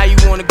then now you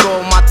wanna go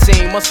on my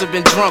team. Must have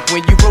been drunk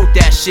when you wrote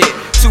that shit.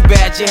 Too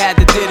bad you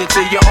had to did it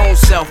to your own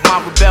self.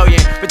 My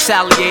rebellion,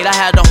 retaliate. I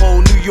had the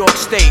whole New York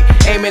state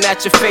aiming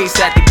at your face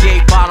at the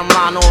gate. Bottom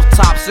line off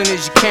top, soon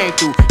as you came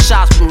through.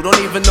 Shots blew, don't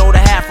even know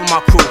the half of my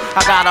crew.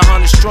 I got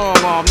 100 strong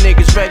arm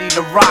niggas ready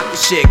to rock the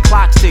shit.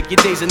 Clock tick,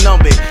 your days are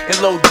numbered in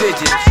low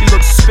digits. You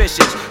look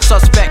suspicious.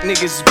 Suspect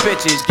niggas is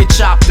bitches. Get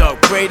chopped up,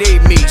 grade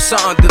A meat,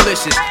 something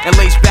delicious. And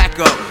lace back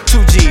up,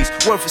 2 G's,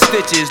 worth of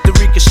stitches. To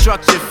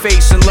reconstruct your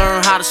face and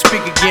learn how to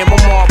speak again.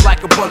 My mom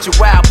like a bunch of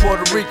wild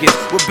Puerto Ricans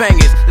with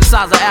bangers the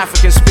size of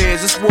African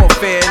spears. It's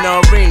warfare in the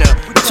arena.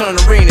 We turn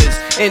arenas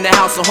in the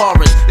house of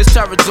horrors. It's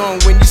terror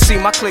zone when you see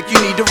my clique. You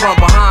need to run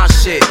behind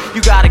shit.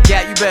 You got a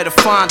gap, you better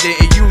find it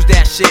and use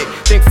that shit.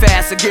 Think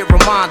fast and get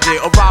reminded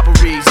of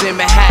robberies in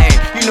Manhattan.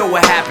 You know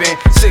what happened?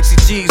 60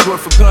 G's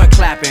worth of gun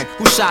clapping.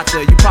 Who shot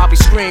ya? You probably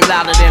scream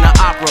louder than an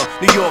opera.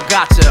 New York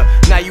gotcha.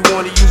 Now you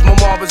wanna use my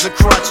mob as a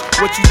crutch.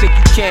 What you think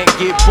you can't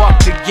get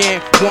bucked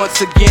again?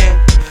 Once again.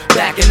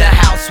 Back in the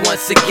house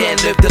once again.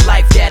 Live the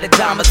life that had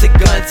diamonds and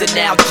guns and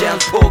now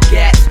gems. Pull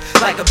gas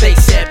like a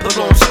bass head,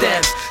 pull on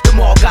stems. Them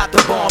all got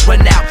the bomb,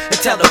 run out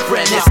and tell a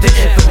friend it's the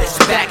infamous.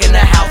 Back in the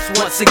house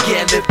once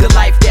again, live the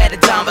life that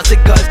had diamonds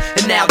and guns,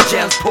 and now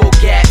gems pull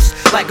gaps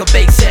like a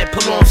bass head,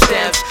 pull on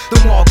stems.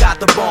 Them all got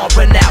the bomb,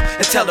 run out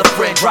and tell a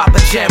friend, drop a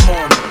gem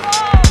on them.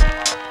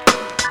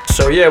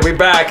 So yeah, we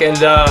back, and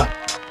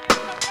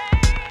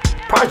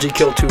Prodigy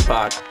killed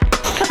Tupac.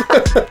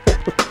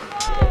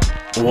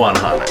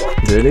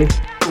 100. Did he?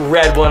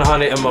 Red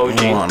 100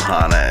 emoji.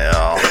 100,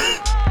 yo.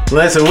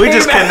 Listen, we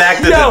just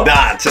connected the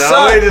dots, yo.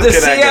 Son, We just the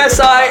connected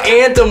CSI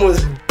anthem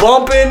was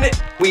bumping.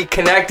 We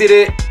connected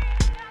it.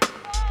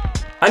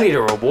 I need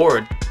a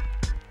reward.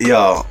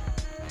 Yo,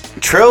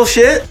 Trill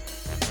shit,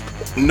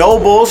 no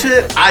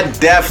bullshit. I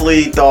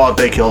definitely thought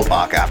they killed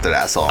Pac after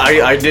that song.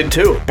 I did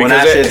too. When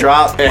that shit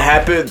dropped. It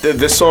happened,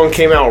 this song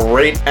came out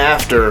right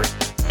after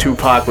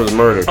Tupac was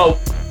murdered. Oh,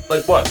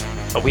 like what?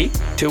 A week?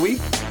 2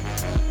 weeks?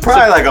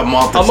 Probably like a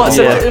month or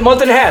something. A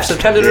month and a half,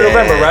 September to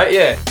November, right?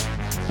 Yeah.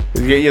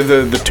 Yeah,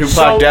 the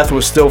Tupac death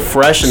was still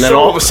fresh, and then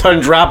all of a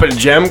sudden, Drop a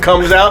Gem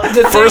comes out.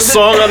 First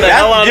song on the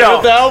Hell on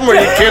Earth album. Are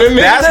you kidding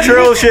me? That's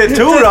Trill shit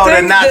too, though.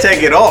 To not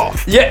take it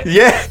off. Yeah.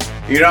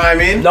 You know what I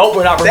mean? Nope,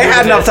 we're not. They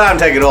had enough time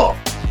to take it off.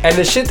 And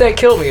the shit that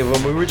killed me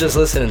when we were just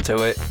listening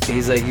to it,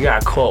 he's like, "You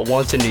got caught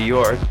once in New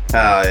York."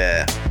 Oh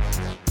yeah.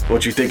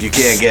 What you think you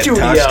can't get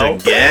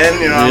touched again?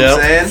 You know what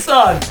I'm saying?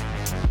 Son.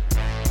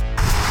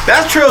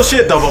 That's Trill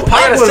shit though. But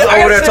Pac was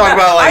over there talking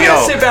about like, I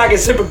gotta sit back and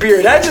sip a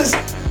beer. That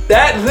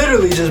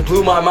literally just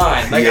blew my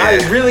mind. Like, I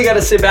really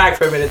gotta sit back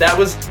for a minute. I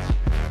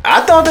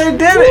thought they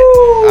did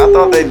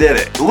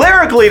it.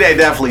 Lyrically, they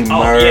definitely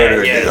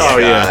murdered it. Oh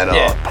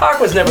yeah. Pac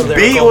was never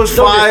lyrical. Beat was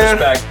fire.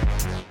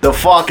 The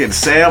fucking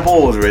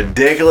sample was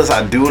ridiculous.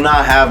 I do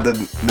not have the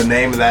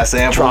name of that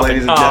sample,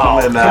 ladies and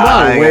gentlemen. Come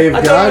on, Wave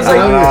Gods.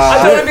 I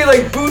thought it'd be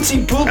like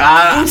Bootsy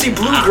Bluegrass.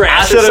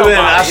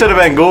 I should have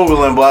been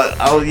Googling, but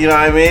you know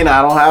what I mean?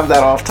 I don't have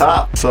that off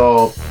top.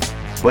 So,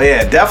 but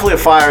yeah, definitely a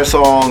fire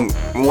song.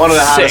 One of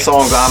the hottest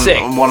songs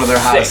on one of their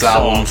hottest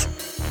albums.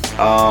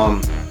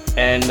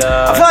 And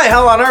I feel like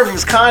Hell on Earth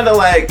was kind of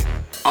like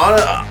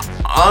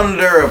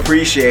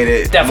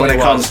underappreciated when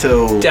it comes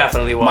to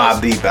Mobb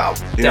Deep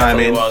album. You know what I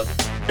mean?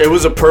 It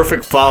was a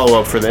perfect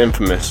follow-up for the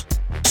Infamous.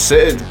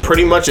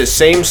 Pretty much the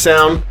same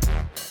sound,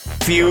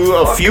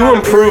 a few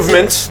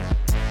improvements.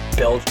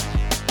 A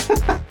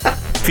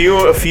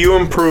few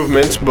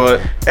improvements, but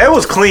it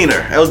was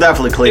cleaner. It was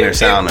definitely cleaner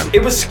sounding.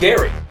 It was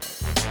scary.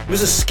 It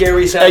was a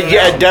scary sound.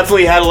 Yeah, it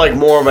definitely had like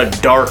more of a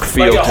dark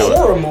feel like to it. Like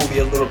a horror movie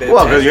a little bit.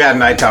 Well, because you had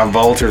nighttime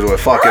vultures with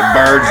fucking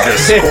birds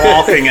just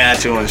squawking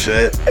at you and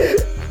shit.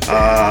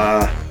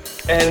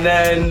 And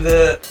then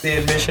the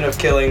admission of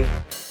killing.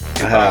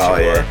 Hell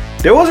yeah.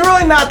 There was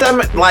really not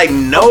that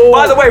no.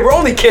 By the way, we're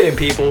only kidding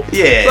people.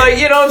 Yeah. Like,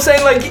 you know what I'm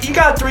saying? Like, you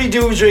got 3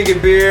 dudes drinking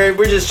beer,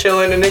 we're just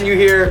chilling, and then you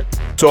hear.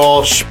 It's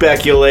all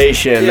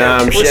speculation.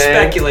 We're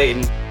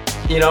speculating.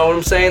 You know what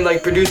I'm saying?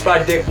 Like, produced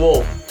by Dick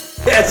Wolf.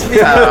 That's me.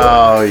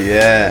 Oh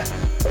yeah.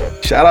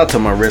 Shout out to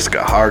Mariska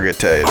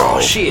Hargitay. Oh,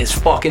 she is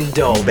fucking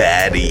dope.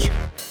 Baddie.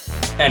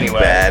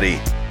 Anyway. Baddie.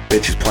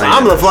 Bitch is playing.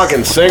 I'm the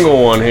fucking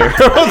single one here.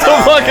 What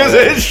the fuck is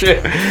this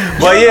shit?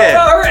 But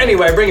yeah.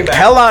 Anyway, bring it back.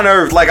 Hell on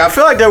Earth. Like, I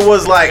feel like there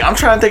was like, I'm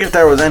trying to think if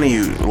there was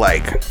any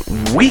like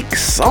weak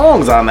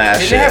songs on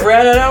that shit. Did they have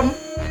Red on album?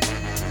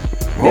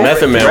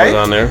 Method Man was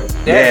on there.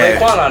 Yeah,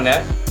 Raekwon on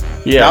that.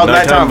 Yeah, that was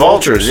Nighttime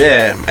Vultures.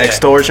 Yeah.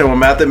 Extortion with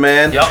Method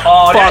Man.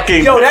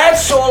 That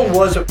song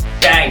was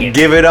banging.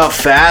 Give It Up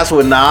Fast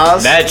with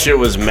Nas. That shit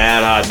was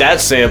mad hot. That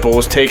sample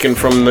was taken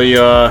from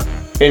the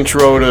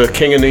intro to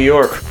King of New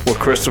York with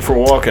Christopher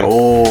Walken.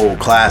 Oh,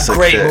 classic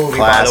Great shit. movie,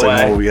 Classic by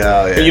the way. movie,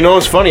 hell yeah. You know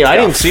what's funny? I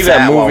didn't see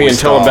that movie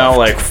until about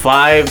like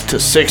 5 to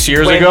 6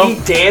 years ago. When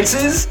he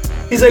dances,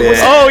 he's like,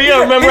 oh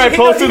yeah, remember I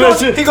posted that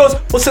shit? He goes,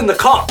 what's in the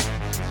cup?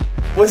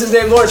 What's his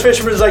name? Lawrence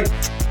Fishburne's like,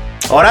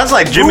 oh, that's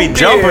like Jimmy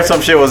Jump or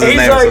some shit was his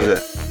name. Like, or some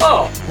shit.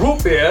 Oh,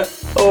 root beer.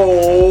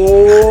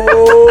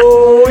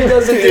 Oh, he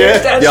doesn't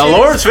dance. That Yo, shit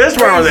Lawrence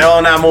Fishburne was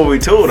in that movie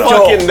too,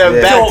 though.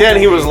 Back then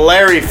he was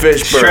Larry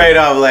Fishburne. Straight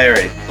up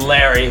Larry.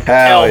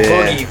 Hell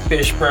Boogie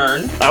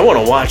Fishburne. I want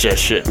to watch that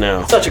shit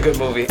now. Such a good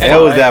movie. It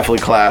was definitely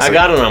classic. I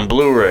got it on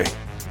Blu-ray.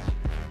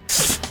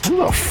 Who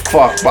the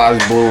fuck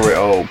buys Blu-ray?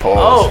 Oh, pause.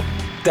 Oh,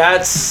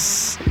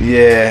 that's...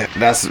 Yeah,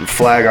 that's a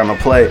flag on the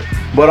plate.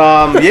 But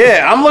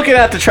yeah, I'm looking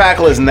at the track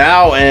list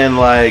now and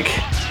like,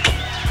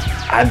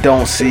 I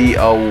don't see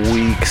a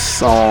weak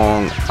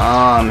song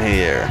on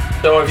here.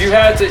 So if you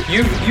had to,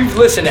 you've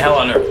listened to Hell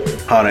on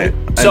Earth.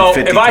 150 So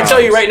if I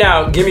tell you times. right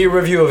now, give me a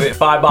review of it.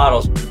 5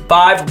 bottles.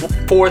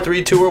 5, 4,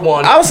 3, 2, or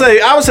 1. I would say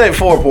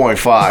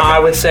 4.5. I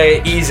would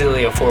say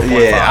easily a 4.5.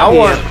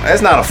 Yeah,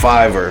 it's not a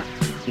 5er.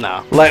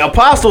 No. Like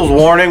Apostles'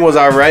 Warning was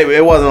alright.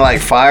 It wasn't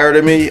like fire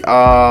to me.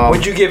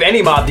 Would you give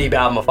any Mobb Deep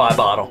album a 5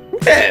 bottle?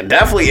 Yeah,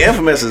 definitely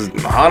Infamous is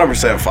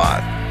 100%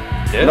 5.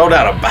 Yeah. No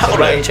doubt about What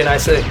about it.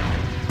 HNIC?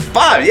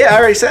 5, yeah, I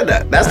already said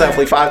that. That's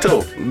definitely 5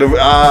 too. The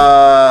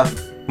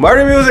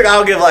Murder Music,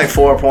 I'll give like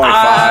 4.5.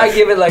 I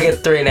give it like a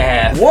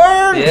 3.5.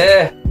 Word?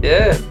 Yeah.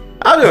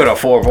 I'll give it a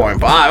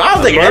 4.5. I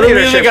don't think Murder any of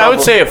this Music, shit. I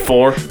would say a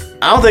 4.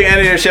 I don't think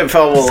any of this shit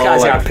felt well. This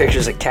guy's got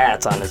pictures of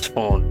cats on his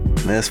phone.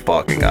 This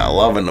fucking guy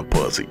loving the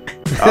pussy.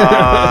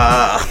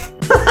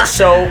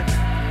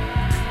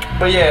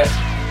 But yeah,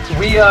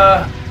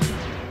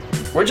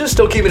 we're just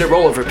still keeping it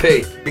rolling for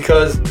P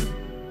because,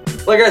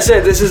 like I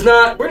said,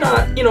 we're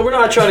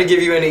not trying to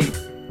give you any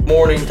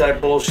morning type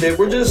bullshit.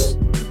 We're just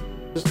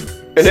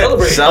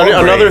celebrating.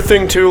 Another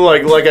thing too,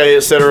 like I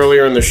said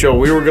earlier in the show,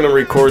 we were gonna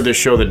record this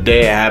show the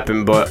day it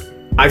happened, but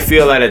I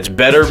feel that it's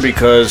better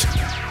because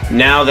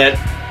now that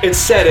it's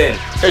set in,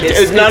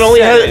 it not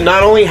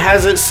only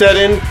has it set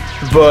in,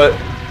 but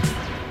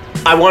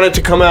I want it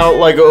to come out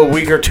like a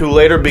week or two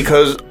later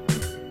because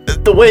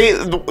the way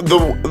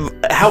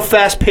how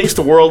fast paced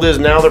the world is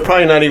now, they're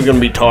probably not even going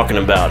to be talking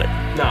about it.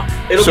 No,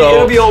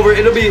 it'll be over.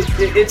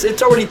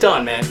 It's already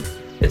done, man.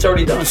 It's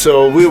already done.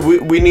 So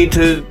we need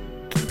to,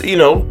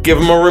 give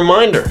them a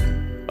reminder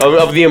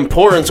of the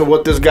importance of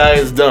what this guy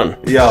has done.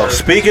 Yo,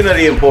 speaking of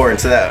the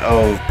importance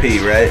of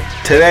P, right?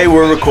 Today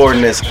we're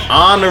recording this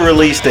on the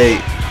release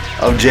date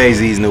of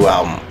Jay-Z's new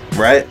album,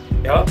 right?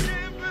 Yup.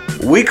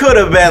 We could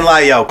have been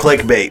like, yo,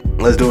 clickbait.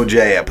 Let's do a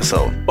J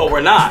episode. But we're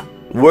not.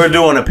 We're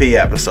doing a P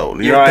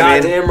episode. You know what I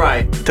mean? You're goddamn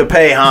right. To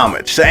pay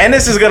homage. And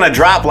this is gonna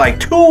drop like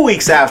 2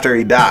 weeks after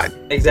he died.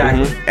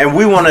 Exactly. Mm-hmm.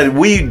 And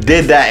we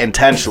did that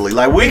intentionally.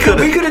 Like we could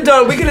have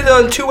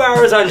done 2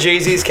 hours on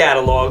Jay-Z's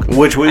catalog.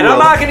 Which we will. I'm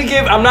not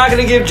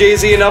gonna give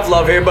Jay-Z enough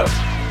love here, but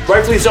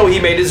rightfully so, he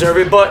may deserve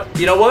it. But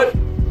you know what?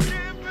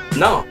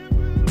 No.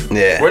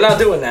 Yeah. We're not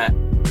doing that.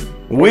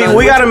 We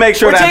gotta make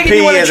sure that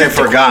P isn't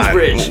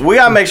forgotten. We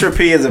gotta make sure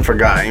P isn't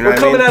forgotten. You know We're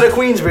coming out of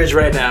Queensbridge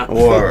right now.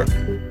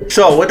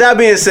 So with that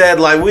being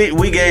said, like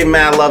we gave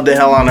mad love to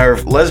Hell on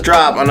Earth. Let's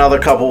drop another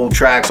couple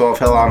tracks off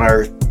Hell on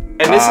Earth.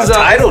 And this is a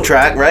title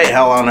track, right?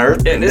 Hell on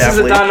Earth. Yeah, this is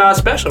a Don Knotts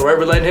special, right?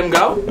 We're letting him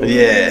go.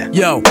 Yeah.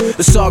 Yo,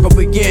 the saga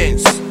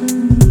begins.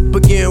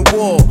 Begin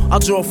war. I'll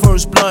draw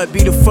first blood,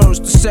 be the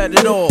first to set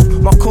it off.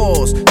 My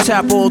cause,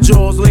 tap all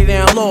jaws, lay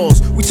down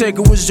laws. We take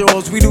it with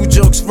yours, we do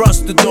jokes,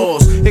 rust the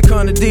doors. Here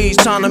come the D's,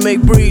 trying to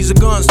make breeze, the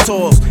guns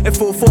toss. In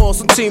full force,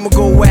 some team will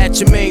go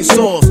at your main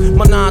source.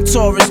 My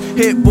non-Taurus,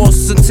 hit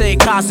bosses and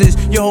take hostages.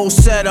 Your whole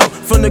setup,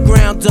 from the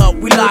ground up,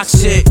 we lock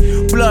shit.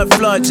 Blood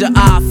flood your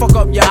eye, fuck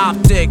up your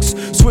optics.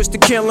 Switch to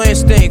kill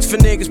instincts, for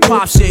niggas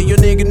pop shit. Your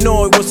nigga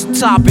know it, what's the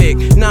topic?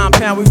 9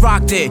 pound, we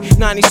rocked it.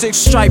 96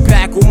 strike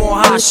back with more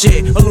hot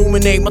shit.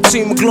 Illuminate, my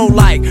team will glow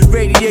like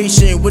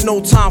radiation with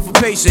no time for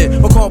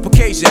patient or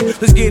complication.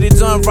 Let's get it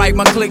done right,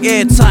 my click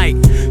airtight.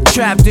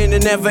 Trapped in the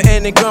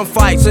never-ending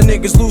gunfights, and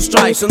niggas lose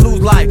stripes and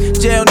lose life.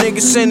 Jail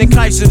niggas sending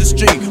kites to the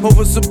street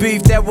over some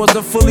beef that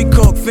wasn't fully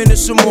cooked.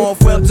 Finish them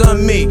off, well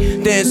done me.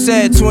 Then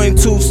said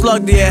 22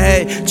 slug to your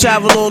head.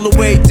 Travel all the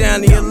way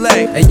down to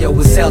LA. Hey yo,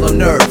 it's Hell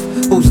on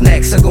Earth. Who's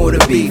next are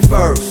gonna be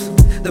first?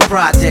 The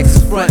project's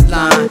is front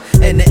line,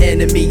 and the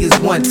enemy is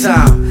one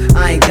time.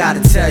 I ain't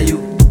gotta tell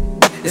you.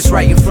 It's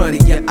right in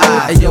front of your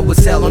eye. Hey yo,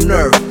 it's Hell on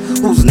Earth.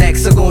 Who's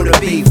next are gonna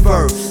be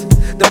first?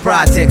 The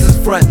projects is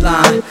front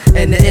line,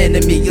 and the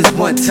enemy is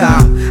one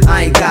time.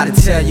 I ain't gotta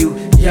tell you,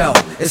 yo,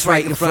 it's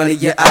right in front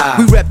of your eye.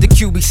 We rep the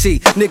QBC,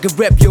 nigga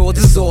rep yours,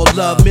 this is all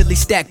love. Millie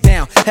stacked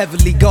down,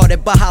 heavily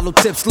guarded by hollow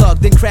tip slug.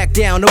 Then crack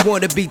down, I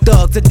wanna be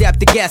thugs, adapt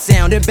the gas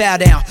sound, then bow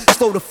down.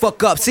 Slow the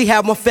fuck up, see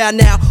how I'm found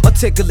now?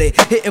 Articulate,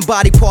 hitting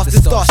body parts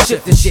and start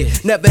shifting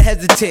shit. Never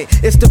hesitate,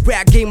 it's the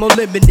rap game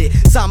unlimited.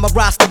 Sign my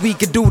roster, we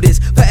can do this,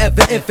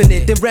 forever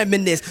infinite. Then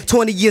reminisce,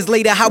 20 years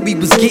later, how we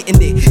was getting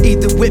it.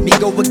 Either with me,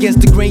 go against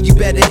the grain, you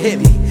better hit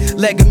me.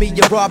 Legging me,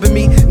 you're robbing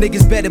me,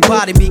 niggas better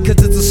body me. Cause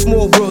it's a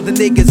small world, the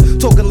niggas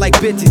talking like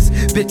bitches.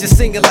 Bitches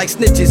singing like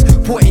snitches,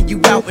 pointing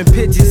you out in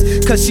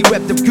pitches. Cause she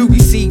rep the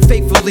QBC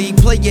faithfully.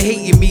 Player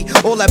hating me,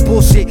 all that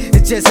bullshit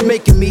is just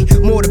making me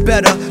more the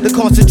better. The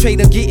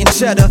concentrate on getting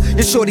cheddar.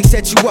 Your shorty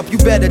set you up, you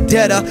better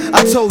dead her.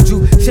 I told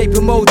you, shape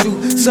and mold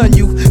you, son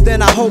you,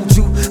 then I hold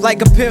you.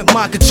 Like a pimp,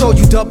 mind control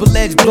you, double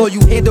edge, blow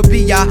you, handle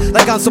BI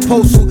like I'm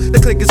supposed to. The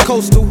click is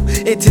coastal,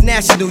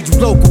 international, you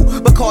local.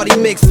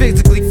 Bacardi mix,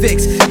 physically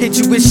fixed. Hit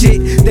you with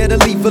shit that'll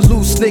leave a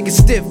loose nigga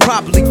stiff,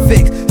 properly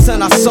fixed.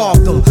 Son, I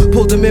solved them,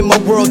 pulled them in my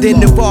world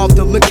and involved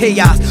them in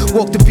chaos.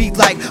 Walk the beat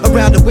like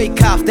around the wake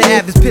cops, the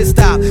average pissed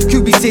off.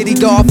 QB City,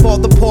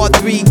 Godfather, Part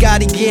 3,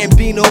 Gotti,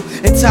 Gambino,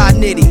 and Ty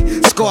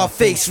Nitty.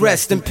 Scarface,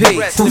 rest in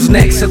peace. Who's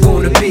next are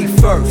gonna be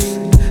first?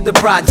 The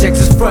projects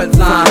is front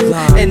line,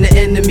 and the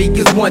enemy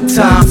is one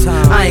time.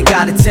 I ain't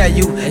gotta tell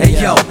you,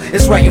 hey yo,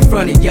 it's right in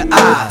front of your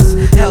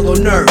eyes. Hell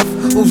on Earth,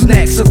 who's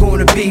next are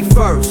gonna be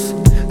first?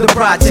 The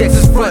projects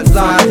is front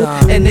line,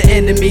 and the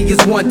enemy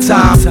is one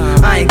time.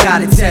 I ain't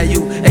gotta tell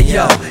you, hey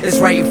yo, it's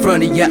right in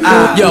front of your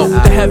eyes. Yo,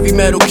 the heavy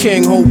metal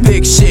king hold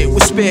big shit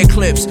with spare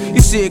clips. You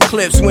see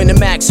eclipse when the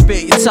Mac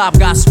spit, your top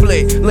got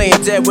split.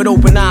 Laying dead with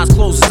open eyes,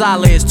 close his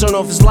eyelids. Turn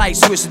off his light,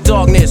 switch to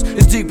darkness.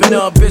 It's deep in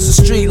the abyss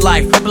of street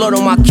life. Blood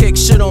on my kick,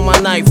 shit on my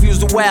knife. Use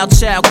the wild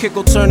child, kick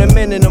will turn them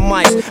into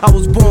mice. I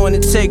was born to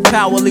take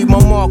power, leave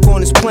my mark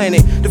on this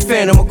planet. The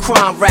phantom of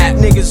crime rap,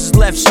 niggas is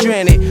left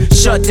stranded.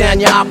 Shut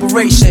down your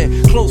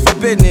operation, close for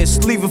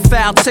business. Leave a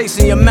foul taste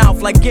in your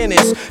mouth like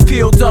Guinness.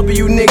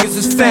 POW niggas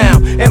is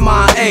found,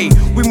 MIA.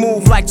 We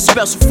move like the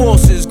Special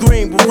Forces,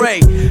 Green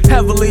Beret.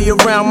 Heavily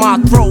around my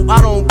throat,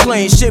 I don't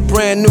claim shit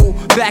brand new.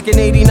 Back in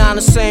 89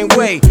 the same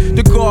way.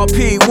 The guard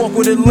P, walk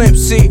with a limp,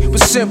 see.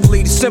 But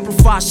simply to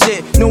simplify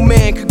shit, no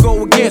man could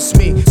go against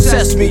me.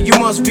 Test me, you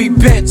must be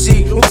bent,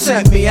 G. Don't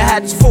tempt me, I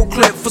had this full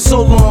clip for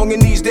so long, it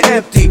needs to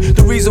empty.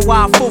 The reason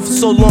why I full for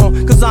so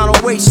long, cause I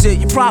don't waste it.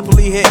 You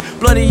properly hit,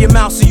 blood in your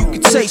mouth so you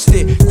can taste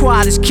it.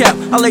 Quiet as kept,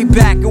 I lay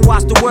back and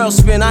watch the world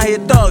spin. I hear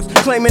thugs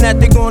claiming that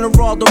they gonna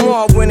rob the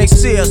mall when they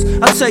see us.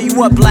 I tell you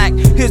what, black,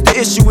 here's the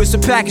issue, it's a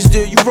package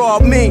deal. You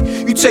rob me,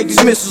 you take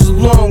these missiles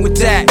along with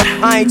that.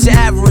 I ain't your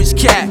average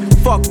cat,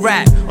 fuck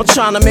rap. I'm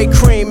trying to make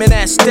cream and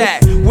that's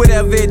that.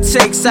 Whatever it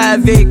takes,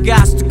 however it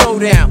got to go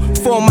down.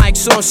 4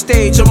 mics on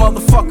stage, a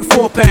motherfucking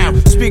 4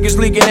 pound. Speakers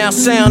leaking out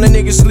sound and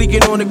niggas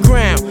leaking on the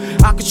ground.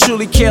 I could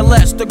truly care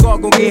less, the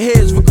guard gon' get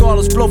his.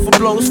 Regardless, blow for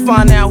blow, let's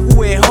find out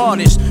who hit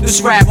hardest.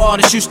 This rap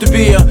artist used to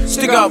be a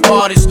stick up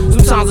artist.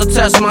 Sometimes I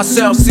test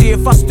myself, see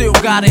if I still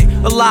got it.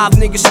 Alive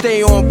niggas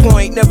stay on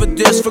point, never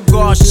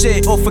disregard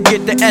shit or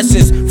forget the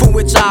essence from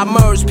which I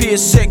emerged.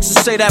 PS6 and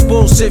say that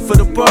bullshit for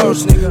the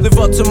birds. Live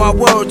up to my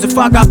words, if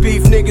I got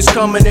beef, niggas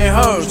coming in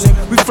herds.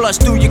 We flush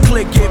through your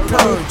clique, get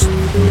purged.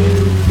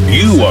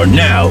 You are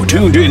now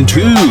tuned into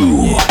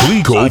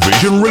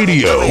ColecoVision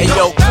Radio. Hey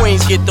yo,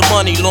 Queens get the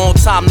money, long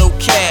time no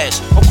cash.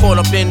 I'm caught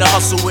up in the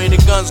hustle where the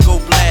guns go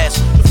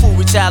blast. The fool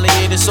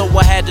retaliated, so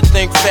I had to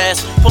think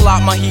fast. Pull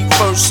out my heat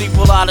first, see,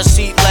 pull out a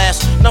seat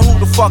last. Now who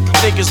the fuck you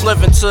niggas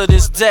living to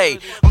this day?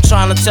 I'm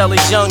trying to tell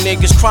these young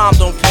niggas crime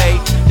don't pay.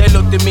 They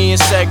looked at me and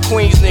said,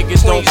 Queens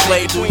niggas don't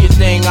play. Do your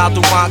thing, I'll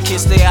do mine,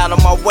 kids stay out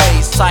of my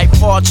ways. Type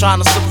hard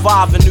trying to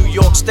survive in New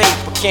York State,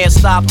 but can't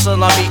stop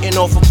till I'm eating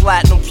off a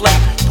platinum plate.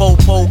 Po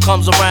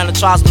comes around and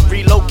tries to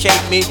relocate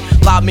me.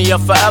 Lock me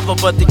up forever,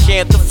 but they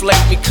can't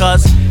deflate me,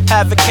 cause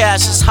having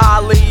cash is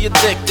highly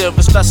addictive,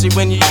 especially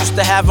when you used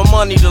to having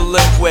money to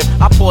live with.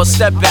 I pour a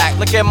step back,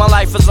 look at my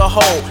life as a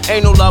whole.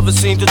 Ain't no love, it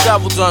seems the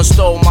devil done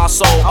stole my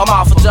soul. I'm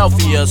out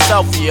Philadelphia,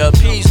 Selfia,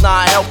 P's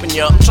not helping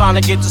ya. I'm trying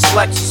to get this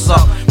Lexus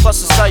up,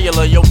 plus the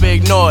cellular, yo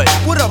big noise.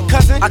 What up,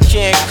 cousin? I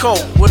can't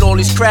cope with all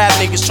these crab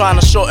niggas trying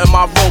to shorten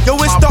my rope. Yo,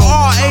 it's the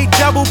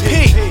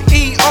R-A-P-P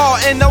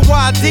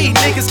E-R-N-O-Y-D.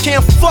 Niggas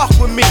can't fuck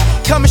with me.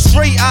 Coming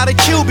straight out of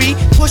QB,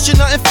 pushing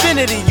the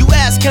infinity. You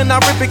ask, can I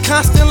rip it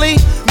constantly?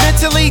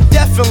 Mentally,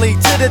 definitely,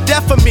 to the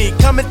death of me.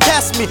 Come and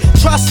test me,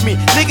 trust me.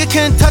 Nigga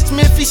couldn't touch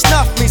me if he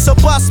snuffed me, so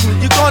bust me.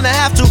 You're gonna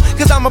have to,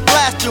 cause I'ma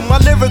blast you. My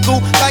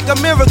lyrical, like a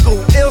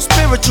miracle. Ill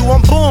spiritual,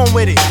 I'm born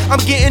with it.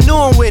 I'm getting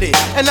on with it.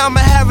 And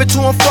I'ma have it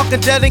till I'm fucking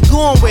dead and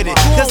gone with it.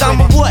 Cause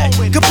I'm a what?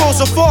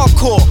 Composer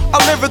hardcore, a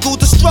lyrical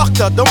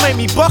destructor. Don't make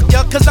me buck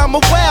ya, cause I'm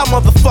a wild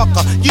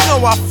motherfucker. You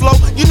know I flow,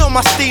 you know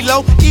my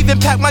stilo. Even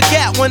pack my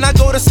gap when I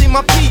go to see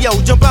my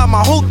P.O. Jump out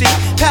my hoopty,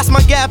 pass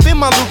my gap in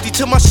my loopty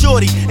to my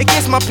shorty.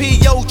 Against my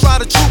P.O. try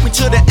to troop me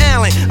to the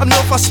island. I know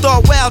if I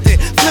start wildin',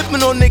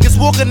 flipping on niggas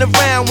walking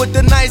around with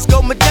the nice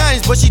gold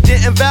medallions, but she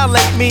didn't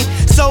violate me,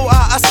 so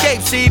I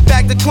escaped. See,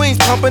 back to Queens,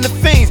 pumping the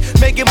fiends,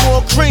 making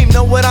more cream.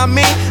 Know what I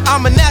mean?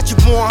 I'm a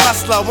natural born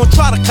hustler. Won't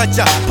try to cut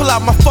ya. Pull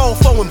out my phone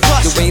and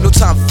bust. There ain't no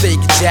time for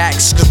fake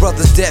jacks, cause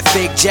brothers dead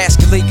fake jacks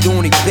can lay it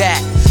on their back.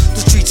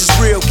 The streets is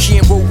real,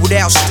 can't roll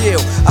without steel.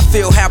 I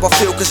feel how I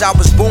feel cause I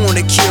was born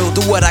to kill.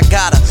 Do what I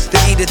gotta to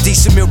eat a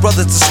decent meal,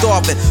 brothers are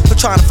starving. For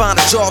trying to find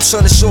a job,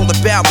 son, it's all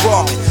about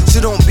robbing. So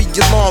don't be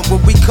alarmed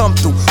when we come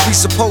through. We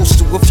supposed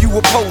to, if you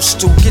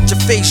opposed to, get your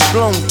face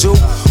blown, dude.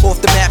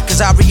 Off the map cause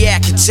I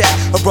react and chat.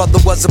 A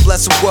brother was a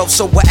blessing wealth,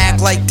 so I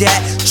act like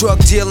that. Drug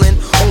dealing,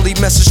 only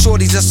messing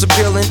shorties that's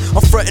appealing.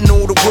 I'm frontin'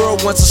 all the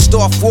world once I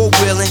start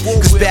four-wheeling.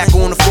 Cause back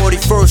on the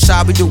 41st,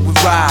 how we do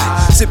it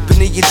ride. Sippin'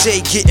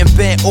 E&J, getting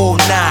bent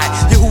all night.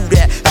 You who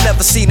that? I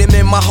never seen him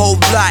in my whole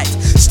life.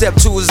 Step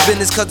to his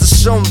business cause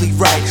it's only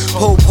right.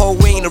 Po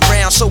ain't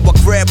around, so I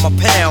grab my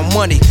pound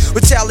money.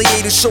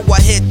 Retaliated, so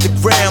I hit the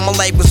ground. My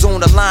life was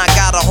on the line,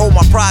 gotta hold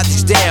my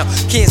projects down.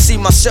 Can't see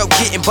myself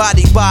getting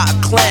bodied by a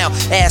clown.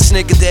 Ass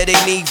nigga that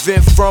ain't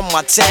even from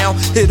my town.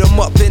 Hit him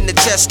up in the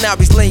chest, now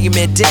he's laying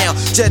me down.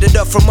 Jetted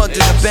up from under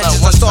the benches,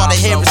 I started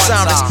hearing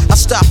sirens. I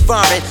stopped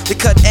firing, they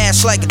cut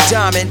ass like a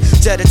diamond.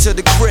 Jetted to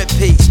the crib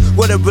piece,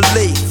 what a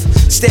relief.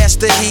 Stashed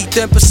the heat,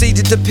 then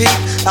proceeded to peep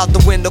out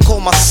the window, call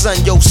my son,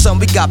 yo son,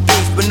 we got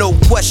beef, but no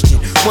question.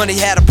 Money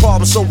had a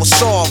problem, so I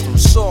solved him.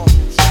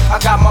 I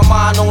got my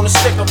mind on the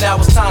stick up, now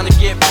it's time to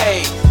get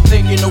paid.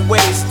 Thinking of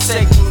ways to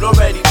take food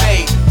already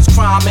made. There's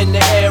crime in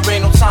the air,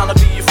 ain't no time to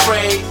be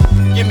afraid.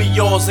 Give me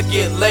yours or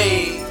get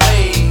laid.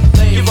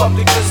 Give up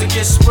the goods and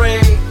get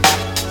sprayed.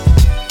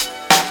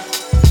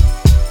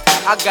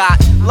 I got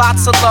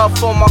lots of love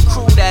for my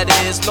crew, that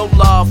is. No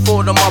love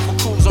for them other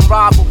crews and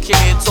rival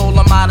kids. All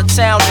them out of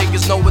town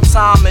niggas know what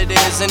time it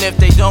is. And if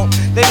they don't,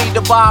 they need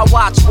to buy a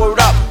watch, word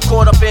up.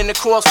 caught up in the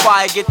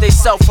crossfire, get they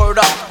self hurt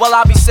up. While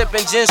I be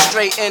sipping gin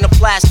straight in a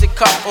plastic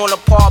cup on a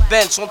park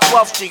bench on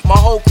 12th Street. My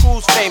whole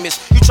crew's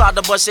famous. You tried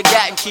to bust your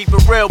gat and keep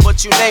it real,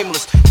 but you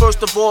nameless.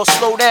 First of all,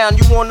 slow down,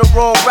 you on the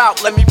wrong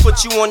route. Let me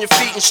put you on your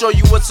feet and show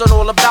you what's it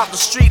all about. The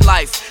street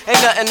life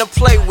ain't nothing to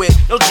play with.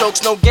 No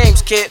jokes, no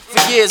games, kid. For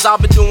years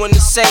I've been doing the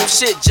same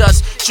shit,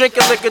 just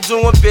drinking liquor,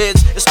 doing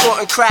bids,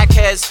 extorting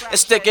crackheads, and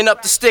sticking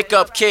up the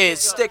stick-up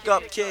kids.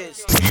 Stick-up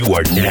kids. You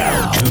are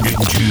now tuned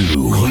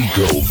into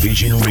Clico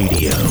Vision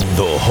Radio,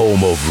 the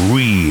home of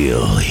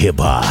real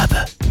hip-hop.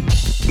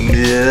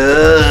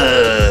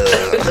 Yeah.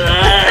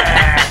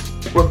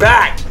 We're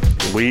back.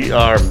 We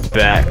are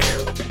back.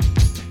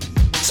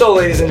 So,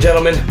 ladies and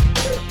gentlemen,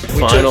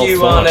 we took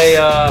you on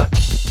a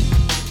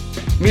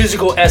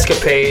musical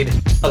escapade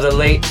of the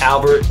late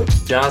Albert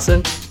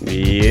Johnson.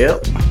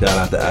 Yep. Shout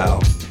out to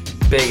Al.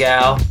 Big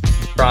Al,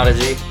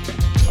 Prodigy.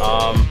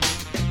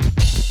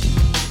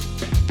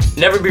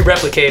 Never be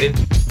replicated.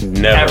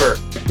 Never.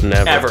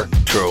 Ever.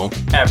 True.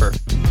 Ever.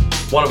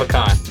 One of a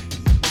kind.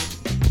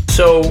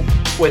 So,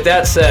 with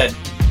that said,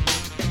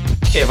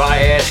 if I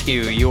ask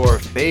you your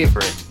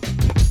favorite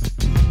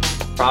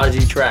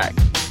Prodigy track,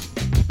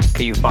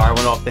 can you fire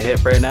one off the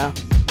hip right now?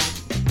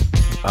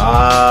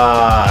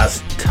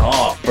 That's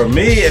tough. For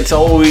me, it's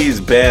always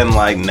been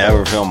like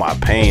Never Feel My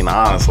Pain,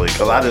 honestly,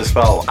 because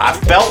I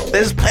felt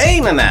this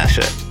pain in that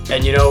shit.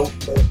 And you know,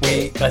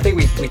 I think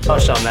we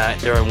touched on that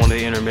during one of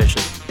the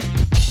intermissions.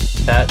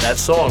 That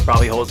song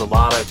probably holds a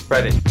lot of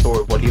credit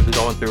for what he was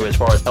going through as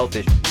far as health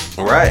issues.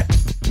 Right.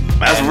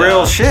 That's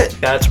real shit.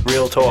 That's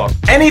real talk.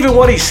 And even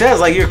what he says,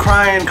 like, you're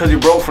crying because you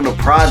broke from the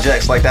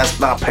projects, like, that's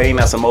not pain,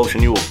 that's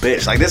emotion, you a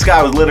bitch. Like, this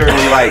guy was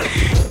literally, like,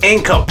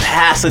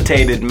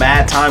 incapacitated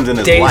mad times in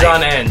his life.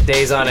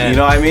 Days on end. You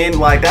know what I mean?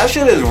 Like, that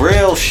shit is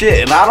real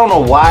shit. And I don't know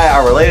why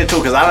I related to it,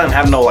 because I didn't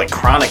have no, like,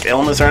 chronic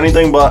illness or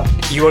anything, but...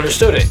 You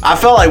understood it. I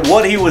felt like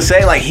what he was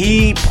saying, like,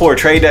 he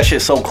portrayed that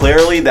shit so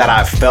clearly that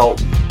I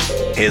felt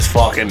his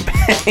fucking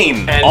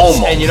pain,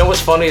 almost. And you know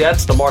what's funny?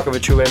 That's the mark of a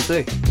true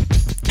MC.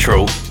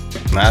 True.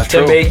 That's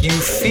true. To make you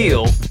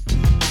feel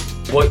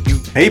what you...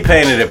 He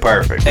painted it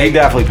perfect. He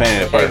definitely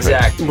painted it perfect.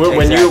 Exactly.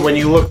 When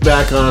you look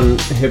back on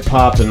hip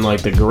hop and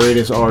like the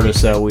greatest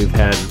artists that we've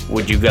had,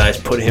 would you guys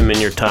put him in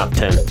your top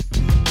 10?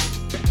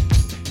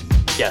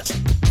 Yes.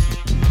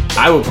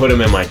 I would put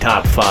him in my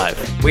top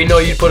 5. We know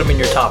you'd put him in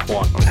your top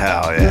 1.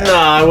 Hell yeah.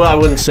 No, I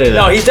wouldn't say that.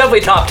 No, he's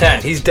definitely top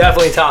 10. He's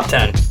definitely top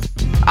 10.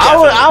 I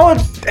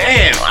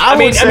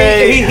would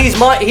say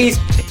he's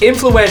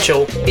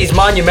influential, he's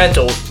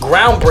monumental,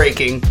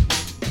 groundbreaking,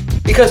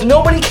 because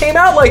nobody came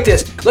out like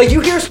this. Like, you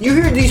hear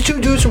these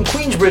two dudes from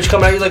Queensbridge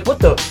come out, you're like, what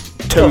the?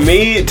 To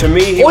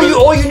me,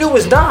 all you knew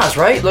was Nas,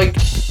 right? Like,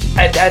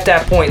 at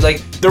that point,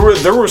 like, there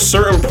were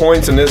certain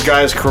points in this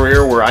guy's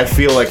career where I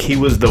feel like he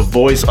was the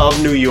voice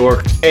of New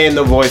York and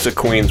the voice of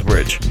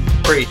Queensbridge.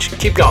 Preach.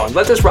 Keep going.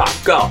 Let this rock.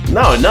 Go.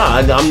 No,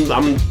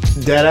 I'm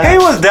dead ass. He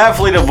was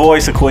definitely the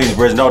voice of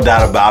Queensbridge, no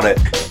doubt about it.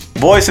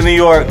 Voice of New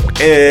York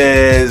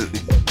is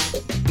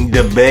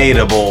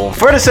debatable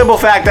for the simple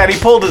fact that he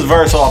pulled his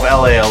verse off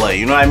LA.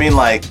 You know what I mean?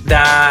 Like,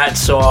 that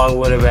song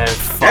would have been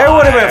fire. It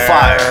would have been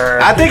fire.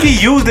 I think he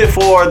used it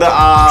for the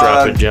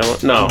Drop It Jello.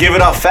 No. Give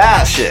It Up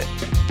Fast shit.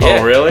 Yeah.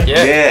 Oh, really?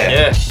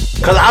 Yeah.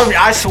 Because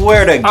I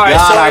swear to God,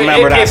 so I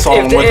remember that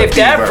song with the If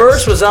that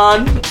verse was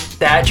on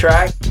that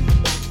track,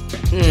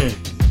 I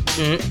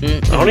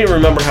don't even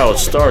remember how it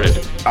started.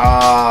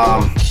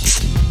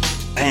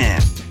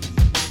 Man,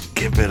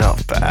 Give It Up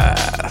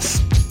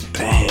Fast.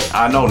 Dang.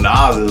 I know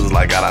Nas is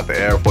like got out the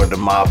airport, the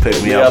mob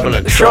picked me up in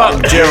the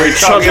truck. Jerry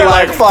Chunky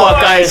like, fuck,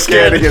 I ain't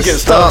scared to get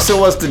stuck. So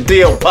what's the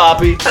deal,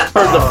 Poppy?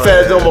 Heard the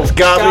feds almost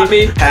got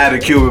me. Had a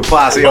Cuban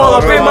posse all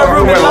up in my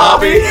room and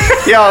lobby.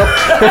 Yo,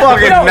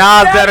 fucking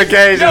Nas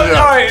dedication. All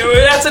right,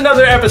 that's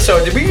another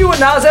episode. Did we do a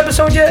Nas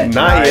episode yet?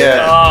 Not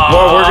yet.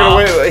 Well, we're gonna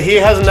wait. He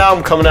has an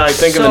album coming out, I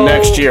think, in the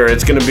next year.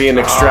 It's gonna be an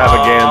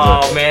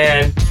extravaganza. Oh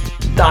man.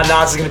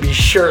 Nas is gonna be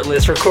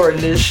shirtless recording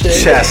this shit.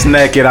 Chest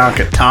naked on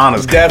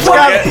katanas.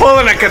 Definitely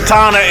pulling a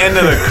katana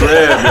into the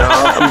crib, yo.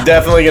 I'm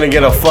definitely gonna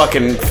get a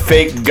fucking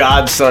fake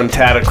godson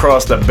tat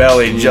across the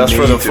belly just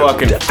for the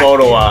fucking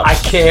photo op. I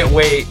can't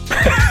wait.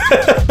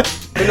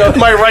 I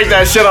might write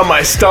that shit on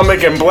my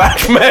stomach in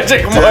black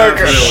magic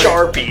marker.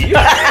 Sharpie.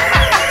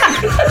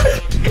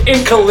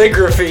 In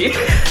calligraphy.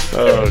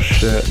 Oh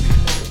shit.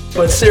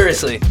 But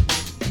seriously.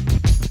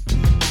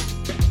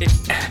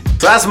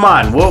 So that's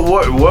mine. What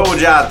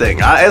would y'all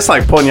think? It's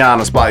like putting y'all on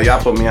the spot.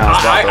 Y'all put me on the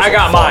spot. I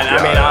got mine. I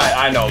mean,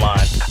 I know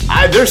mine.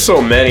 There's so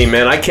many,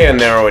 man. I can't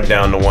narrow it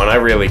down to one. I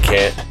really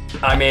can't.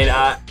 I mean,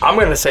 I'm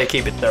going to say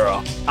Keep It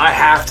Thorough. I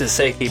have to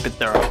say Keep It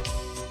Thorough.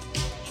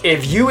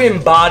 If you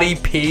embody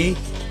P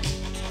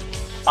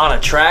on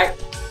a track...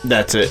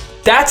 That's it.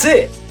 That's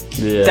it.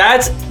 Yeah.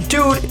 That's...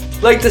 Dude,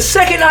 like, the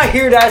second I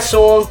hear that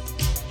song,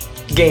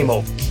 game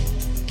over.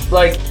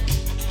 Like...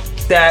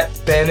 That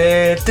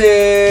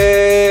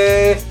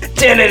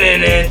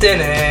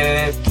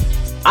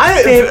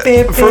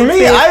For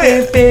me,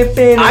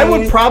 I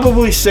would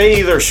probably say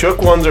either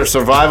Shook Ones or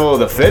Survival of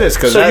the Fittest.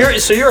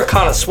 So you're a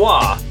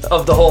connoisseur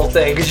of the whole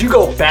thing because you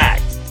go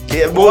back.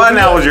 Yeah, well,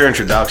 that was your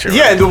introduction.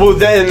 Yeah,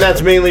 and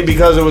that's mainly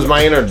because it was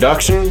my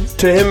introduction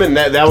to him, and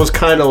that was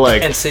kind of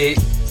like, and see,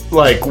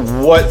 like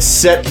what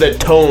set the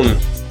tone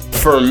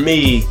for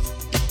me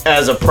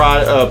as a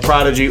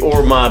Prodigy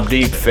or Mobb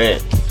Deep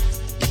fan.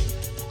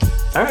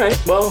 All right,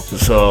 well,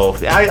 so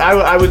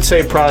I would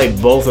say probably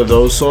both of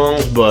those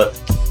songs, but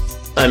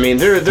I mean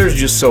there's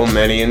just so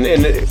many, and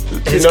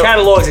his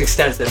catalog's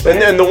extensive.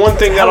 And the one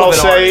thing that I'll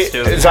say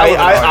is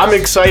I'm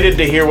excited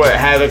to hear what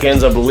Havoc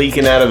ends up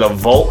leaking out of the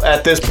vault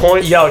at this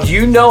point. Yo, do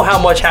you know how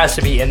much has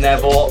to be in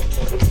that vault?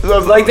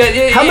 Like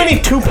that. How many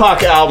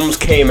Tupac albums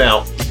came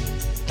out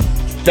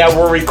that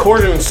were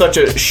recorded in such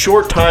a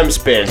short time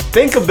span?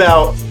 Think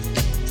about.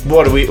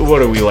 What are we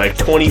like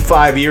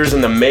 25 years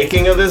in the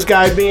making of this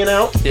guy being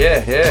out?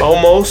 Yeah.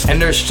 Almost.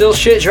 And there's still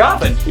shit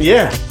dropping.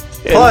 Yeah.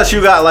 Plus,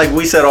 you got, like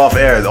we said off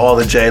air, all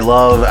the J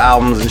Love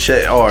albums and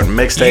shit, or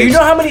mixtapes. Do you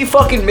know how many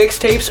fucking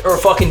mixtapes or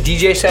fucking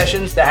DJ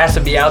sessions that has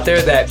to be out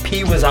there that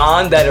P was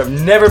on that have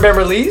never been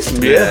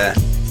released? Yeah.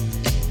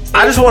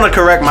 I just want to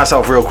correct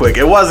myself real quick.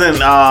 It wasn't,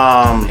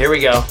 Here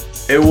we go.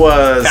 It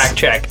was... Fact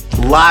check.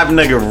 Live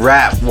Nigga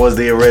Rap was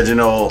the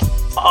original...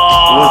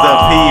 was the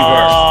P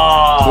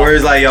verse. Where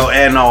it's like, yo,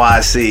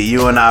 NOIC,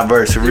 you and I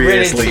verse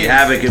seriously.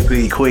 Havoc and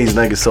P, Queens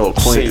nigga soul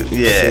Queen.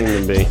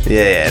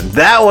 Yeah.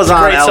 That was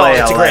on LA.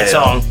 It's a great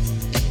song.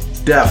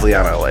 Definitely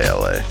on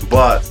LA.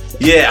 But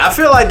yeah, I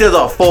feel like there's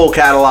a full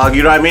catalog,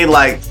 you know what I mean?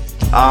 Like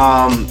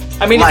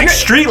like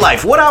Street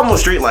Life. What album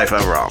was Street Life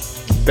ever on?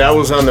 That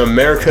was on the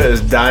America is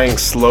Dying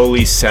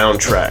Slowly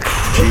soundtrack.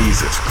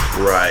 Jesus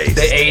Christ.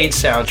 The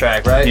AIDS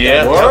soundtrack, right?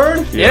 Yeah.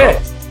 Word? Yeah.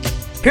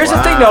 Here's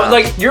the thing though,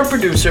 like you're a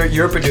producer.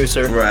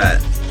 Right.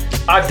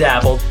 I've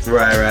dabbled.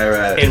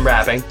 Right. In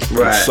rapping.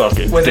 Right. Suck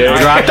it.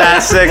 Drop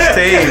that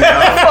 16.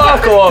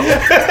 Fuck off.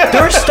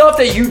 There's stuff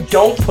that you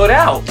don't put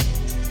out.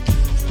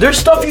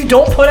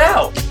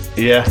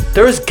 Yeah.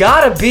 There's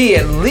gotta be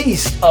at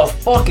least a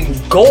fucking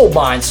gold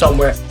mine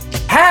somewhere.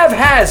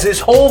 Has this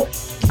whole...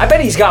 I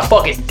bet he's got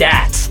fucking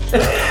dats.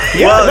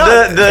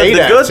 Well,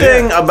 the good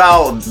thing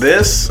about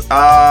this,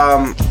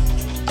 I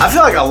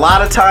feel like a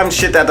lot of times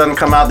shit that doesn't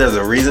come out, there's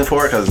a reason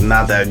for it because it's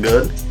not that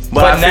good.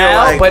 But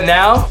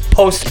now,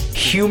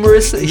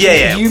 post-humorous,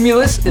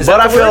 humulus, is but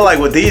that I feel like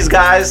with these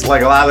guys,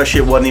 like a lot of their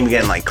shit wasn't even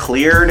getting like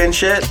cleared and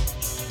shit.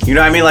 You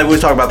know what I mean? Like we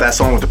was talking about that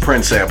song with the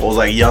Prince sample. It was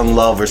like Young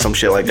Love or some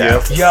shit like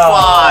that.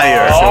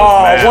 Fire.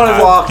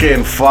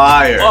 Fucking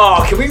fire.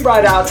 Oh, can we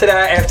ride out to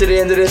that after the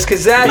end of this?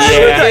 Because that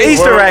shit is...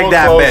 Easter egg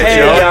that bitch, hey,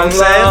 you know what I'm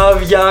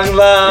saying? Young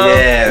Love.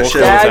 Yeah,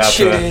 that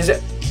shit is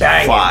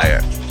banging.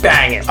 Fire.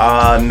 Banging.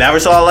 Never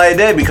saw LA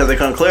Day because they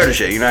couldn't clear the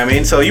shit, you know what I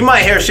mean? So you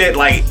might hear shit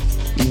like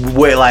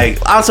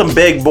on some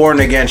big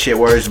Born Again shit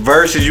where it's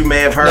verses you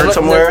may have heard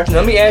somewhere.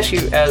 Let me ask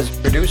you as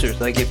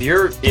producers, like if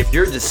you're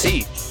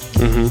deceased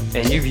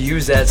and you've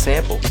used that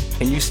sample,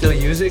 can you still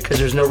use it because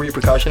there's no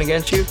repercussion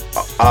against you?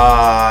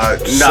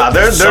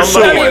 There's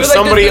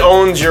somebody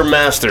owns your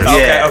masters.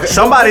 Okay.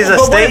 Somebody's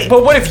estate.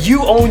 But what if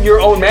you own your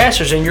own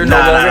masters and you're no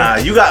longer? Nah.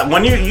 You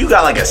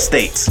got like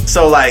estates.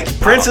 So like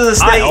Prince's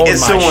estate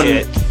is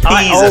suing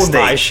P's estate.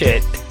 My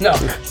shit. No,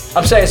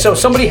 I'm saying so.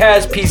 Somebody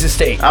has P's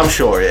estate. I'm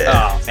sure. Yeah.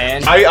 Oh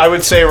man. I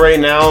would say right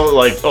now,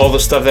 like all the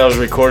stuff that was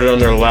recorded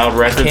under Loud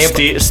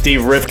Records,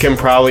 Steve Rifkin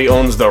probably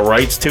owns the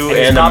rights to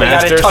and the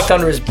masters. Got it tucked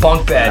under his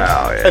bunk bed.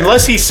 Oh, yeah.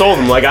 Unless he sold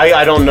them. Like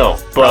I don't know.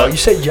 But you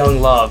said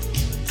Young Love.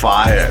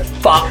 Fire.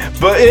 Fuck.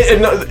 But you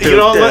know,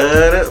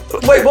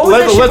 wait. What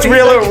was let's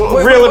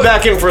reel it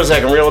back in for a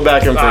second. Reel it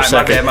back in for a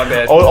second. My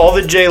bad. All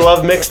the J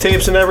Love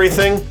mixtapes and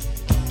everything.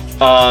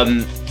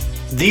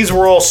 These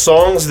were all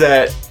songs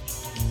that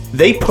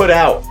they put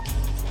out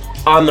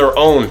on their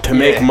own to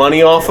make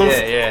money off of.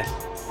 Yeah.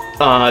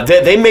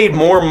 They made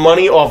more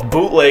money off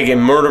bootleg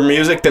and Murder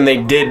Music than they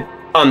did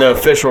on the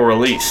official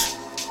release.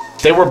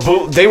 They were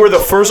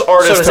the first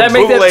artists to bootleg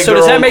their own product. So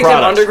does that make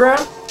them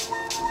underground?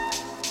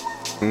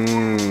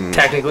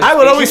 Technically, I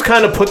would always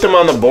kind of put them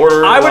on the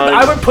border.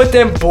 I would put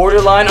them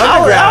borderline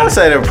underground. I would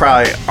say they're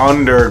probably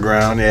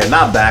underground. Yeah,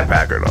 not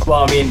backpacker though.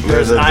 Well, I mean,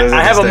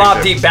 I have a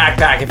Mobb Deep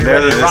backpack if you're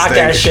ready to rock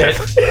that shit.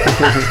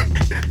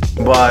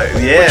 But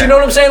yeah, but you know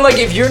what I'm saying? Like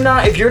if you're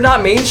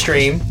not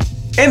mainstream,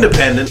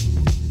 independent,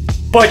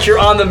 but you're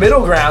on the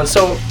middle ground.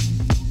 So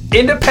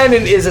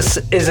independent is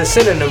a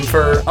synonym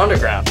for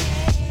underground.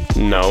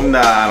 No,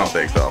 nah, I don't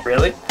think so.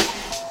 Really?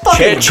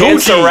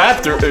 Chance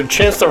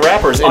the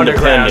Rapper's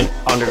independent.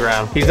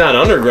 Underground. He's not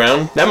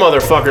underground. That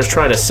motherfucker's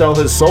trying to sell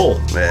his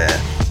soul.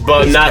 Yeah.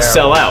 But He's not terrible.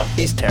 sell out.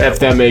 He's terrible. If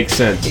that makes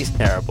sense. He's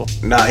terrible.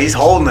 Nah, he's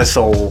holding his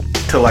soul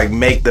to like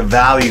make the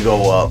value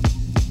go up.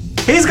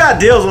 He's got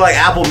deals with like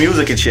Apple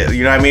Music and shit.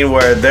 You know what I mean?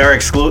 Where they're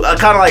exclusive,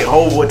 kind of like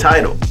Hov with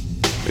Tidal.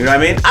 You know what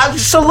I mean? I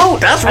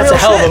salute. That's real a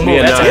hell shit. of a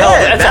move.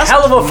 That's a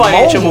hell of a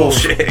financial mobile move.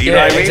 Shit, you know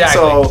what I mean?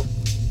 Exactly. So,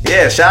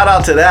 yeah, shout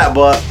out to that.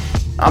 But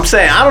I'm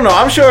saying, I don't know.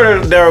 I'm sure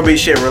there will be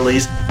shit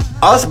released.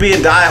 us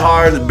being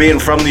diehards, being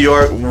from New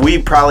York,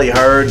 we probably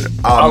heard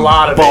a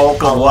lot of bulk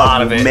it. of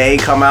what may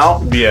come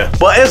out. Yeah.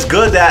 But it's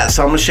good that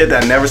some shit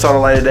that never saw the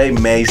light of day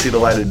may see the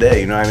light of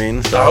day. You know what I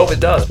mean? So I hope it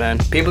does, man.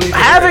 People need to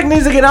Havoc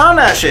needs to get on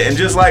that shit and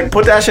just like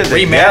put that shit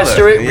together.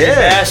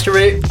 Remaster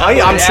it.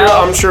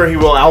 I'm sure he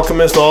will.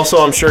 Alchemist also.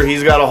 I'm sure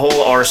he's got a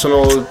whole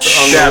arsenal of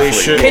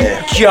unreleased shit.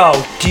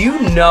 Do you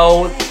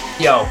know?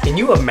 Can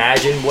you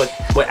imagine what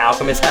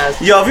Alchemist has?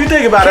 Yo, if you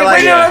think about it,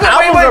 like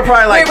albums are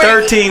probably like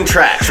 13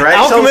 tracks, right?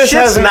 Alchemist so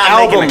has an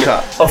album,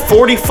 a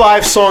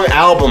 45-song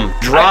album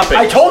dropping.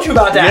 I told you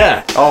about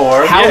that. Yeah. Oh,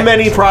 word? How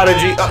many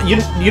Prodigy?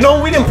 You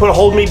know we didn't put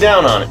Hold Me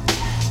Down on it.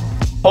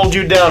 Hold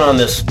you down on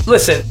this.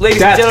 Listen, ladies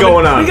That's and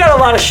gentlemen, going on. we got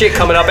a lot of shit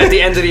coming up at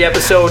the end of the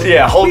episode.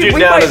 Yeah, Hold You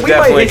Down is definitely coming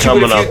We might hit you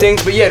with a few up.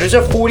 things, but yeah, there's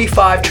a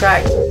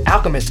 45-track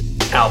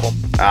Alchemist album.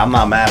 I'm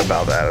not mad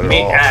about that at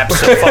all.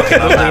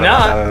 Absolutely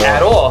not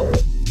at all.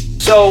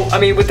 So, I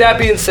mean, with that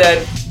being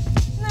said,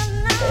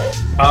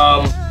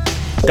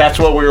 that's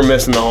what we were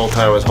missing the whole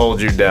time was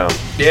Hold You Down.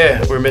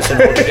 Yeah, we're missing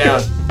Hold You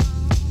Down.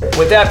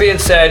 With that being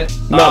said,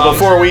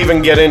 before we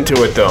even get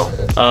into it though,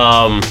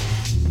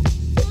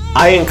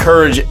 I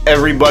encourage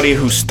everybody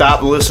who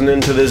stopped listening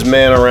to this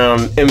man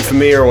around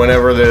Infamy or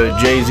whenever the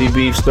Jay-Z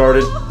beef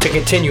started to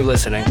continue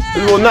listening.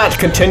 Well, not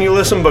continue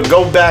listening, but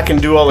go back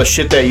and do all the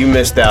shit that you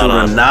missed out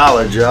on. The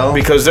knowledge, yo.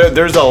 Because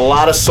there's a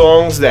lot of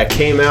songs that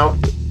came out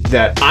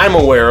that I'm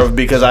aware of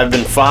because I've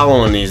been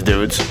following these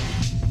dudes,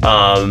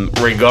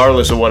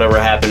 regardless of whatever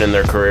happened in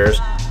their careers.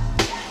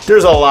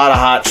 There's a lot of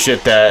hot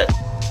shit that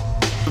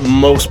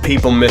most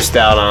people missed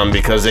out on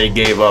because they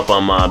gave up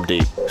on Mobb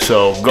Deep.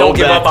 So Don't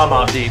give up on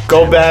Mobb Deep.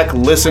 Go back,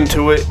 listen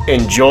to it,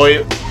 enjoy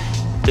it.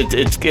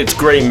 It's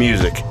great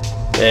music.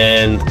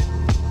 And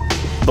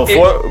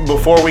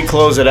before we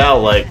close it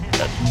out, like,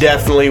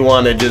 definitely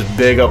want to just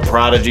big up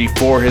Prodigy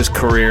for his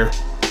career.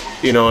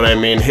 You know what I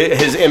mean?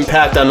 His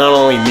impact on not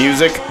only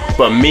music,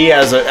 but me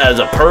as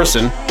a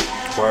person.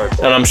 Word.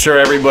 And I'm sure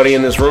everybody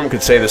in this room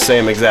could say the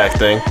same exact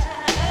thing.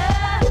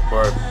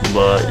 Word.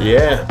 But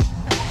yeah.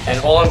 And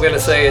all I'm gonna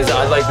say is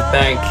I'd like to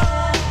thank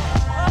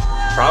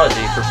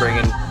Prodigy for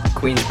bringing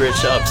Queensbridge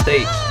to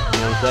upstate. You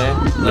know what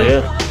I'm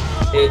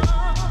saying?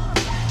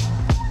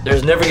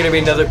 There's never gonna be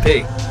another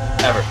P,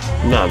 ever.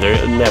 No,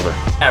 there never.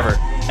 Ever.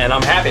 And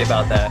I'm happy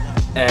about that.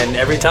 And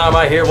every time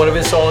I hear one of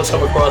his songs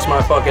come across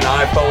my fucking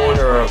iPhone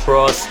or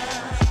across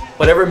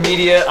whatever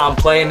media I'm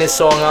playing this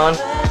song on,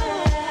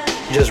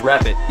 you just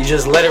rap it. You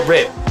just let it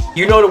rip.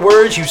 You know the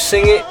words, you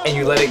sing it, and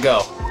you let it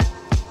go.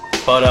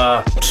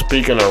 But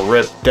speaking of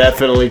Rip,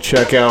 definitely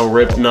check out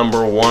Rip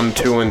number 1,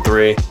 2, and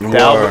 3.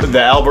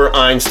 The Albert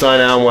Einstein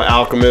album with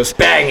Alchemist.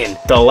 Banging.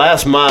 The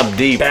last Mobb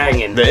Deep.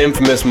 Banging. The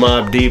infamous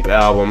Mobb Deep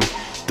album.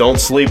 Don't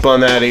sleep on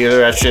that either.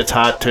 That shit's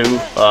hot too.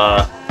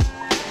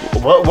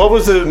 What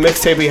was the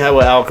mixtape he had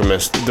with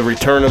Alchemist? The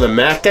Return of the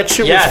Mac? That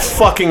shit was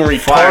fucking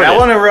retarded. That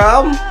wasn't a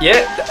album?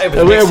 Yeah, it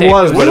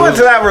was. We went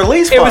to that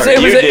release party. I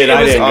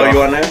didn't go. You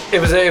went there?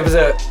 It was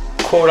a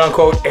quote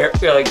unquote air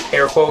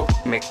quote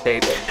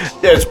mixtape.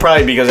 Yeah, it's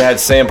probably because it had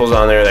samples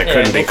on there that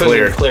couldn't be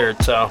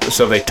cleared.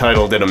 So they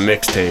titled it a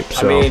mixtape.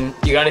 So. I mean,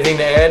 you got anything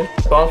to add,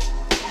 Bump?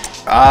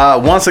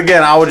 Once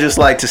again, I would just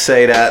like to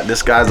say that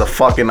this guy's a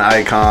fucking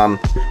icon.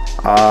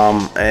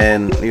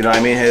 And you know what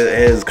I mean,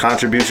 his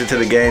contribution to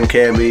the game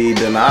can't be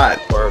denied.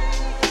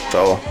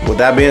 So with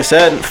that being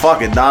said,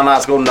 fuck it, Don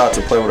Knotts go nuts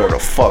and play whatever the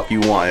fuck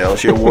you want, yo.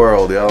 It's your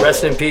world, yo.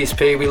 Rest in peace,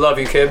 P. We love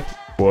you, kid.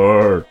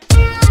 Word.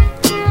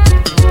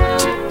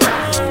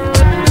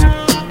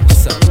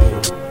 What's up,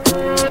 boo?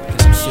 Can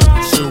I shit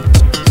with you?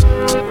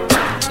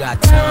 You got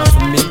time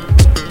for me?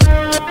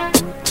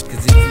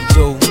 Cause if you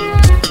do,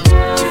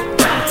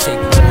 I'll take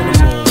you on the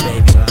moon,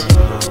 baby.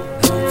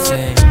 Know what I'm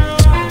saying?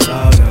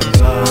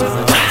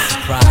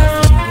 Surprise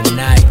for you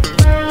tonight.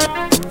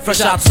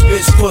 Fresh out the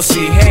bitch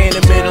pussy, hey in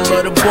the middle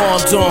of the bomb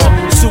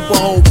dawn. Super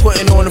hoe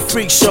putting on a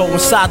freak show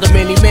inside the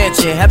mini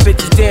mansion. Have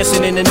bitches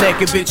dancing in the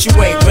naked, bitch, you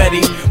ain't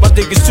ready. My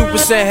dick is 2%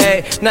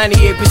 head,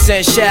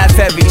 98% shaft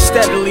heavy.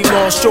 Steadily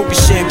long stroking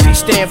shit. P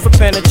stand for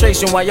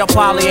penetration while y'all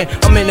polying.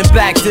 I'm in the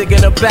back,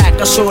 digging her back,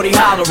 I shorty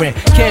hollering.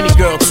 Candy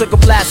girl, took a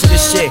blast of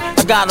this shit.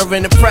 I got her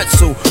in the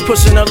pretzel,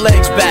 pushing her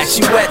legs back,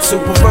 she wet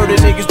too. Perverted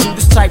niggas do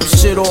this type of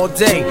shit all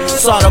day.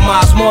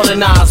 Sodomize,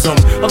 modernize them,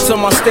 up to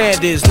my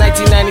standards.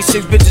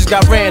 1996 bitches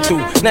got ran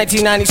through.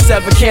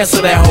 1997,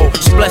 cancel that hoe.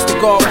 She blessed the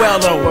God well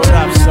though. Word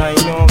up, son,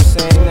 you know what I'm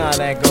saying? Nah,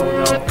 that go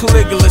though.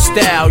 Caligula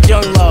style,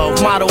 young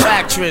love, model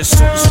actress,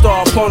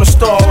 superstar, porn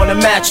star on a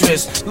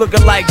mattress.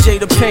 Looking like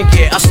Jada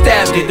Pinkett. I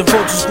stabbed it, the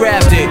vultures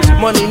grabbed it.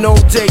 Money no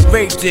date,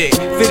 raped it,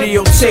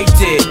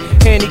 videotaped it.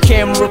 Handy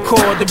camera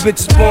record, the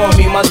bitches born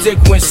me. My dick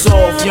went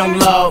soft, young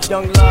love.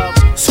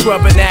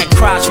 Scrubbing that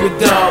crotch with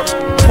dub.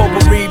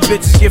 Potpourri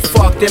bitches get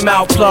fucked, them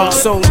out plugged.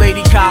 So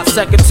lady cops,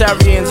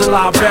 secretarians, and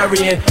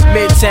librarian.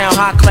 Midtown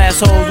high class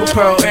hoes with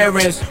pearl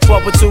earrings.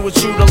 Bubble to a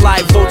shooter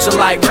like vulture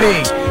like me.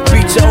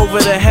 Beat you over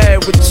the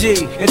head with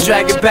G and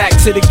drag it back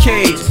to the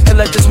cage. And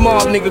let this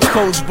mob nigga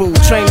coach boo.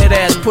 Train that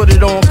ass, put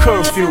it on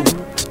curfew.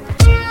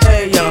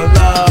 Hey young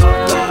love,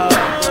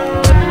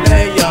 love.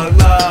 Hey young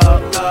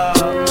love, love.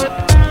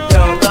 Young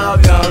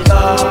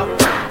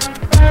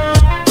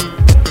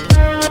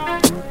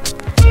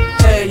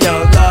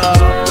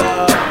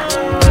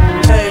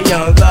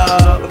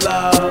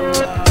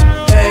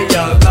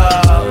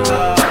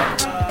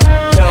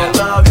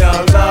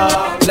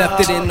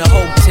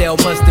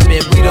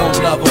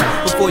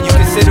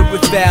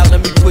Val,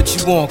 let me put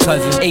you on,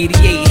 cousin.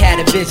 88 had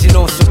a vision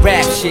on some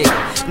rap shit.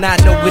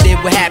 Not know what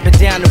it would happen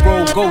down the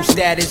road, ghost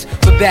status.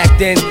 But back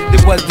then,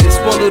 there was this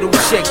one little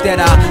chick that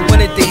I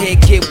wanted to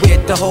hit kid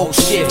with the whole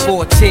shit.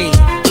 14,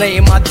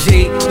 laying my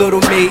G,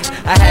 little me.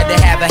 I had to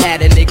have a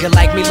nigga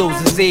like me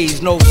losing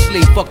Z's. No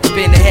sleep, fucked up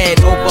in the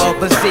head, over a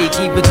physique.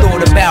 Even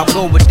thought about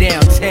going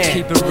downtown.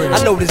 Keep it real.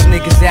 I know there's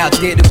niggas out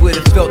there that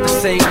would've felt the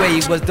same way.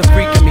 It was the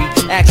freak of me.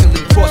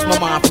 Actually crossed my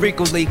mind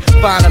frequently,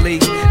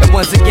 finally. And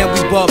once again we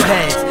bump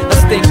heads. A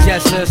stink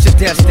gesture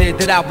suggested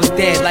that I was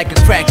dead like a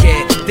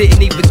crackhead.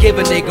 Didn't even give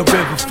a nigga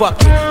river, fuck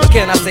it. What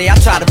can I say? I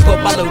try to put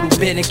my little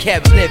bit and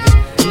kept living.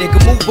 Nigga,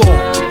 move on,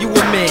 you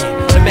a man.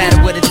 No matter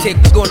what it take,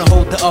 we gonna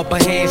hold the upper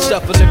hand.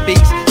 Shuffling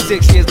beats.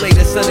 6 years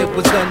later, son, it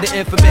was done. The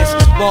infamous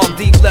Mom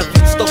D left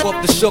you stuck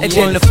off the show. And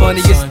then the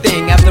funniest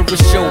thing, after a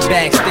show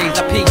backstage,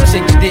 I peeped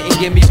chick and didn't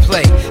give me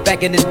play.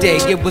 Back in the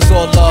day, it was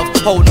all love,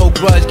 hold no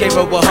grudge. Gave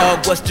her a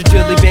hug, what's the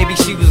drilly, baby?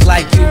 She was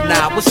like, you,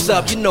 nah, what's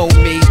up, you know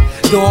me.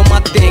 Doing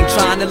my thing,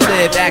 trying to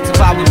live. Asked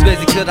if I was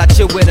busy, could I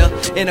chill with her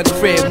in a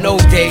crib? No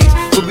days,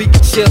 but we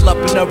could chill up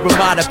in a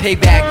Ramada.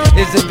 Payback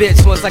is a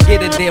bitch, once I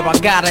get it there, I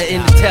got her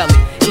in the telly.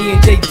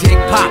 E&J Dick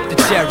popped the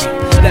cherry.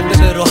 Left a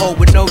little hole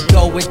with no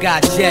dough and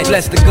got jet.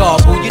 Bless the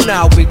God, boo, you know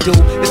how we do.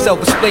 It's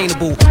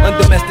self-explainable,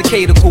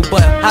 undomesticatable,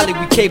 but highly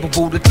we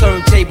capable. The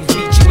turntables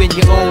beat you in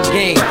your own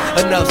game.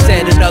 Enough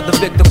said, another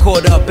victim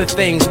caught up in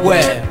things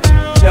where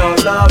young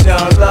love,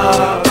 young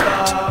love.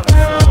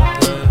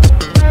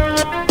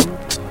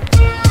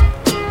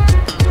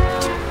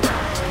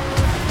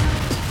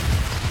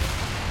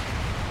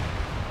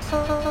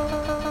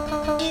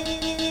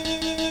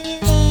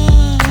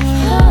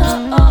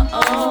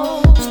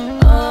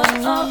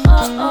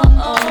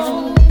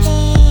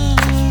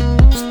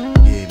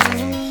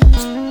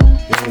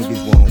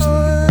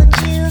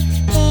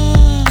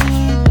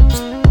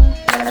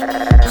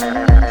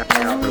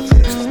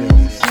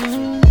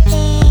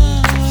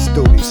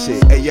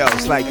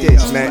 It's like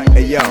this, man.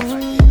 Hey yo,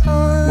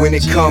 when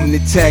it come to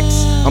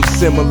text, I'm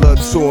similar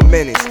to a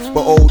menace.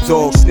 But old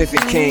dog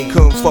sniffing king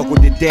couldn't fuck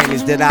with the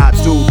damage that I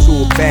do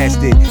to a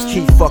bastard.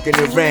 Keep fucking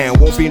around,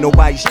 won't be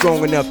nobody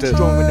strong enough to.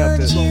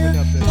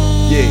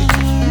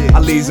 Yeah, I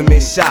leaves them in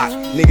shock.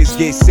 Niggas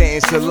get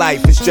sentenced to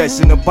life and stretched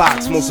in the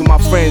box. Most of my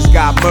friends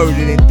got murdered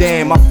and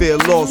damn, I feel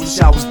lost. Wish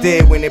I was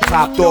dead when it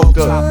popped off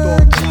the.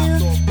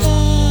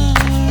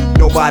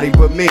 Nobody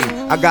but me.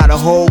 I got a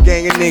whole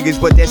gang of niggas,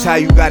 but that's how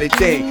you gotta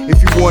think.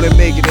 If you wanna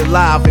make it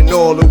alive and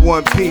all in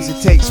one piece, it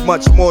takes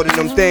much more than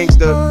them things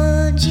to.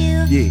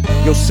 Yeah,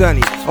 yo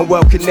Sonny, I'm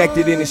well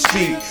connected in the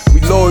street.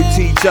 We loyal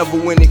to each other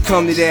when it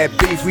come to that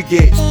beef. We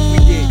get.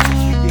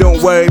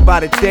 Don't worry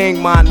about a thing,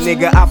 my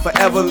nigga, I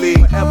forever leave.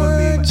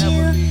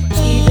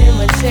 Even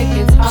when shit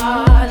gets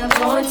hard, I'm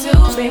going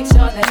to make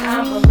sure that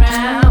I'm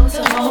around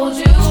to hold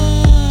you.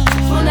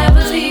 We'll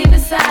never leave your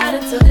side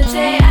until the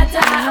day I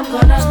die. I'm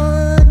gonna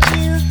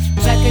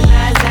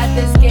recognize that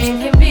this game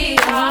can be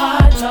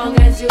hard. Long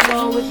as you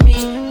roll with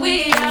me,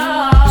 we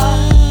are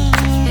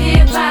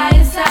here by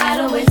your side,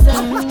 always so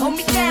hold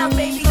me down,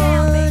 baby.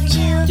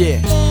 Yeah,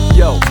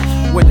 yo,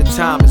 when the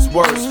time is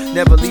worse,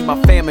 never leave my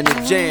fam in the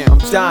jam. I'm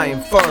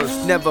dying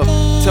first, never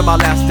till my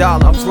last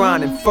dollar. I'm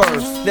grinding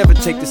first, never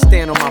take the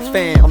stand on my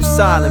fam. I'm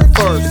silent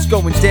first, it's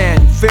going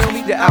down. You feel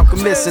me? The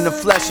alchemist in the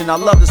flesh, and I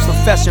love this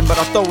profession, but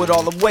I'll throw it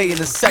all away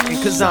in a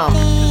second. Cause I'm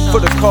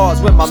for the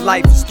cause when my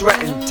life is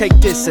threatened. Take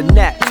this and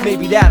that,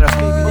 maybe that'll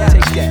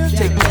take that.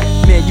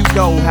 Man, you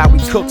know how he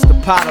cooks the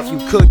pot up. You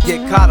could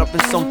get caught up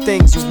in some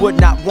things you would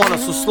not want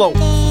us so slow.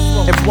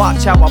 And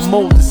watch how I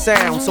mold the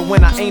sound, so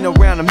when I ain't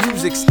around the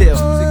music still.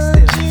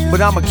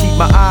 But I'ma keep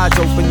my eyes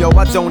open, yo,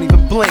 I don't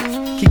even blink.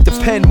 Keep the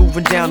pen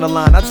moving down the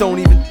line, I don't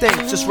even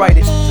think. Just write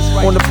it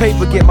on the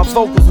paper, get my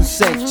vocals in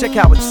sync. Check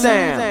how it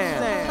sounds.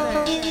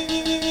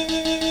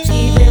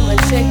 Even when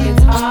shit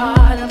gets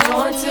hard, I'm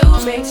going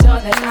to make sure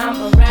that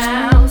I'm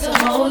around to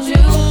hold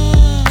you.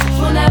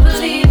 We'll never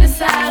leave your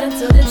side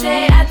until the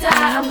day I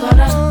die. I'm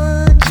gonna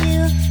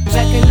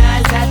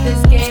recognize that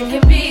this game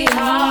can be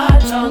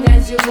hard. Long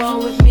as you roll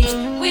with me,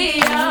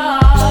 we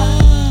are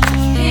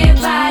here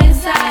by your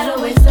side,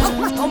 always so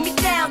hold me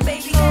down,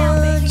 baby.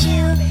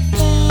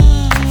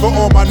 For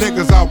all my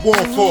niggas I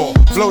war for,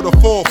 blow the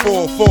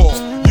 444.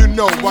 You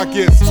know I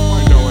get, you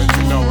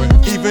know it.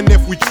 Even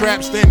if we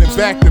trap standing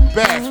back to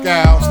back,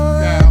 gal.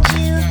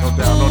 No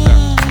doubt.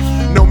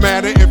 No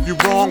matter if you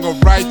wrong or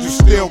right, you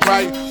still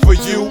right. For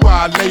you,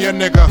 I lay a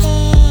nigga.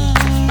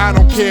 I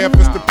don't care if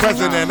it's the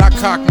president, I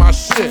cock my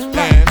shit,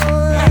 man.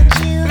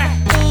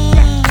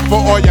 For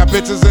all y'all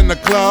bitches in the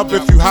club,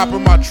 if you hop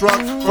in my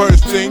truck,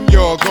 first thing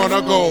you're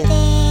gonna go.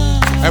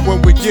 And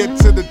when we get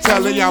to the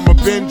telly, I'ma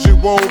bend you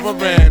over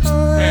and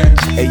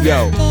hey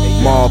yo,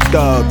 mob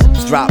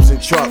thugs, drops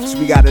and trucks.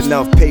 We got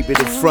enough paper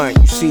to front.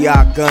 You see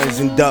our guns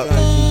and ducks.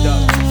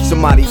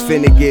 Somebody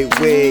finna get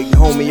wigged,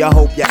 homie. I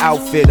hope your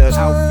outfitter.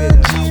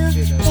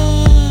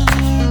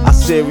 I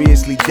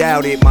seriously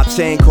doubt it. My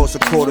chain costs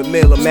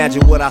 $250,000.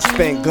 Imagine what I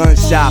spent gun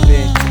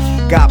shopping.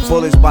 Got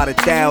bullets by the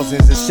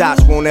thousands, and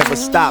shots won't ever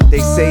stop. They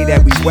say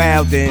that we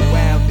wildin',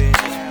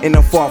 and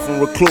I'm far from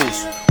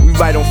recluse. We We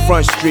right on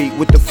Front Street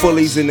with the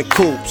fullies and the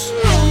coupes.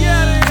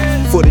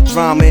 For the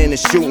drama and the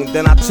shooting,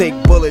 then I take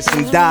bullets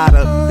and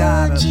data.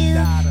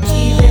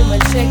 Even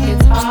when shit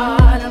gets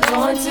hard, I'm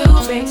going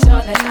to make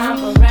sure that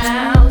I'm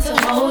around to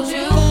hold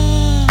you.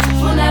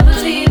 We'll never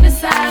leave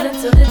inside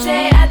until the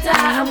day I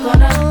die. I'm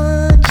gonna